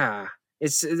 Yeah,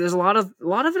 there's a lot of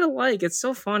it alike. It's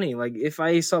so funny. Like if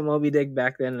I saw Moby Dick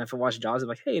back then, and if I watched Jaws, I'm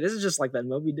like, hey, this is just like that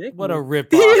Moby Dick. What a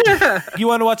ripoff! Yeah. You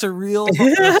want to watch a real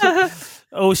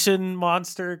ocean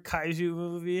monster kaiju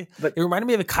movie? But it reminded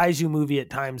me of a kaiju movie at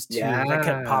times too. Yeah. That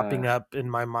kept popping up in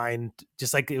my mind,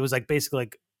 just like it was like basically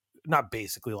like. Not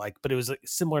basically like, but it was like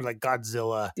similar to like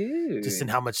Godzilla, dude. Just in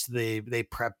how much they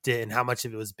prepped it and how much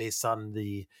of it was based on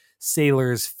the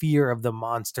sailors' fear of the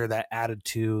monster that added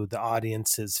to the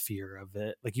audience's fear of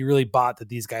it. Like you really bought that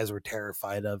these guys were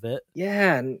terrified of it.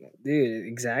 Yeah, dude,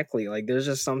 exactly. Like there's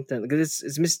just something, because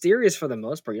it's mysterious for the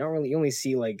most part. You only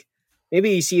see like, maybe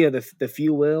you see the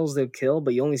few whales they kill,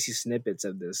 but you only see snippets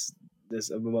of this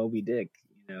of Moby Dick.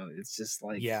 It's just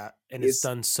like and it's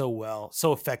done so well,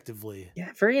 so effectively.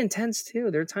 Yeah, very intense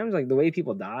too. There are times like the way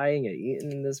people die and get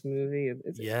eaten in this movie.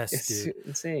 It's dude.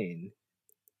 Insane.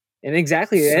 And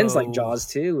exactly, it ends like Jaws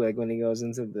too. Like when he goes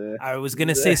into the. I was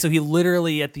gonna say, so he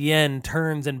literally at the end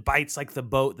turns and bites like the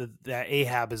boat that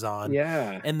Ahab is on.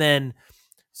 Yeah, and then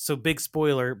so big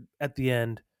spoiler at the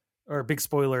end, or big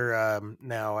spoiler.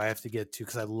 Now I have to get to,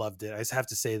 because I loved it. I just have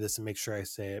to say this and make sure I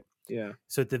say it. Yeah.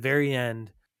 So at the very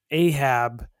end,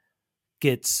 Ahab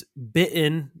gets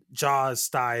bitten, Jaws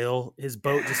style. His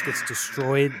boat just gets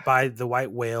destroyed by the white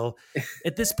whale.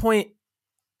 At this point,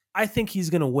 I think he's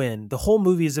going to win. The whole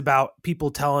movie is about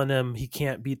people telling him he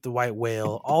can't beat the white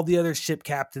whale. All the other ship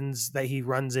captains that he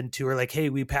runs into are like, hey,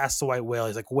 we passed the white whale.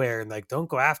 He's like, where? And like, don't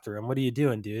go after him. What are you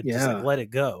doing, dude? Just like, let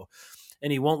it go.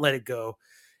 And he won't let it go.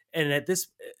 And at this,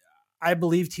 I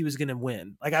believed he was going to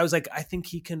win. Like, I was like, I think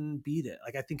he can beat it.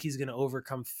 Like, I think he's going to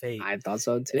overcome fate. I thought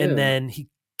so too. And then he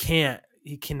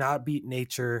cannot beat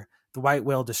nature. The white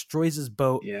whale destroys his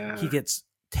boat. Yeah. He gets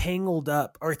tangled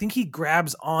up, or I think he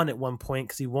grabs on at one point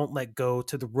because he won't let go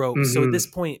to the rope. Mm-hmm. So at this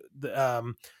point,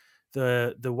 the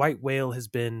white whale has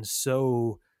been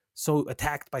so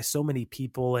attacked by so many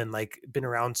people and like been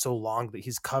around so long that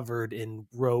he's covered in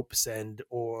ropes and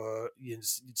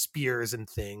spears and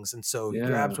things. And so he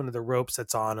grabs one of the ropes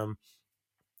that's on him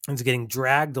and is getting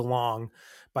dragged along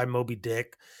by Moby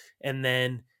Dick, and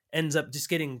then ends up just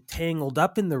getting tangled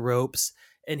up in the ropes,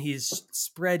 and he's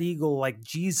spread eagle like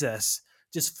Jesus,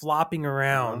 just flopping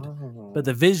around. Oh. But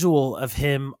the visual of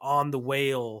him on the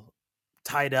whale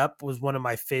tied up was one of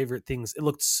my favorite things. It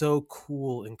looked so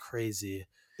cool and crazy.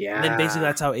 Yeah. And then basically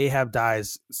that's how Ahab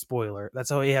dies. Spoiler. That's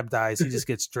how Ahab dies. He just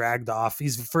gets dragged off.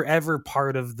 He's forever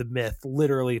part of the myth,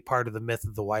 literally part of the myth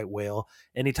of the white whale.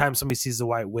 Anytime somebody sees the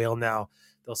white whale now,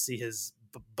 they'll see his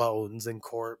bones and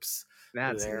corpse.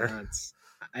 That's there nuts.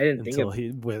 I didn't think until he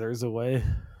withers away.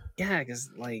 Yeah, because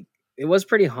like it was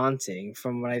pretty haunting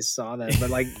from what I saw that,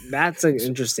 but like that's an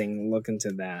interesting look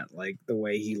into that, like the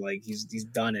way he like he's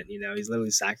done it, he's literally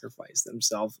sacrificed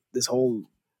himself this whole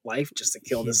life just to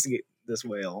kill this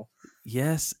whale.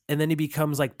 Yes, and then he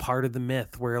becomes like part of the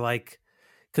myth where like,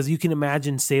 because you can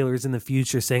imagine sailors in the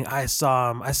future saying, I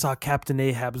saw Captain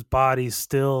Ahab's body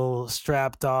still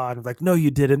strapped on. Like, no,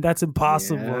 you didn't. That's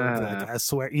impossible. Yeah. Like, I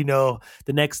swear,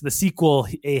 the sequel,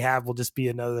 Ahab will just be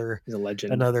another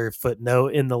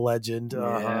footnote in the legend.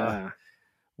 Yeah.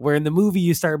 Where in the movie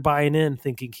you start buying in,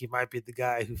 thinking he might be the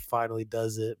guy who finally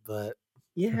does it, but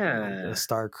yeah, a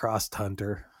star-crossed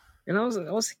hunter. And I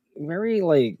was very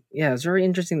like, it's very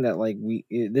interesting that like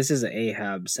this is an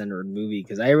Ahab centered movie,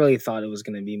 because I really thought it was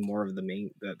going to be more of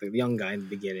the young guy in the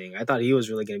beginning. I thought he was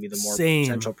really going to be the more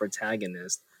central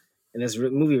protagonist, and this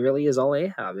movie really is all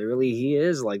Ahab. He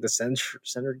is like the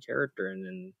centered character, and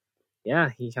then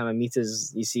he kind of meets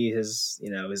you see his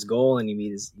his goal, and he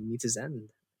meets his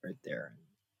end right there.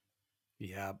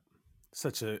 Yeah,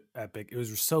 such a epic. It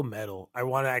was so metal. I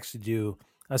want to actually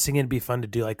I was thinking it'd be fun to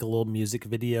do like a little music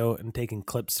video and taking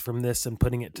clips from this and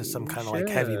putting it to some kind of like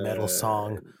heavy metal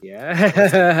song. Yeah.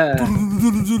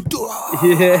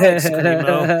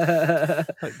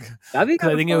 I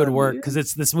think it would work because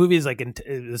this movie is like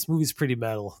this movie's pretty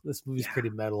metal. This movie's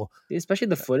pretty metal, especially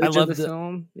the footage of the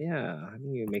film. Yeah, I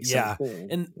think it makes it cool.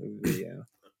 And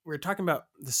we're talking about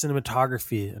the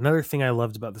cinematography. Another thing I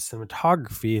loved about the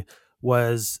cinematography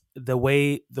was the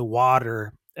way the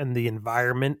water and the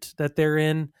environment that they're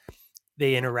in,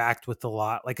 they interact with a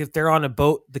lot. Like if they're on a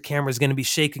boat, the camera is going to be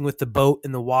shaking with the boat,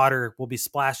 and the water will be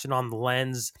splashing on the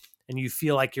lens, and you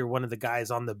feel like you're one of the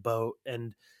guys on the boat.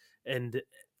 And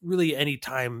really any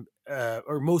time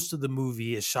or most of the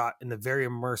movie is shot in a very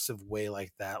immersive way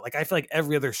like that. Like I feel like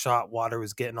every other shot, water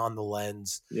was getting on the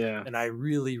lens. Yeah. And I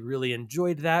really, really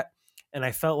enjoyed that. And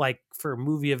I felt like for a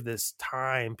movie of this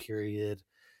time period,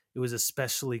 it was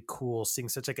especially cool seeing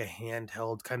such like a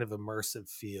handheld kind of immersive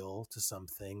feel to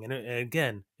something. And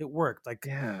again, it worked. Like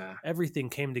everything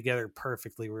came together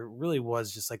perfectly. Where it really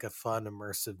was just like a fun,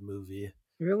 immersive movie. It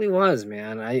really was,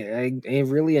 man. I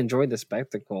really enjoyed the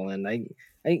spectacle, and I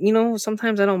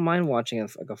sometimes I don't mind watching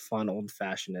a fun old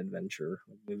fashioned adventure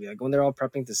movie. Like when they're all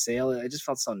prepping to sail, it just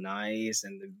felt so nice,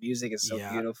 and the music is so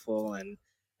beautiful, and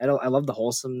I love the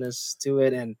wholesomeness to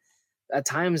it. And at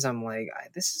times I'm like,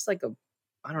 this is like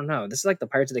I don't know. This is like the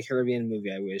Pirates of the Caribbean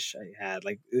movie I wish I had.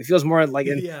 Like it feels more like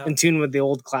in tune with the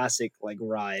old classic like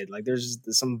ride. Like there's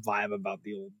some vibe about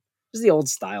the old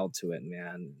style to it,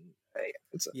 man.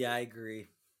 I agree.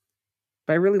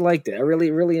 But I really liked it. I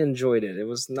really, really enjoyed it. It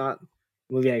was not the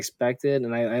movie I expected,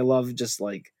 and I love just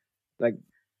like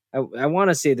I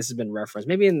want to say this has been referenced.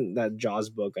 Maybe in that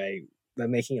Jaws book, the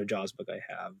making of Jaws book, I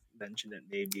have mentioned it.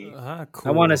 Maybe cool.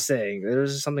 I want to say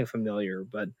there's something familiar,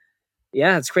 but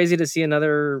yeah, it's crazy to see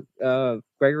another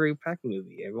Gregory Peck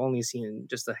movie. I've only seen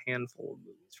just a handful of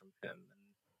movies from him, and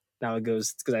now it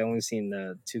goes because I only seen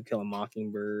the To Kill a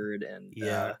Mockingbird and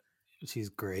she's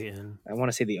great. And I want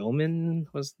to say The Omen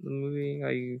was the movie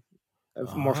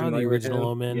I'm more familiar with. The original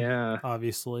Omen,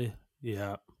 obviously,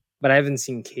 but I haven't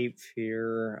seen Cape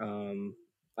Fear.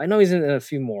 I know he's in a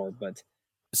few more, but.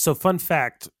 So fun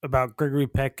fact about Gregory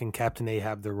Peck and Captain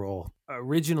Ahab, the role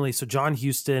originally. So John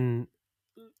Huston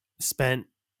spent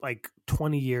like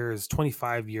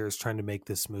 25 years trying to make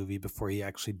this movie before he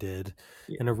actually did.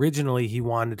 And originally he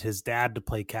wanted his dad to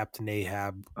play Captain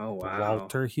Ahab. Oh, wow.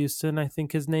 Walter Huston, I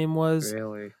think his name was.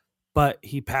 Really? But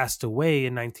he passed away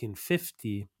in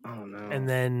 1950. Oh, no. And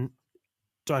then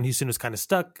John Huston was kind of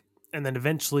stuck. And then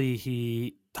eventually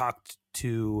he talked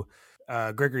to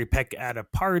Gregory Peck at a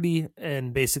party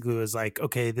and basically was like,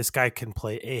 okay, this guy can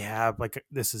play Ahab. Like,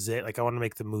 this is it. Like, I want to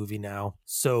make the movie now.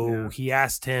 So he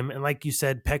asked him. And like you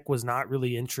said, Peck was not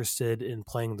really interested in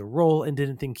playing the role and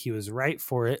didn't think he was right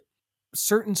for it.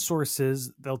 Certain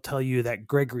sources, they'll tell you that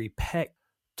Gregory Peck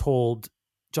told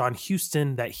John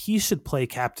Huston that he should play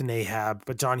Captain Ahab,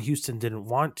 but John Huston didn't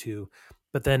want to.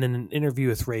 But then in an interview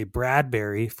with Ray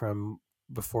Bradbury from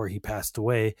before he passed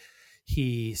away,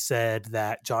 he said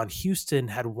that John Huston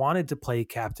had wanted to play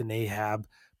Captain Ahab,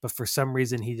 but for some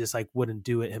reason he just like wouldn't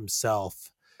do it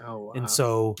himself. Oh, wow. And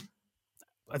so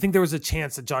I think there was a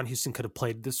chance that John Huston could have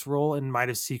played this role and might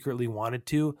have secretly wanted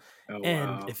to. Oh,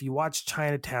 and if you watch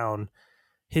Chinatown,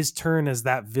 his turn as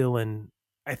that villain,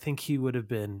 I think he would have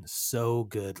been so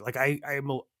good. Like I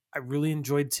really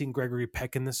enjoyed seeing Gregory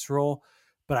Peck in this role,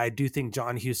 but I do think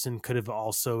John Huston could have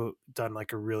also done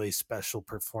like a really special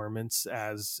performance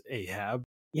as Ahab.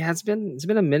 Yeah, it's been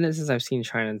a minute since I've seen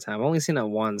Chinatown. I've only seen it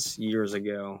once years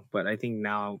ago, but I think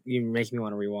now you make me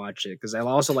want to rewatch it because I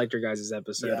also liked your guys'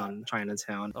 episode on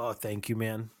Chinatown. Oh, thank you,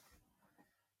 man.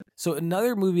 So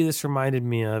another movie this reminded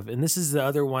me of, and this is the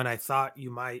other one I thought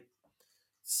you might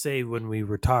say when we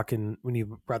were talking, when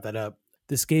you brought that up.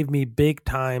 This gave me big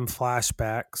time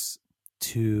flashbacks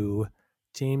to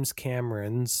James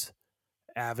Cameron's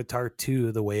Avatar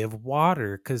 2, The Way of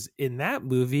Water, because in that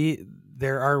movie,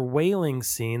 there are whaling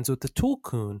scenes with the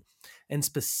Tulkun, and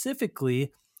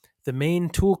specifically the main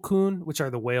Tulkun, which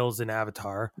are the whales in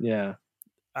Avatar. Yeah.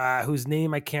 Whose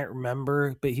name I can't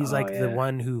remember, but he's the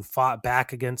one who fought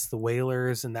back against the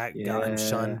whalers, and that got him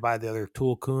shunned by the other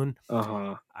Tulkun.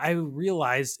 I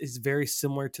realized it's very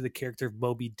similar to the character of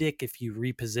Moby Dick if you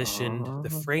repositioned the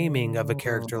framing of a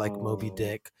character like Moby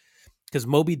Dick. Because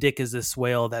Moby Dick is this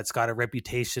whale that's got a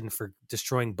reputation for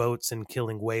destroying boats and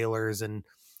killing whalers, and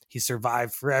he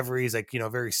survived forever. He's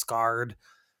very scarred.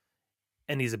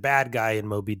 And he's a bad guy in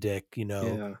Moby Dick,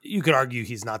 You could argue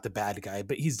he's not the bad guy,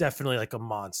 but he's definitely like a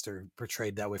monster,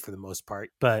 portrayed that way for the most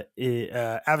part. But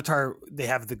Avatar, they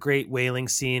have the great whaling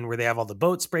scene where they have all the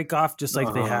boats break off, just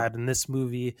like they had in this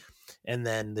movie. And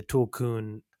then the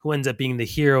Tulkun, who ends up being the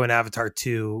hero in Avatar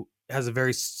 2, has a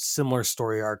very similar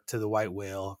story arc to the white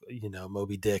whale,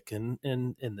 Moby Dick in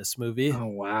this movie. Oh,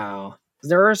 wow.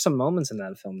 There are some moments in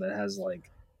that film that has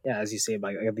as you say,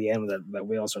 at the end, that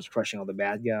whale starts crushing all the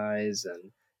bad guys and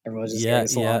everyone's just getting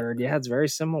slaughtered. Yeah, it's very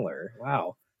similar.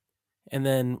 Wow. And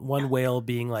then one whale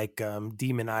being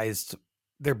demonized.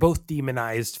 They're both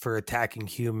demonized for attacking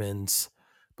humans,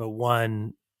 but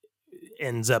one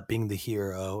ends up being the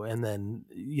hero. And then,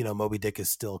 Moby Dick is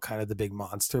still kind of the big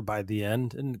monster by the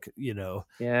end. And,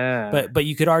 but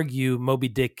you could argue Moby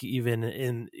Dick, even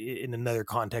in another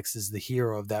context, is the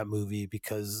hero of that movie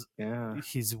because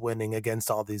he's winning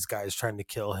against all these guys trying to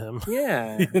kill him.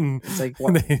 Yeah. And it's like,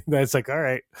 that's like, all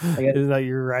right, isn't that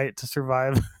your right to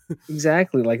survive?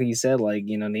 Exactly. Like you said,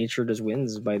 nature just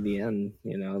wins by the end,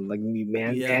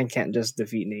 man can't just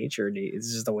defeat nature.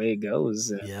 It's just the way it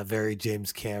goes. Yeah. Very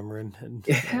James Cameron and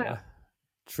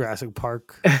Jurassic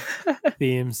Park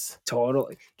themes.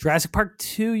 Totally. Jurassic Park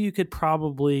 2, you could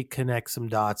probably connect some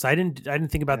dots. I didn't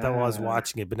think about that while I was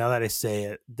watching it, but now that I say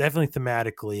it, definitely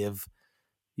thematically of,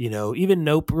 even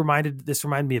Nope reminded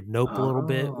me of Nope a little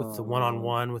bit with the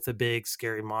one-on-one with a big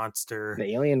scary monster.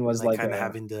 The alien was kind of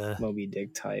having to Moby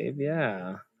Dick type,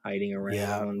 hiding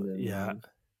around.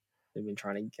 They've been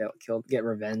trying to get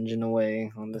revenge in a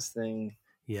way on this thing.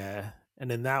 Yeah,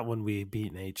 and in that one we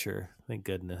beat nature. Thank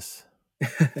goodness.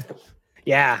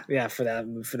 yeah, for that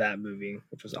movie,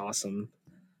 which was awesome.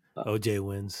 OJ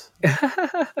wins.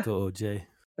 Go OJ.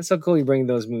 That's so cool you bring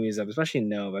those movies up, especially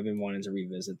Nope. I've been wanting to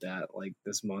revisit that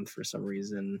this month for some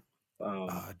reason.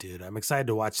 Dude, I'm excited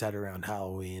to watch that around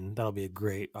Halloween. That'll be a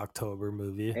great October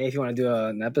movie. Hey, if you want to do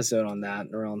an episode on that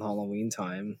around Halloween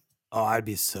time. Oh, I'd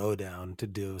be so down to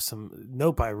do some.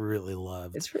 Nope, I really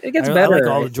love. It gets better. I like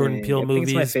all the Jordan Peele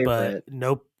movies, but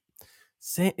Nope.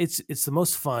 It's the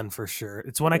most fun for sure.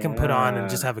 It's one I can put on and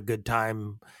just have a good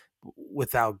time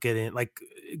without getting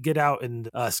Get Out and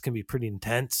Us can be pretty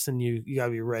intense and you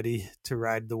gotta be ready to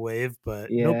ride the wave, but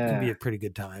Nope can be a pretty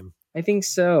good time. I think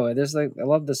so. There's I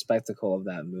love the spectacle of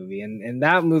that movie, and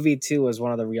that movie too was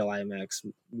one of the real IMAX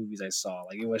movies I saw.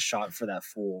 It was shot for that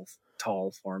full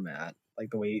tall format,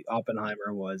 the way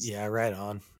Oppenheimer was. Yeah, right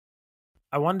on.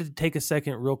 I wanted to take a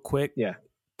second real quick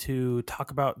to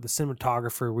talk about the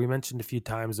cinematographer. We mentioned a few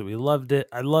times that we loved it.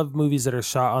 I love movies that are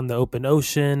shot on the open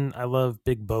ocean. I love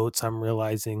big boats, I'm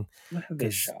realizing.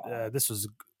 This was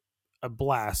a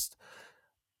blast.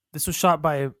 This was shot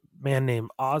by a man named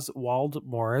Oswald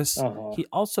Morris. He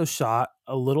also shot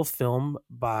a little film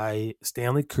by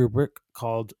Stanley Kubrick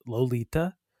called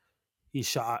Lolita. He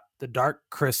shot The Dark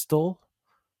Crystal.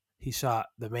 He shot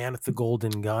The Man with the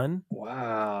Golden Gun.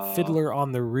 Wow. Fiddler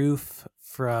on the Roof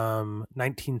from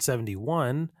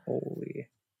 1971. Holy.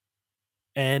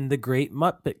 And The Great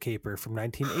Muppet Caper from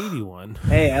 1981.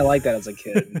 Hey, I like that as a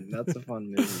kid. That's a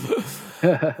fun movie.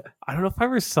 I don't know if I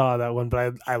ever saw that one,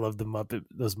 but I love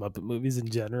those Muppet movies in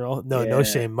general. No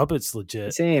shame. Muppet's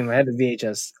legit. Same. I had the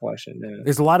VHS collection. Yeah.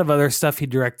 There's a lot of other stuff he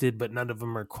directed, but none of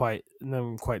them quite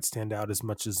stand out as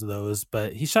much as those.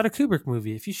 But he shot a Kubrick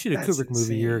movie. If you shoot a Kubrick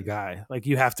movie, you're a guy.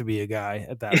 You have to be a guy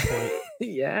at that point.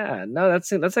 Yeah. No,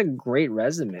 that's a great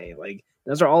resume.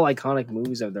 Those are all iconic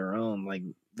movies of their own.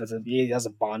 He has a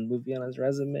Bond movie on his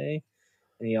resume,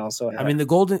 and he also the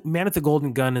Man with the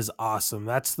Golden Gun is awesome.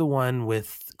 That's the one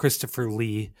with Christopher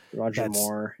Lee, Roger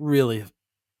Moore. Really,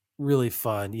 really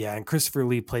fun. Yeah, and Christopher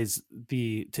Lee plays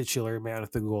the titular Man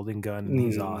with the Golden Gun, and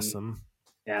he's awesome.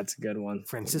 Yeah, it's a good one.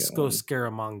 Francisco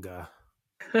Scaramanga.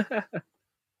 Gotta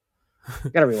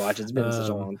rewatch it. It's been such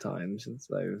a long time since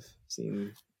I've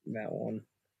seen that one.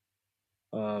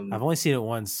 I've only seen it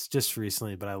once, just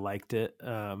recently, but I liked it.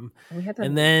 And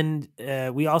then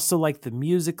we also liked the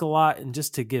music a lot. And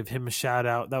just to give him a shout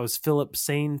out, that was Philip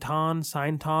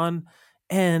Sainton,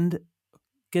 and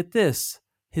get this,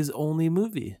 his only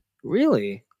movie.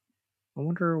 Really? I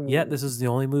wonder. Yeah, this is the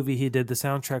only movie he did the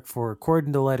soundtrack for,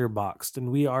 according to Letterboxd, and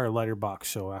we are a Letterboxd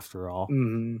show after all.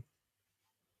 Mm-hmm.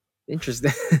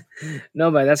 Interesting.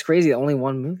 No, but that's crazy. Only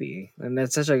one movie, and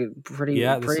that's such a pretty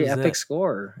epic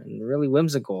score and really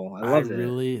whimsical. I loved it. I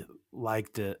really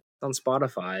liked it. It's on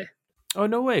Spotify. Oh,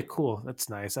 no way. Cool. That's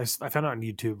nice. I found it on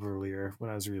YouTube earlier when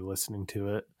I was re-listening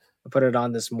to it. I put it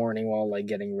on this morning while like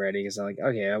getting ready because I'm like,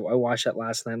 okay, I watched that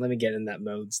last night. Let me get in that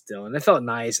mode still, and it felt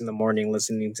nice in the morning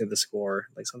listening to the score.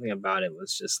 Like something about it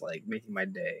was just like making my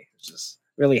day. It was just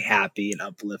really happy and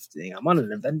uplifting. I'm on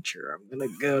an adventure. I'm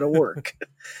gonna go to work.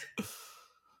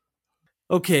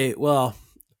 Okay, well,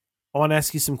 I want to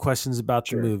ask you some questions about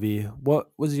the movie. What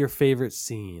was your favorite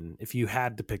scene, if you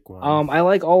had to pick one? I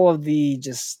like all of the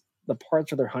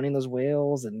parts where they're hunting those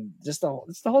whales and just the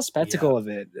whole spectacle of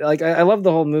it. Like I love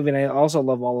the whole movie, and I also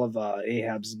love all of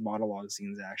Ahab's monologue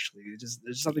scenes. Actually,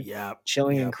 there's something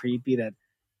chilling and creepy that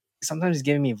sometimes is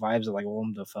giving me vibes of like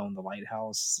Willem Dafoe in The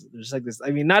Lighthouse. There's like this.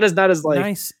 I mean, not as like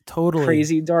nice, totally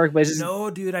crazy dark, but it's just, no,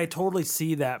 dude, I totally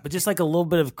see that. But just like a little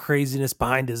bit of craziness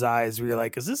behind his eyes, where you're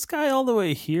like, is this guy all the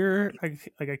way here?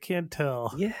 I can't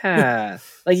tell. Yeah,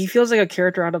 like he feels like a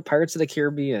character out of Pirates of the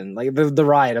Caribbean, like the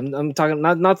ride. I'm talking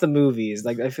not the movies.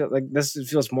 Like I feel like this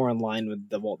feels more in line with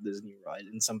the Walt Disney ride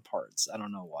in some parts. I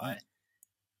don't know why.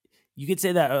 You could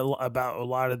say that about a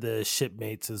lot of the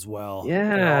shipmates as well.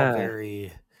 Yeah, they're all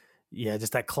very. Yeah,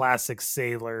 just that classic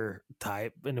sailor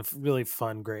type in a really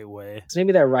fun, great way. So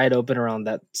maybe that ride opened around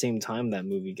that same time that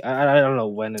movie. I don't know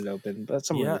when it opened, but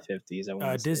somewhere in the 50s.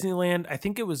 Disneyland, I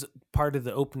think it was part of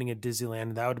the opening of Disneyland,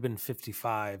 and that would have been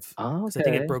 55. Oh, okay. I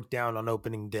think it broke down on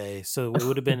opening day. So it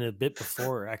would have been a bit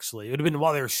before, actually. It would have been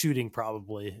while they were shooting,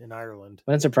 probably, in Ireland.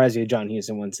 I'm surprised you John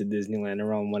Huston went to Disneyland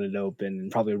around when it opened and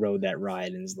probably rode that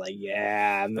ride and is like,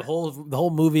 yeah. The whole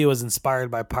movie was inspired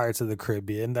by Pirates of the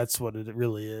Caribbean. That's what it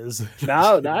really is.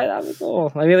 That was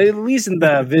cool. I mean, at least in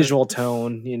the visual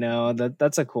tone, you know,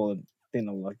 that's a cool thing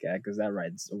to look at because that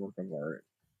ride's a work of art.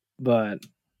 But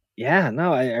yeah,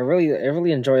 no, I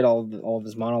really enjoyed all of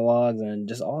his monologues and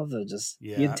just all of the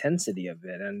the intensity of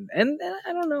it, and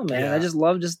I don't know, man, I just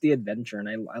love just the adventure, and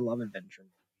I love adventure.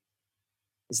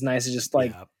 It's nice to just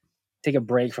like take a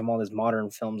break from all these modern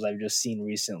films I've just seen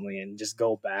recently and just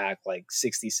go back like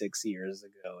 66 years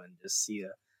ago and just see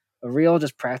a real,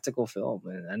 just practical film.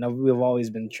 And I know we've always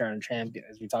been trying to champion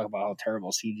as we talk about how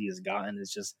terrible CG has gotten.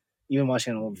 It's just even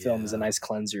watching an old film is a nice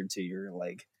cleanser to your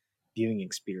like viewing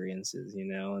experiences, you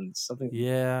know, and something.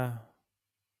 Yeah.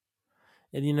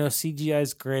 And you know, CGI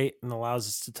is great and allows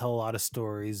us to tell a lot of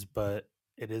stories, but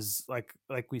it is like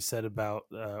we said about,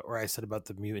 or I said about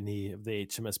the mutiny of the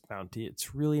HMS Bounty.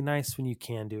 It's really nice when you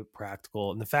can do it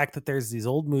practical, and the fact that there's these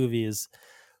old movies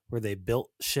where they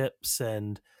built ships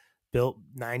and built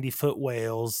 90-foot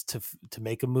whales to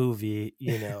make a movie,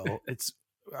 you know,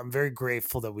 I'm very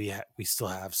grateful that we still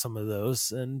have some of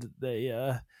those, and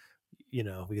they you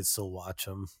know, we could still watch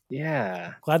them.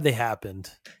 Yeah, glad they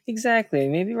happened. Exactly.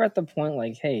 Maybe we're at the point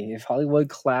like, hey, if Hollywood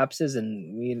collapses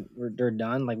and they're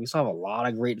done, like we still have a lot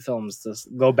of great films to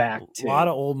go back to. A lot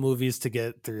of old movies to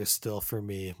get through still for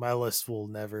me. My list will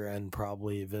never end,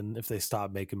 probably, even if they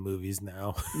stop making movies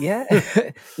now. Yeah,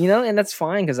 you know, and that's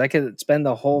fine because I could spend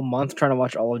the whole month trying to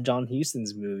watch all of John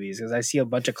Huston's movies because I see a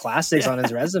bunch of classics on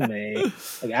his resume,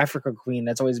 like Africa Queen.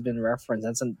 That's always been referenced.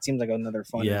 That seems like another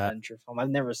fun adventure film. I've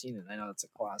never seen it. I know it's a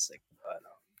classic, but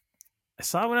I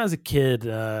saw it when I was a kid,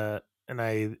 and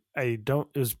I don't.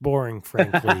 It was boring,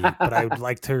 frankly. But I would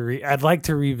like to. I'd like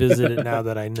to revisit it now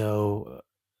that I know.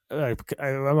 I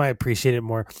might appreciate it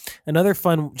more. Another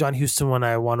fun John Huston one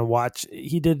I want to watch.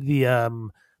 He did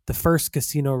the first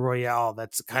Casino Royale.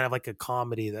 That's kind of like a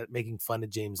comedy that making fun of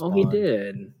James Bond. He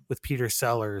did with Peter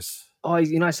Sellers. Oh,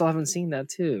 you know, I still haven't seen that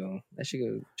too. I should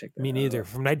go check that out. Me neither.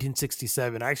 From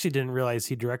 1967. I actually didn't realize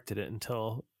he directed it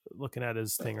until looking at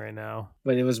his thing right now.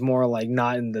 But it was more like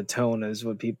not in the tone as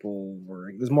what people were.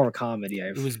 It was more a comedy.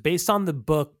 It was based on the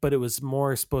book, but it was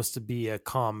more supposed to be a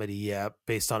comedy,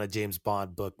 based on a James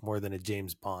Bond book more than a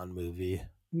James Bond movie.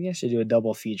 We actually do a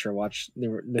double feature. Watch the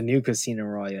new Casino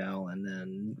Royale and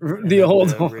then the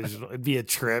old one. It'd be a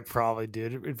trip, probably,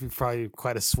 dude. It'd be probably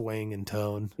quite a swing in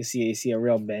tone. You see a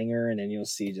real banger, and then you'll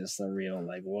see just a real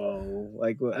like whoa.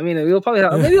 Like I mean, you'll probably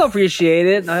maybe you'll appreciate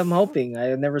it. I'm hoping.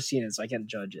 I've never seen it, so I can't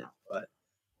judge it. But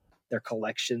their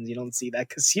collections, you don't see that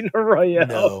Casino Royale.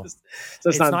 No. So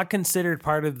it's not considered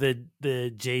part of the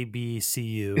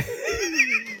JBCU.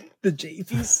 The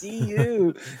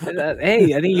JVCU.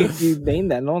 Hey, I think you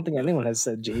named that. I don't think anyone has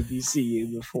said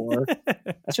JVCU before.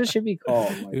 That's what it should be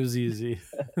called. It was easy.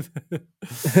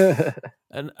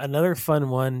 Another fun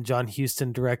one John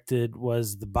Huston directed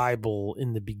was The Bible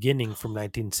in the Beginning from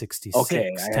 1966.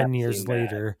 Okay, 10 years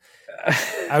later.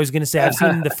 I was going to say, I've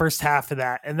seen the first half of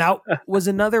that. And that was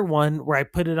another one where I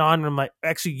put it on and I'm like,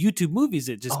 actually, YouTube Movies,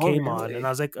 it just came on. And I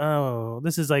was like, oh,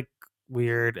 this is like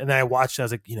weird. And then I watched it. I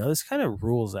was like, this kind of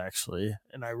rules, actually.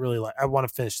 And I want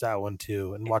to finish that one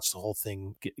too and watch the whole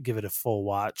thing, give it a full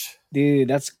watch. Dude,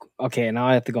 that's okay. Now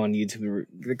I have to go on YouTube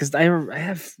because I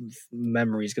have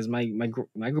memories because my grew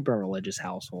up in a religious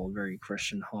household, very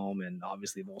Christian home, and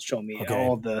obviously they'll show me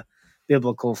all the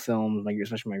biblical films, like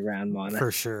especially my grandma.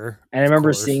 For sure. And I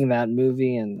remember seeing that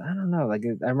movie, and I don't know, like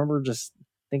I remember just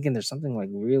thinking there's something like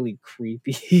really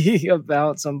creepy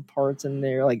about some parts in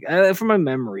there. Like from my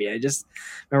memory, I just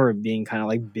remember it being kind of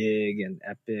like big and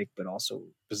epic, but also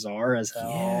bizarre as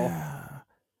hell.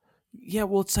 Yeah.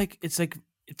 Well,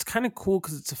 it's kind of cool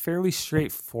because it's a fairly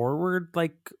straightforward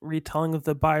like retelling of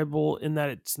the Bible in that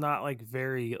it's not like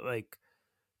very like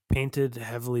painted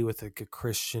heavily with like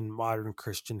a modern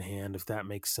Christian hand, if that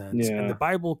makes sense. And the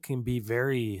Bible can be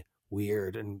very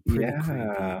weird and pretty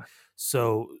creepy.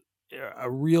 So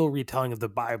a real retelling of the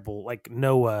Bible, like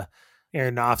Noah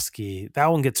Aronofsky, that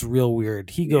one gets real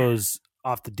weird. He goes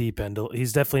off the deep end.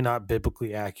 He's definitely not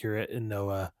biblically accurate in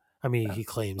Noah. I mean, he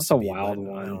claims to be, but I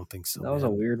don't think so. That was a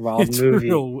weird, wild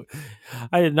movie.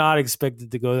 I did not expect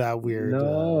it to go that weird.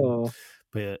 No.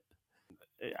 But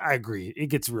I agree. It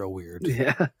gets real weird.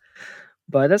 Yeah.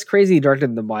 But that's crazy he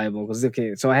directed the Bible.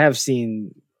 Because, so I have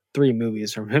seen 3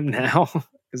 movies from him now.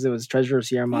 Because it was Treasure of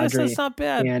Sierra Madre, that's not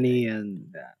bad. Annie,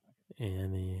 and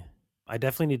Annie. I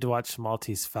definitely need to watch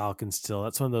Maltese Falcon still.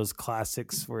 That's one of those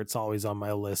classics where it's always on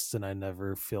my list and I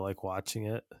never feel like watching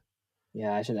it.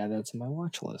 Yeah, I should add that to my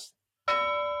watch list.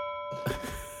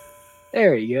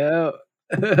 There you go.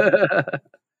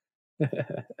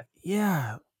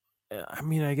 Yeah. I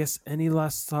mean, I guess any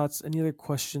last thoughts, any other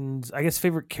questions? I guess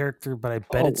favorite character, but I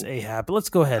bet it's Ahab. But let's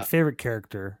go ahead. Favorite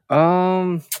character.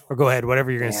 Or go ahead,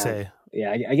 whatever you're going to say.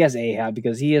 Yeah, I guess Ahab,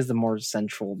 because he is the more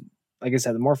central, like I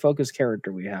said, the more focused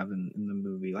character we have in the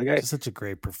movie. Like it's such a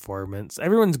great performance.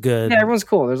 Everyone's good. Yeah, everyone's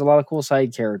cool. There's a lot of cool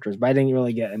side characters, but I didn't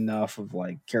really get enough of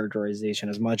like characterization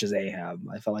as much as Ahab.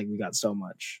 I felt like we got so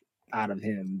much out of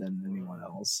him than anyone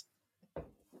else.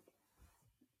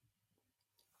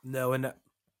 No, and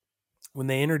when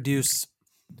they introduce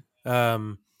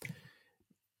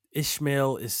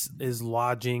Ishmael is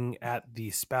lodging at the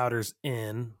Spouters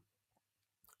Inn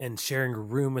and sharing a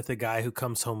room with a guy who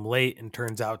comes home late and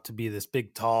turns out to be this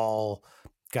big, tall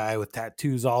guy with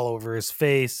tattoos all over his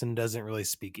face and doesn't really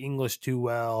speak English too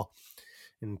well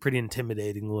and pretty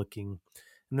intimidating looking.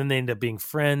 And then they end up being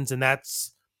friends, and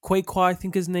that's Quakwa, I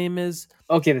think his name is.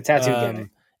 Okay, the tattoo guy.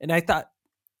 And I thought,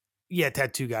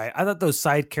 tattoo guy. I thought those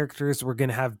side characters were going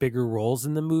to have bigger roles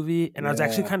in the movie, and I was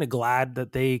actually kind of glad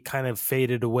that they kind of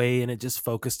faded away and it just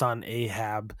focused on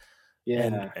Ahab.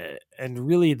 Yeah. And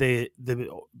really the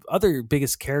other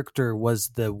biggest character was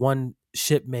the one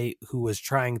shipmate who was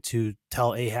trying to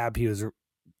tell Ahab he was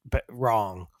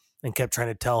wrong and kept trying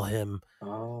to tell him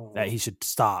that he should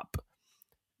stop.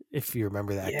 If you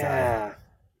remember that guy. Yeah.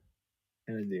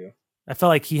 I do. I felt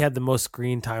like he had the most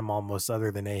screen time almost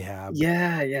other than Ahab.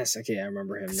 Yeah, yes. Okay, I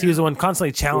remember him. He was the one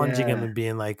constantly challenging him and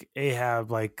being like,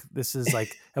 Ahab, like, this is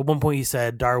like, at one point he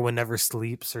said, Darwin never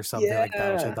sleeps or something like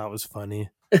that, which I thought was funny.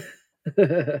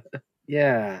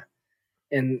 Yeah.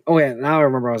 And now I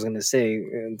remember what I was going to say,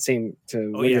 and same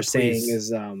to what you're saying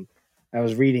is I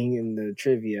was reading in the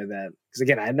trivia that, because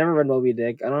again, I had never read Moby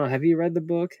Dick. I don't know, have you read the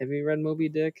book? Have you read Moby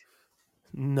Dick?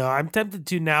 No, I'm tempted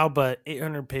to now, but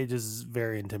 800 pages is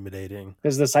very intimidating.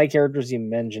 Because the side characters you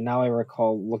mentioned, now I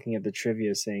recall looking at the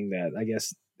trivia saying that I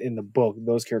guess in the book,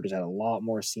 those characters had a lot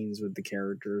more scenes with the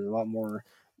characters, a lot more,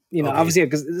 obviously,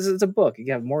 because this is a book,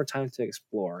 you have more time to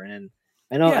explore. And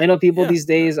I know people these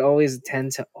days always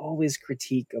tend to always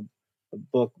critique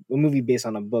a movie based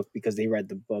on a book because they read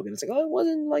the book, and it's like, oh, it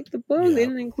wasn't like the book. They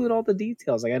didn't include all the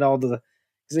details. Like I had all the,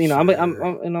 because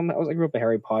I grew up a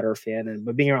Harry Potter fan,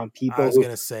 but being around people, I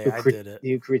did it.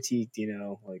 Who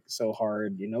critiqued, like so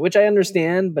hard, which I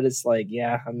understand, but it's like,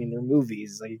 yeah, I mean, they're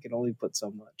movies. Like you can only put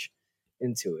so much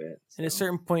into it. So. And at a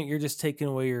certain point, you're just taking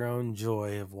away your own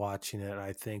joy of watching it.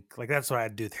 I think, like that's what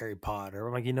I'd do with Harry Potter.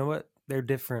 I'm like, you know what? They're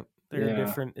different. They're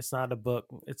different. It's not a book.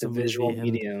 It's a visual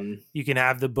movie, medium. You can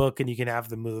have the book and you can have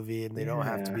the movie, and they don't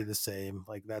have to be the same.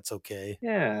 Like that's okay.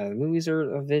 Yeah, movies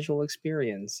are a visual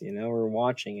experience. We're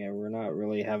watching it. We're not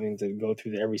really having to go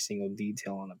through every single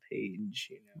detail on a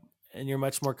page. And you're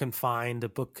much more confined. A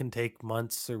book can take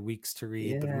months or weeks to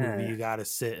read, but a movie you got to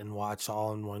sit and watch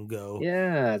all in one go.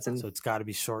 Yeah. So it's got to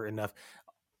be short enough.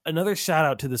 Another shout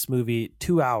out to this movie,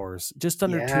 2 hours, just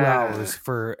under 2 hours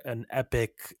for an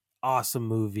epic, awesome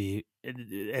movie.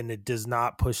 And it does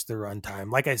not push the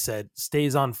runtime. Like I said,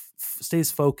 stays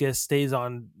focused, stays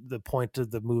on the point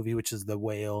of the movie, which is the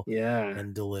whale. Yeah.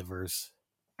 And delivers.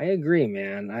 I agree,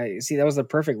 man. I see that was the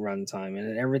perfect runtime,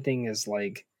 and everything is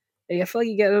like, hey, I feel like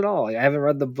you get it all. Like, I haven't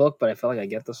read the book, but I feel like I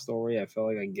get the story. I feel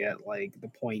like I get like the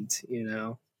point,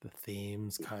 the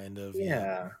themes, kind of.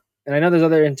 Yeah. And I know there's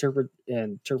other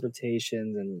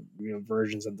interpretations and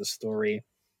versions of the story,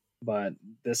 but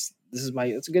it's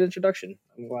a good introduction.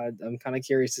 I'm kind of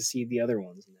curious to see the other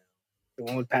ones now. The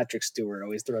one with Patrick Stewart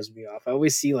always throws me off. I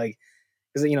always see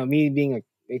because me being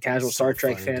a casual Star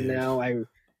Trek fan now, I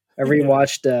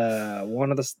rewatched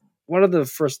one of the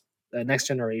first Next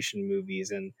Generation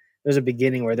movies, and there's a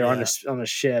beginning where they're on a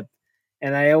ship,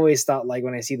 and I always thought, like,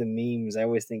 when I see the memes, I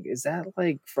always think, is that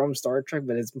like from Star Trek,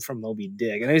 but it's from Moby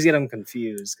Dick, and I always get him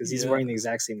confused because he's wearing the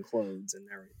exact same clothes and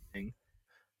everything.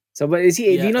 So, but is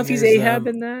he? Do you know if he's Ahab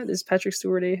in that? Is Patrick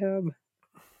Stewart Ahab?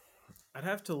 I'd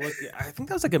have to look. I think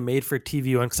that was like a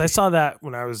made-for-TV one because I saw that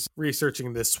when I was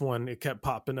researching this one. It kept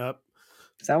popping up.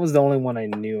 That was the only one I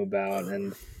knew about,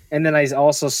 and then I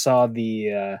also saw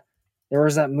there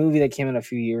was that movie that came out a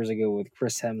few years ago with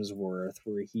Chris Hemsworth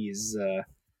where he's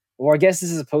I guess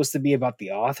this is supposed to be about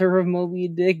the author of Moby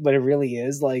Dick, but it really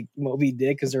is like Moby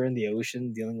Dick because they're in the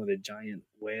ocean dealing with a giant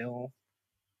whale.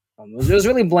 It was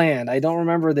really bland. I don't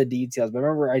remember the details, but I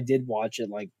remember I did watch it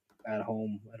like at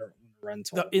home at a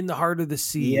rental. In the Heart of the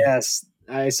Sea. Yes,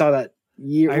 I saw that.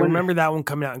 I remember that one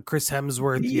coming out, and Chris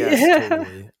Hemsworth. Yes,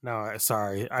 totally. No,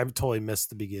 sorry, I totally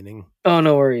missed the beginning. Oh,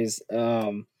 no worries.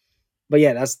 But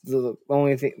yeah, that's the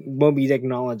only thing Moby Dick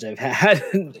knowledge I've had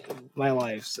in my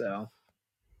life. So,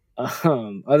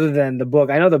 other than the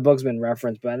book, I know the book's been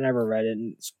referenced, but I never read it.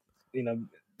 And,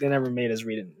 they never made us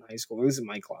read it in high school. At least in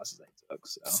my classes I took.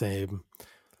 So. Same.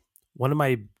 One of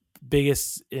my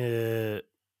biggest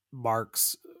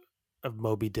marks of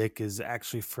Moby Dick is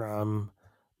actually from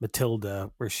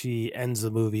Matilda, where she ends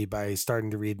the movie by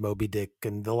starting to read Moby Dick,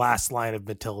 and the last line of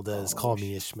Matilda is "Call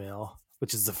me Ishmael,"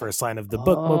 which is the first line of the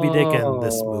book Moby Dick and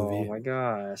this movie. Oh my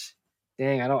gosh,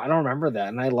 dang! I don't remember that,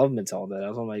 and I love Matilda. That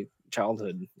was one of my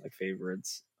childhood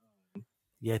favorites.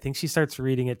 Yeah, I think she starts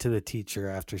reading it to the teacher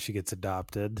after she gets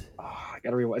adopted. Oh, I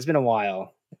gotta rewatch. It's been a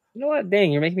while. You know what?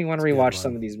 Dang, you're making me want to rewatch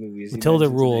some of these movies. Matilda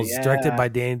rules, directed by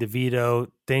Danny DeVito.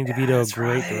 Danny DeVito, a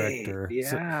great director.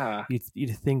 Yeah, so you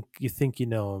think you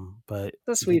know him, but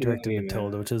he directed movie,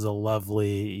 Matilda, which is a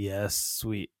lovely,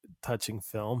 sweet, touching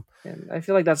film. And I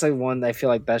feel like that's like one. I feel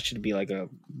like that should be like a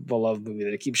beloved movie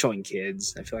that I keep showing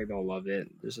kids. I feel like they'll love it.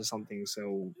 There's just something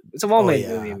so. It's a well-made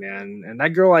movie, man. And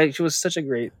that girl, she was such a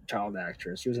great child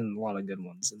actress. She was in a lot of good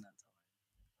ones in that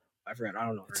time. I forgot. I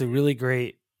don't know. It's a really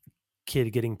great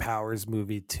kid getting powers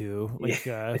movie too,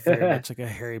 very much like a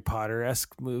Harry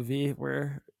Potter-esque movie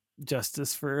where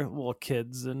justice for little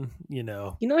kids, and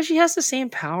she has the same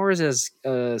powers as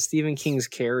Stephen King's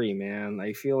Carrie, man.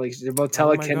 I feel like they're both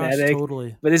telekinetic. Gosh,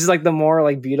 totally. But this is like the more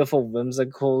like beautiful,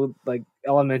 whimsical, like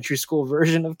elementary school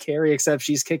version of Carrie, except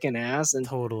she's kicking ass. And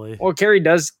totally. Well, Carrie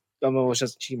does.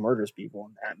 She murders people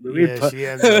in that movie. Yeah, she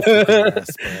ends up kicking ass,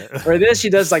 but... For this,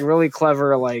 she does like really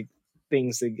clever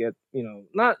things to get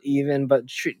not even, but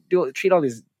treat all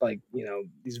these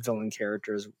these villain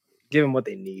characters, give them what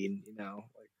they need.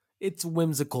 It's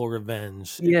whimsical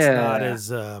revenge. Yeah. It's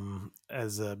not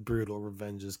as a brutal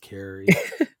revenge as Carrie.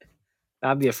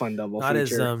 That'd be a fun double. Not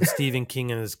feature. As Stephen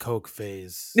King and his Coke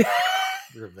phase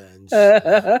revenge.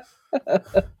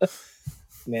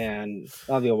 Man,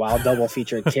 that'd be a wild double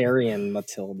feature. Carrie and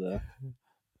Matilda.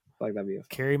 Like that'd be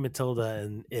Carrie, Matilda,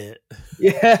 and It.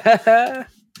 Yeah.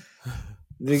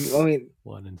 I mean,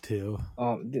 1 and 2.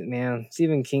 Oh man,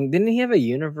 Stephen King, didn't he have a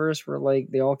universe where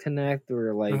they all connect,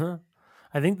 or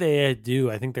I think they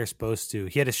do. I think they're supposed to.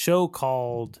 He had a show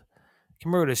called, I can't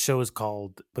remember what his show was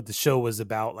called, but the show was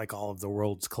about all of the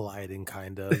worlds colliding,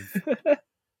 kind of.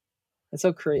 That's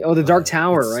so crazy. Oh, the Dark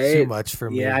Tower, right? Too much for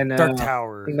me. Yeah, I know. Dark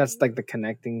Tower. I think that's the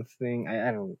connecting thing.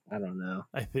 I don't know.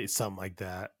 I think something like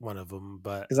that. One of them,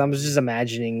 but because I'm just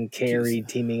imagining Carrie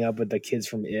teaming up with the kids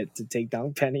from It to take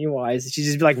down Pennywise. She'd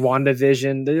just be like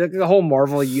WandaVision, the whole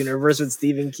Marvel universe with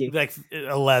Stephen King.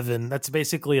 11. That's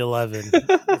basically 11.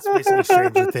 That's basically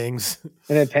Stranger Things.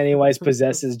 And then Pennywise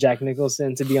possesses Jack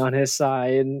Nicholson to be on his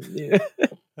side.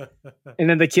 And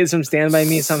then the kids from Stand By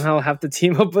Me somehow have to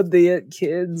team up with the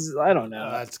kids. I don't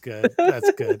know. That's good.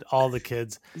 That's good. All the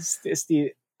kids.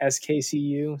 Steve,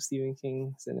 SKCU, Stephen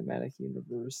King Cinematic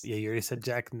Universe. Yeah, you already said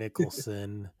Jack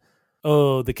Nicholson.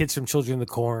 Oh, the kids from Children of the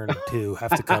Corn too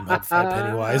have to come help fight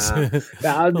Pennywise.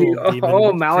 That would be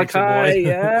Malachi.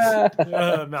 Yeah,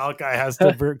 Malachi has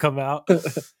to come out.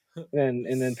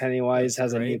 And then Pennywise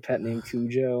has a new pet named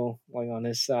Cujo, like on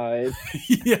his side.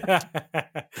 Yeah,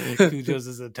 Cujo's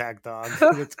his attack dog.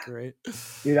 That's great,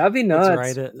 dude. That'd be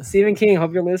nuts. Stephen King,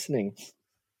 hope you're listening.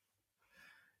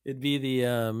 It'd be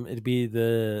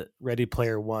the Ready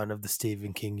Player One of the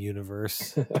Stephen King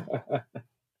universe.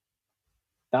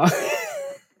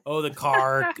 Oh, the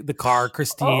car.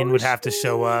 Christine would have to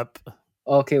show up.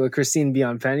 Okay, would Christine be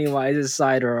on Pennywise's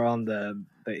side or on the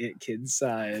It Kid's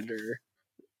side? Or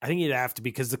I think it'd have to,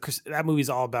 because that movie's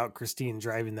all about Christine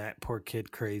driving that poor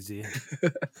kid crazy.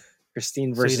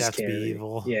 Christine versus so have Carrie. To be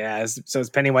evil. Yeah, so it's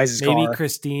Pennywise's car. Maybe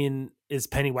Christine is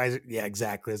Pennywise. Yeah,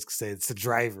 exactly. I was gonna say it's the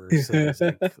driver. So it's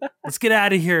like, let's get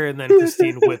out of here, and then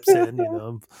Christine whips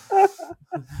in.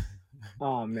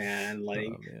 Oh man,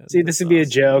 see, this would be a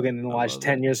joke, and then watch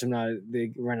 10 years from now,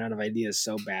 they run out of ideas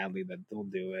so badly that they'll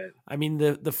do it. I mean,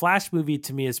 the Flash movie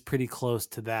to me is pretty close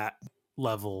to that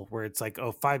level, where it's like,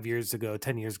 5 years ago,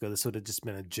 10 years ago, this would have just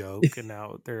been a joke, and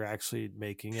now they're actually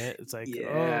making it. It's like,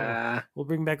 we'll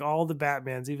bring back all the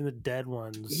Batmans, even the dead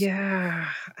ones. Yeah,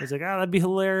 it's like, that'd be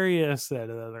hilarious. And then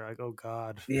they're like, oh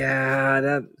god, yeah,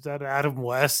 is that Adam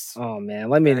West? Oh man,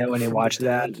 let me know when you watch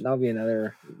that. That'll be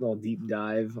another little deep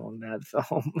dive on that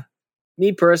film.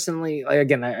 Me personally,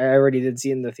 again, I already did see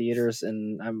it in the theaters,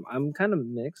 and I'm kind of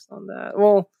mixed on that.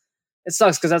 Well, it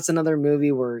sucks because that's another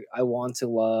movie where I want to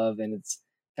love, and it's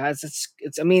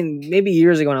I mean, maybe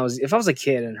years ago if I was a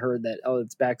kid and heard that,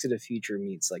 it's Back to the Future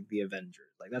meets like the Avengers,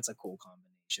 like that's a cool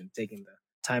combination, taking the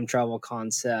time travel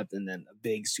concept and then a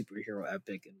big superhero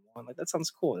epic in one. Like that sounds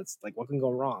cool. It's like, what can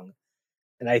go wrong?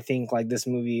 And I think like this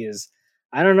movie is,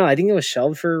 I don't know, I think it was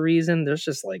shelved for a reason. There's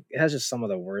just like, it has just some of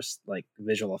the worst like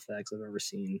visual effects I've ever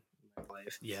seen.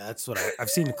 Life. Yeah, that's what I've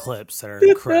seen clips that are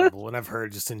incredible, and I've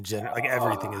heard just in general, like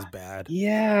everything is bad.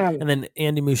 Yeah, and then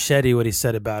Andy Muschietti, what he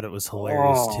said about it was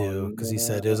hilarious too, because he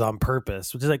said it was on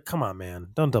purpose, which is like, come on, man,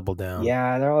 don't double down.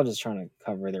 Yeah, they're all just trying to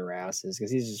cover their asses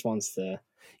because he just wants to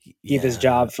keep his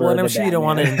job for. Well, and I'm sure you don't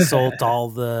want to insult all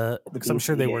the. Because I'm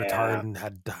sure they worked hard and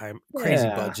had crazy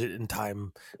budget and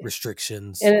time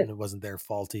restrictions, and it wasn't their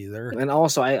fault either. And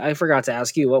also, I forgot to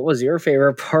ask you, what was your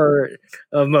favorite part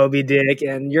of Moby Dick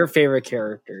and your favorite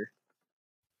character?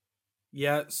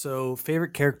 Yeah, so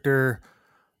favorite character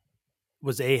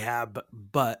was Ahab,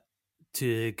 but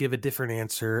to give a different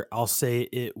answer, I'll say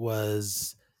it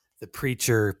was the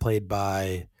preacher played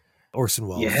by Orson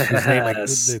Welles.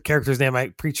 Yes. The character's name,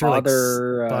 preacher,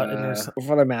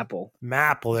 Father Maple.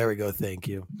 Maple, there we go. Thank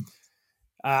you.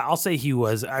 I'll say he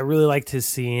was. I really liked his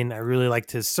scene. I really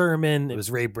liked his sermon. It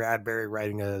was Ray Bradbury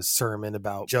writing a sermon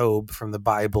about Job from the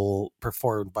Bible,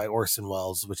 performed by Orson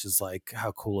Welles, which is like,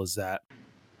 how cool is that?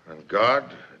 And God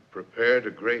had prepared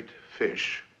a great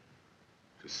fish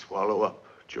to swallow up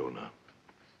Jonah.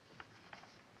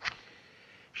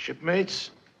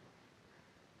 Shipmates,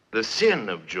 the sin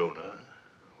of Jonah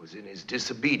was in his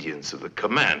disobedience of the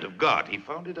command of God. He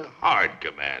found it a hard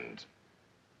command.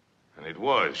 And it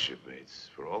was, shipmates,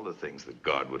 for all the things that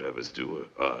God would have us do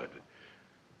are hard.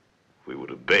 If we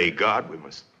would obey God, we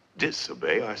must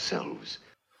disobey ourselves.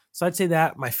 So I'd say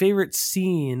that my favorite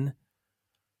scene,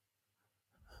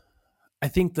 I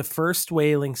think the first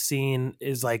whaling scene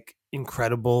is like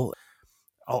incredible.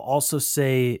 I'll also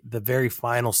say the very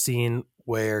final scene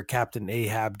where Captain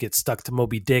Ahab gets stuck to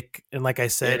Moby Dick. And like I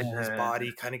said, his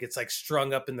body kind of gets like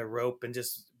strung up in the rope and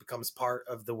just becomes part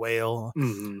of the whale.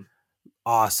 Mm-hmm.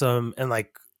 Awesome. And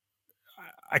like,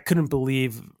 I couldn't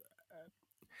believe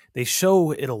they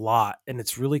show it a lot, and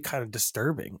it's really kind of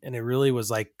disturbing. And it really was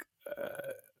like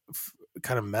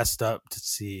kind of messed up to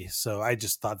see. So I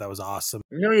just thought that was awesome.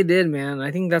 It really did, man.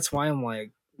 I think that's why I'm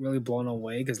like really blown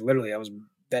away, because literally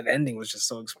that ending was just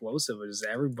so explosive. It was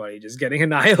everybody just getting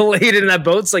annihilated, and that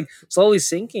boat's like slowly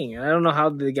sinking. And I don't know how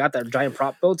they got that giant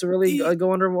prop boat to really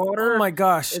go underwater. Oh my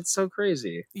gosh. It's so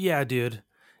crazy. Yeah, dude.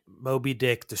 Moby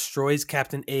Dick destroys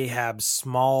Captain Ahab's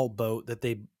small boat that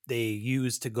they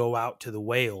use to go out to the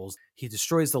whales. He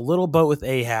destroys the little boat with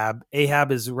Ahab.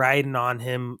 Ahab is riding on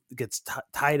him, gets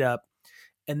tied up.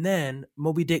 And then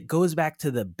Moby Dick goes back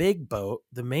to the big boat,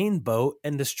 the main boat,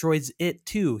 and destroys it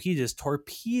too. He just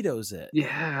torpedoes it.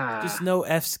 Yeah. Just no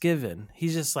F's given.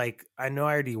 He's just like, I know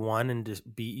I already won and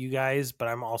just beat you guys, but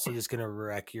I'm also just going to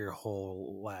wreck your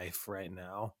whole life right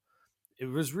now. It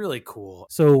was really cool.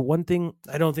 So one thing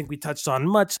I don't think we touched on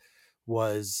much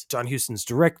was John Huston's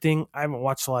directing. I haven't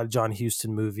watched a lot of John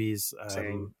Huston movies.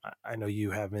 I know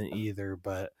you haven't either,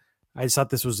 but I just thought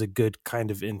this was a good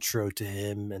kind of intro to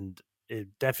him, and it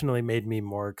definitely made me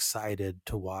more excited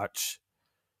to watch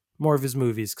more of his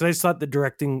movies, because I just thought the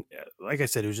directing, like I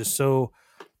said, it was just so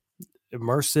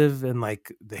immersive, and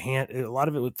like a lot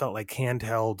of it felt like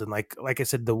handheld, and like I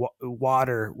said, the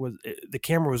water was, the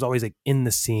camera was always like in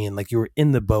the scene, like you were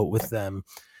in the boat with them.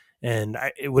 And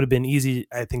it would have been easy,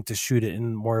 I think, to shoot it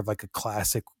in more of like a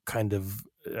classic kind of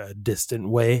distant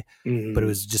way, but it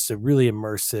was just a really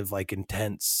immersive, like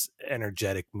intense,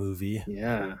 energetic movie.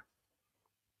 Yeah,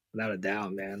 without a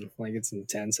doubt, man. Like, it's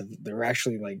intense. They're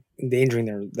actually like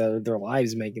endangering their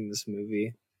lives making this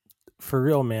movie. For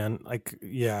real, man. Like,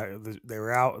 yeah, they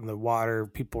were out in the water.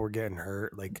 People were getting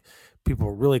hurt. Like, people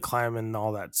were really climbing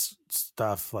all that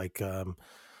stuff. Like,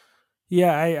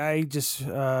 yeah, I just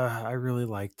I really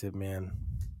liked it, man.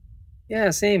 Yeah,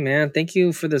 same, man. Thank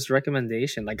you for this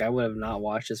recommendation. Like, I would have not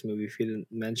watched this movie if you didn't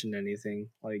mention anything.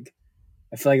 Like,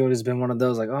 I feel like it would have been one of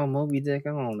those, like, oh, Moby Dick,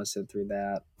 I don't want to sit through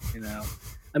that, you know?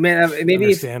 I mean, maybe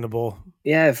understandable.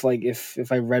 If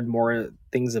I read more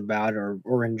things about it,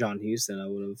 or in John Huston, I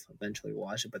would have eventually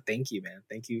watched it. But thank you, man.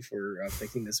 Thank you for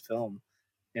picking this film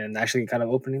and actually kind of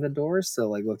opening the doors to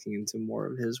like looking into more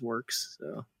of his works.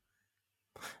 So.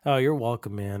 Oh, you're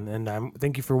welcome, man. And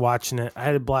thank you for watching it. I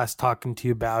had a blast talking to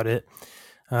you about it.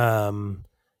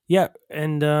 Yeah,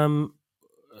 and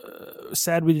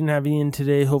sad we didn't have Ian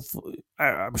today. Hopefully,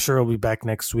 I'm sure he'll be back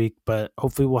next week, but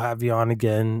hopefully we'll have you on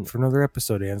again for another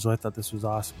episode, Angelo. I thought this was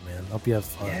awesome, man. Hope you have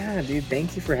fun. Yeah, dude,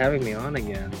 thank you for having me on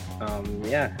again.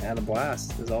 Yeah, I had a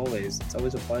blast, as always. It's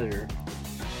always a pleasure.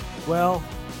 Well,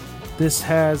 this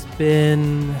has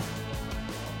been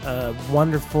a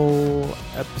wonderful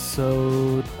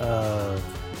episode of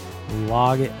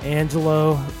Log It.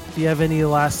 Angelo, do you have any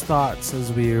last thoughts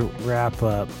as we wrap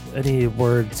up? Any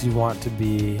words you want to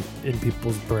be in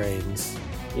people's brains?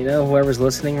 You know, whoever's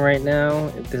listening right now,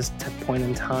 at this point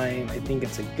in time, I think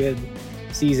it's a good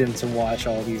season to watch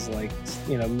all these, like,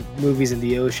 you know, movies in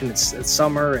the ocean. It's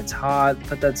summer, it's hot,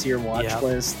 put that to your watch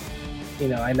list. You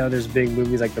know, I know there's big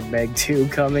movies like The Meg 2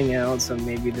 coming out, so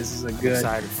maybe this is a good... I'm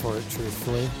excited for it,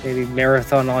 truthfully. Maybe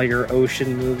marathon all your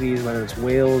ocean movies, whether it's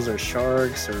whales or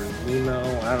sharks or Nemo,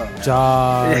 I don't know.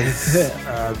 Jaws,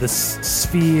 The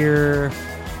Sphere,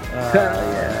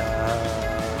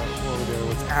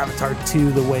 Avatar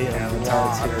 2, The Way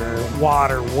of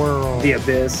Water World, The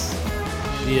Abyss.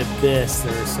 There are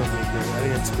so many great. I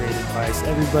think that's great advice.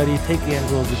 Everybody, take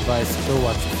Angelo's advice. Go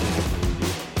watch a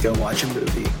movie. Go watch a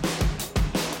movie.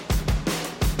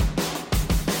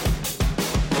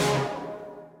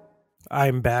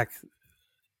 I'm back.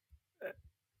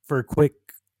 For a quick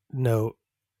note,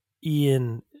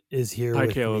 Ian is here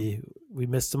with Caleb. me. We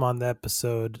missed him on the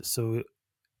episode, so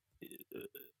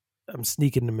I'm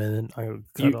sneaking him in. You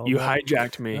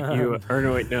hijacked me.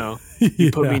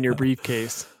 You put me in your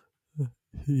briefcase.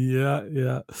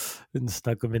 Yeah, and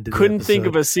snuck him into. Couldn't think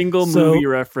of a single movie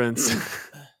reference.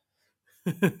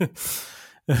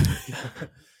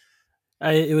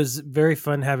 It was very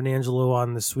fun having Angelo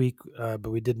on this week,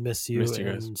 but we did miss you,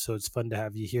 guys. And so it's fun to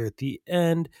have you here at the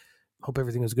end. Hope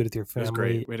everything was good with your family. It was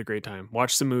great. We had a great time.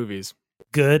 Watch some movies.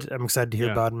 Good. I'm excited to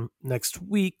hear about them next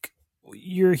week.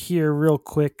 You're here real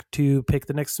quick to pick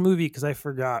the next movie because I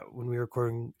forgot when we were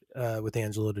recording with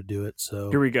Angelo to do it.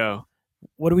 So here we go.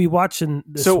 What are we watching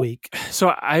this week?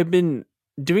 So I've been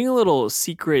doing a little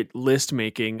secret list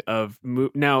making of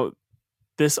now.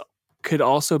 This could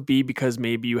also be because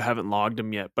maybe you haven't logged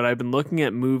them yet, but I've been looking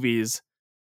at movies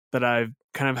that I've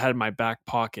kind of had in my back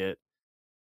pocket,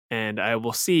 and I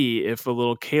will see if a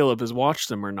little Caleb has watched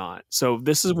them or not. So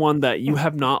this is one that you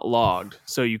have not logged.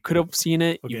 So you could have seen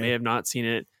it. Okay. You may have not seen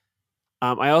it.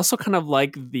 I also kind of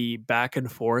like the back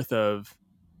and forth of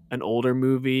an older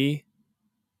movie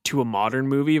to a modern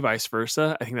movie, vice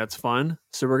versa. I think that's fun.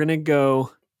 So we're going to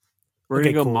go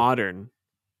modern.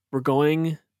 We're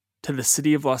going to the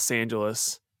city of Los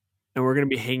Angeles, and we're going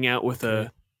to be hanging out with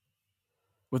a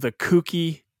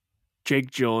kooky Jake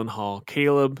Gyllenhaal.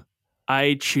 Caleb,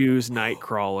 I choose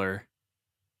Nightcrawler.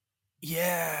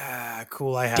 Yeah,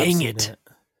 cool. I have seen it.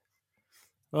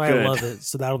 Well, I love it.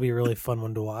 So that'll be a really fun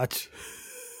one to watch.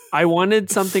 I wanted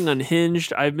something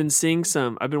unhinged. I've been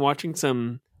watching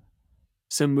some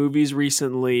movies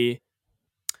recently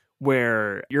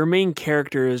where your main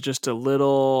character is just a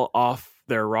little off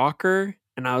their rocker.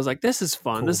 And I was like, this is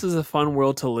fun. Cool. This is a fun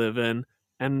world to live in.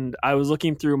 And I was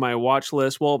looking through my watch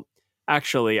list. Well,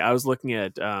 actually, I was looking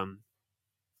at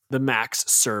the Max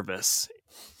service,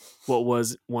 what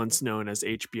was once known as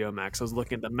HBO Max. I was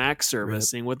looking at the Max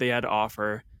service, seeing what they had to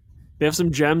offer. They have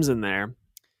some gems in there. And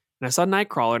I saw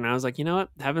Nightcrawler, and I was like, you know what?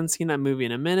 Haven't seen that movie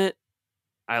in a minute.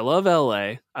 I love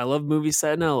LA. I love movies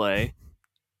set in LA.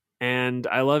 And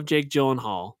I love Jake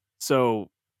Gyllenhaal. So,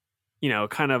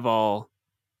 kind of all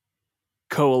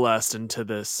coalesced into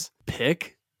this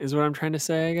pick is what I'm trying to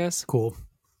say, I guess. Cool.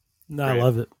 No, Great. I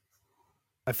love it.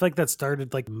 I feel like that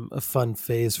started like a fun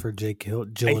phase for Jake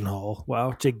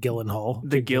Gyllenhaal. Jake Gyllenhaal.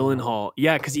 The Gyllenhaal.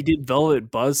 Yeah, because he did Velvet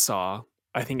Buzzsaw,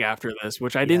 I think, after this,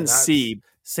 which I didn't see.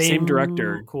 Same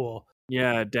director. Cool.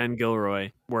 Yeah, Dan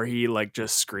Gilroy, where he like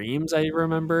just screams. I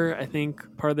remember. I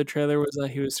think part of the trailer was that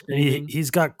he was screaming.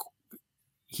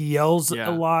 He yells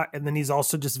a lot, and then he's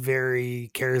also just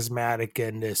very charismatic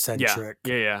and eccentric.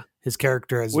 Yeah. His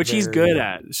character is he's good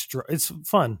at. It's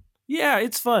fun. Yeah,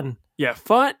 it's fun. Yeah,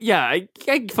 fun. Yeah,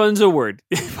 fun's a word.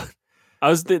 I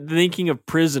was thinking of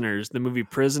Prisoners, the movie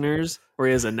Prisoners, where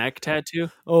he has a neck tattoo.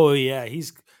 Oh yeah,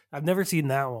 I've never seen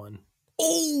that one.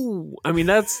 Oh, I mean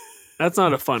that's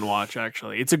not a fun watch.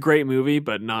 Actually, it's a great movie,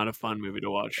 but not a fun movie to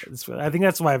watch. I think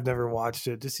that's why I've never watched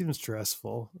it. It just seems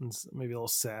stressful and maybe a little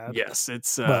sad. Yes,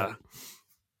 it's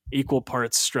equal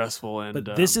parts stressful and.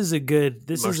 But this is a good.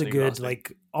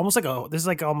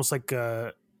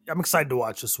 I'm excited to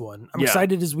watch this one. I'm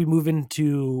excited as we move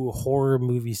into horror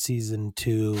movie season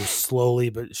 2, slowly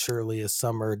but surely as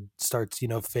summer starts,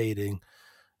 fading.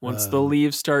 Once the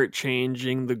leaves start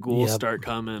changing, the ghouls start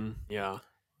coming. Yeah.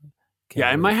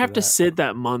 I might have to sit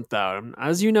that month out.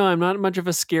 As you know, I'm not much of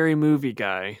a scary movie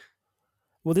guy.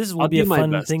 Well, this will be a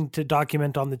fun thing to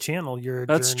document on the channel.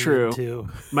 That's true. Into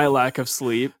my lack of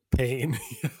sleep. Pain.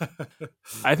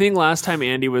 I think last time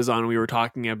Andy was on, we were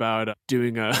talking about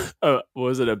doing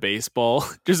a baseball?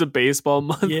 Just a baseball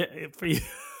month? Yeah.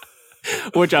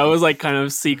 Which I was like kind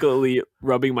of secretly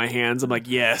rubbing my hands. I'm like,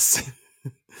 yes,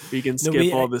 we can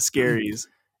skip all the scaries.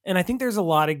 And I think there's a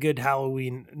lot of good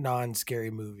Halloween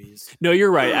non-scary movies. No,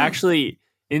 you're right. Actually,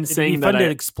 in saying that, it'd be fun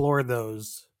to explore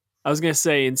those. I was going to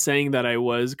say, in saying that, I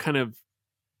was kind of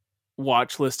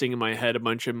watch listing in my head a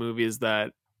bunch of movies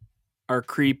that are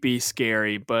creepy,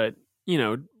 scary, but,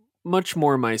 much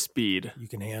more my speed. You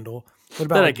can handle. What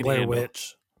about Blair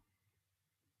Witch?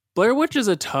 Blair Witch is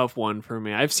a tough one for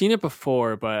me. I've seen it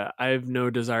before, but I have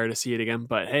no desire to see it again.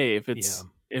 But hey, if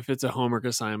it's a homework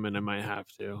assignment, I might have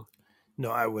to. No,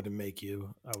 I wouldn't make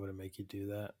you do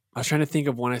that. I was trying to think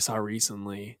of one I saw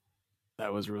recently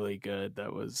that was really good.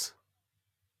 That was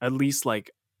at least like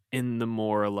in the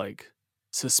more like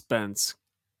suspense.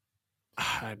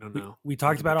 I don't know. We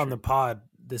talked about it on the pod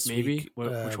this week.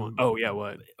 Which one? Oh yeah,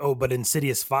 what? Oh, but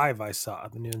Insidious 5 I saw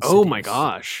the new Insidious. Oh my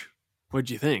gosh. What'd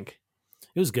you think?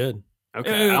 It was good.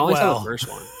 Okay. I only saw the first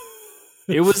one.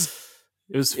 It was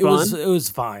fun. It was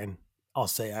fine. I'll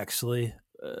say actually.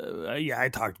 I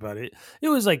talked about it. It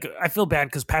was like I feel bad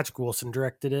because Patrick Wilson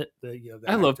directed it.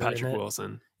 I love Patrick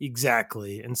Wilson.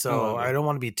 Exactly, and so I don't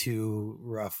want to be too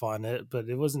rough on it, but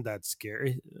it wasn't that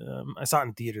scary. I saw it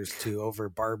in theaters too, over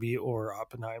Barbie or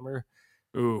Oppenheimer.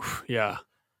 Oof, yeah,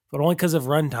 but only because of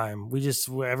runtime. We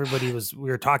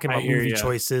were talking about movie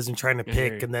choices and trying to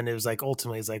pick, and then it was like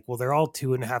ultimately it's like, well, they're all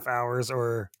 2.5 hours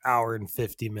or hour and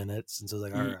 50 minutes, and so it's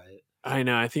like, all right. I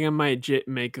know. I think I might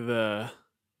make the.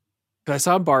 I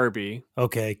saw Barbie.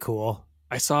 Okay, cool.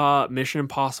 I saw Mission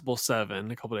Impossible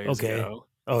 7 a couple days ago.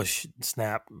 Oh,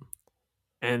 snap.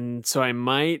 And so I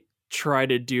might try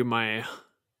to do my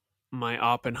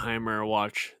Oppenheimer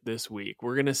watch this week.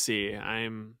 We're gonna see.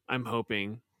 I'm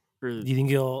hoping. Do you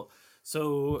think you'll?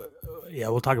 So yeah,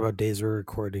 we'll talk about days we're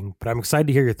recording, but I'm excited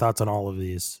to hear your thoughts on all of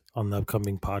these on the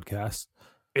upcoming podcast.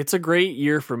 It's a great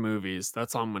year for movies.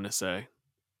 That's all I'm gonna say.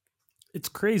 It's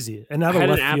crazy. And out of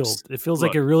left field. It feels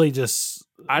like it really just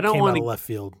came out of left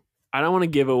field. I don't want to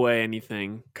give away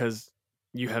anything because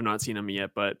you have not seen them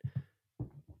yet, but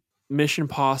Mission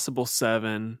Impossible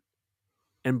 7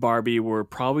 and Barbie were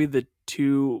probably the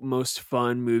 2 most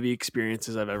fun movie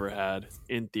experiences I've ever had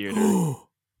in theater.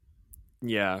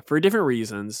 Yeah, for different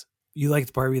reasons. You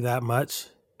liked Barbie that much?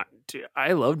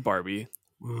 I loved Barbie.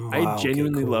 Wow, I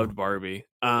genuinely loved Barbie.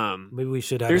 Maybe we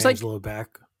should have Angelo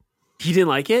back. He didn't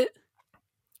like it?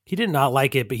 He did not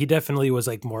like it, but he definitely was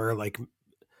like more like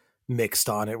mixed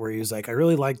on it, where he was like, I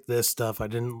really liked this stuff. I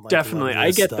didn't like definitely.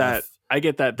 I get that. I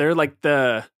get that. They're like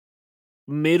the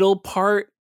middle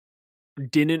part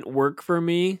didn't work for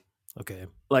me. Okay.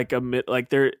 Like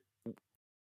they're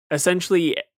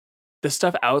essentially the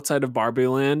stuff outside of Barbie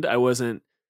Land. I wasn't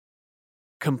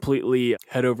completely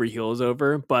head over heels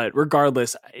over, but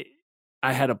regardless,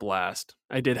 I had a blast.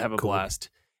 I did have a blast.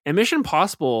 And Mission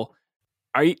Impossible.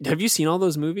 Have you seen all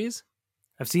those movies?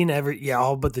 I've seen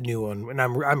all but the new one, and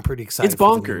I'm pretty excited. It's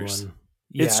bonkers. For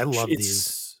the new one. Yeah, I love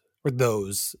these or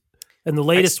those, and the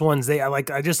latest ones.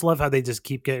 I just love how they just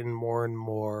keep getting more and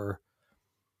more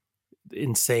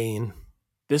insane.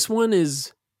 This one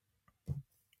is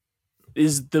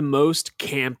the most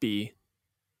campy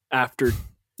after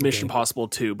Mission Impossible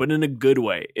 2, but in a good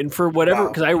way. And for whatever,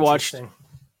 because I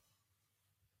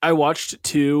watched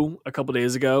 2 a couple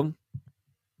days ago.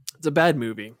 It's a bad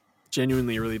movie,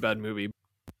 genuinely a really bad movie.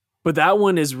 But that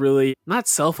one is really not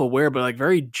self-aware, but like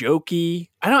very jokey.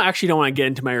 I don't want to get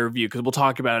into my review because we'll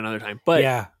talk about it another time. But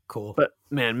yeah, cool. But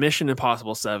man, Mission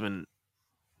Impossible 7,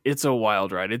 it's a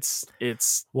wild ride. It's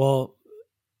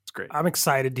great. I'm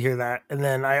excited to hear that. And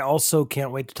then I also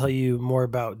can't wait to tell you more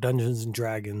about Dungeons and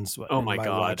Dragons. Oh my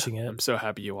God. Watching it. I'm so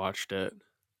happy you watched it.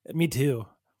 Me too.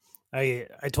 I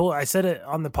said it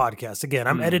on the podcast. Again,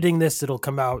 I'm editing this. It'll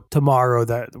come out tomorrow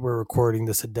that we're recording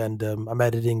this addendum. I'm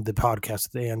editing the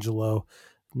podcast with Angelo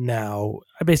now.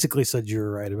 I basically said you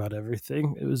were right about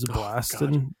everything. It was a blast,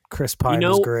 and Chris Pine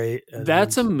was great. And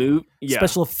that's a move. Yeah.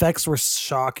 Special effects were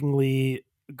shockingly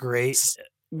great.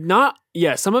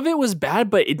 Some of it was bad,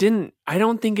 but I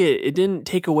don't think it didn't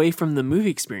take away from the movie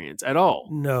experience at all.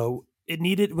 No. It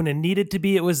needed when it needed to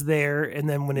be, it was there, and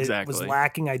then when it was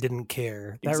lacking, I didn't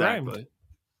care. That rhymed.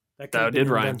 That did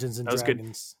rhyme. Dungeons and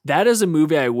Dragons. Good. That is a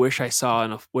movie I wish I saw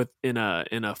in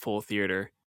a full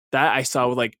theater. That I saw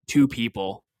with like 2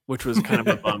 people, which was kind of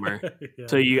a bummer. Yeah.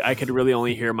 So I could really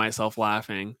only hear myself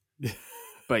laughing.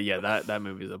 But yeah, that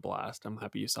movie is a blast. I'm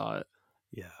happy you saw it.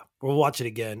 Yeah, we'll watch it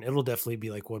again. It'll definitely be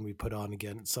like one we put on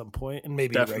again at some point, and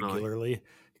maybe regularly.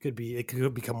 It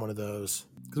could become one of those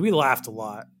because we laughed a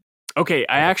lot. Okay,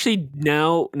 I actually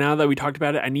now that we talked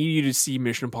about it, I need you to see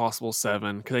Mission Impossible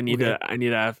 7 because I need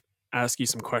to ask you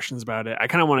some questions about it. I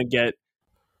kind of want to get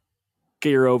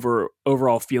your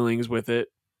overall feelings with it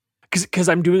because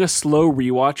I'm doing a slow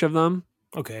rewatch of them.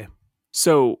 Okay.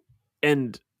 So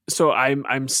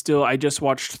I just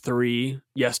watched 3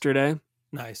 yesterday.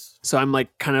 Nice. So I'm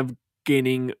like kind of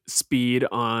gaining speed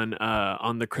on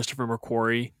the Christopher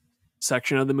McQuarrie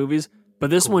section of the movies, but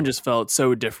this one just felt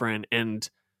so different, and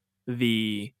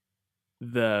the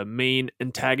main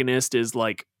antagonist is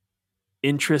like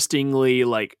interestingly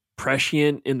like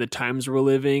prescient in the times we're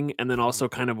living, and then also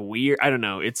kind of weird. I don't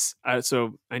know.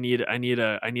 So I need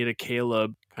a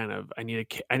Caleb kind of I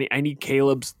need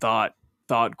Caleb's thought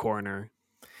corner.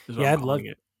 Yeah, I'd love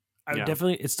it.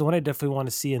 It's the one I definitely want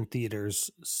to see in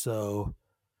theaters. So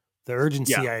the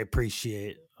urgency I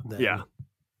appreciate. Yeah.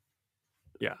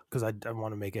 Because I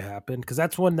want to make it happen. Because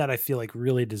that's one that I feel like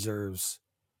really deserves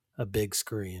a big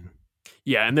screen.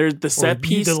 Yeah, and there's the set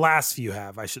piece. The last few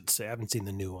I should say. I haven't seen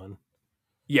the new one.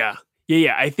 Yeah.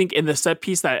 I think in the set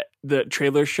piece that the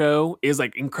trailer show is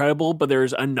like incredible, but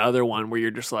there's another one where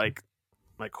you're just like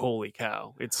holy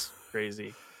cow, it's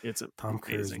crazy. It's Tom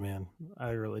Cruise, man. I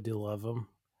really do love him.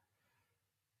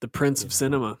 The Prince of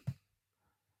Cinema.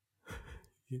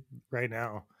 Right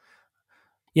now.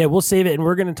 Yeah, we'll save it, and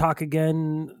we're going to talk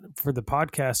again for the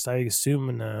podcast, I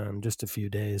assume, in just a few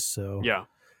days. So yeah,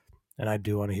 and I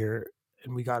do want to hear it,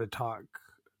 and we got to talk.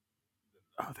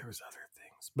 Oh, there was other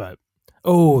things, but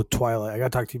Twilight. I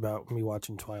got to talk to you about me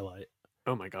watching Twilight.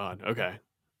 Oh my God. Okay.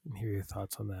 And hear your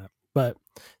thoughts on that. But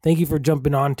thank you for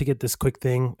jumping on to get this quick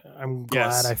thing. I'm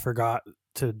glad I forgot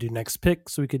to do next pick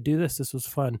so we could do this. This was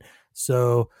fun.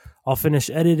 So I'll finish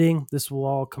editing. This will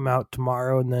all come out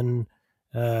tomorrow, and then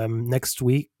next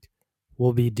week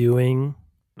we'll be doing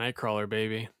Nightcrawler,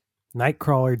 baby.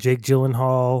 Nightcrawler, Jake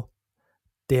Gyllenhaal,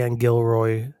 Dan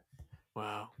Gilroy.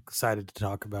 Wow. Excited to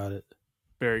talk about it.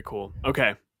 Very cool.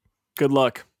 Okay. Good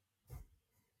luck.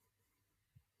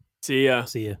 See ya.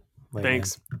 Later,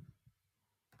 Thanks. man.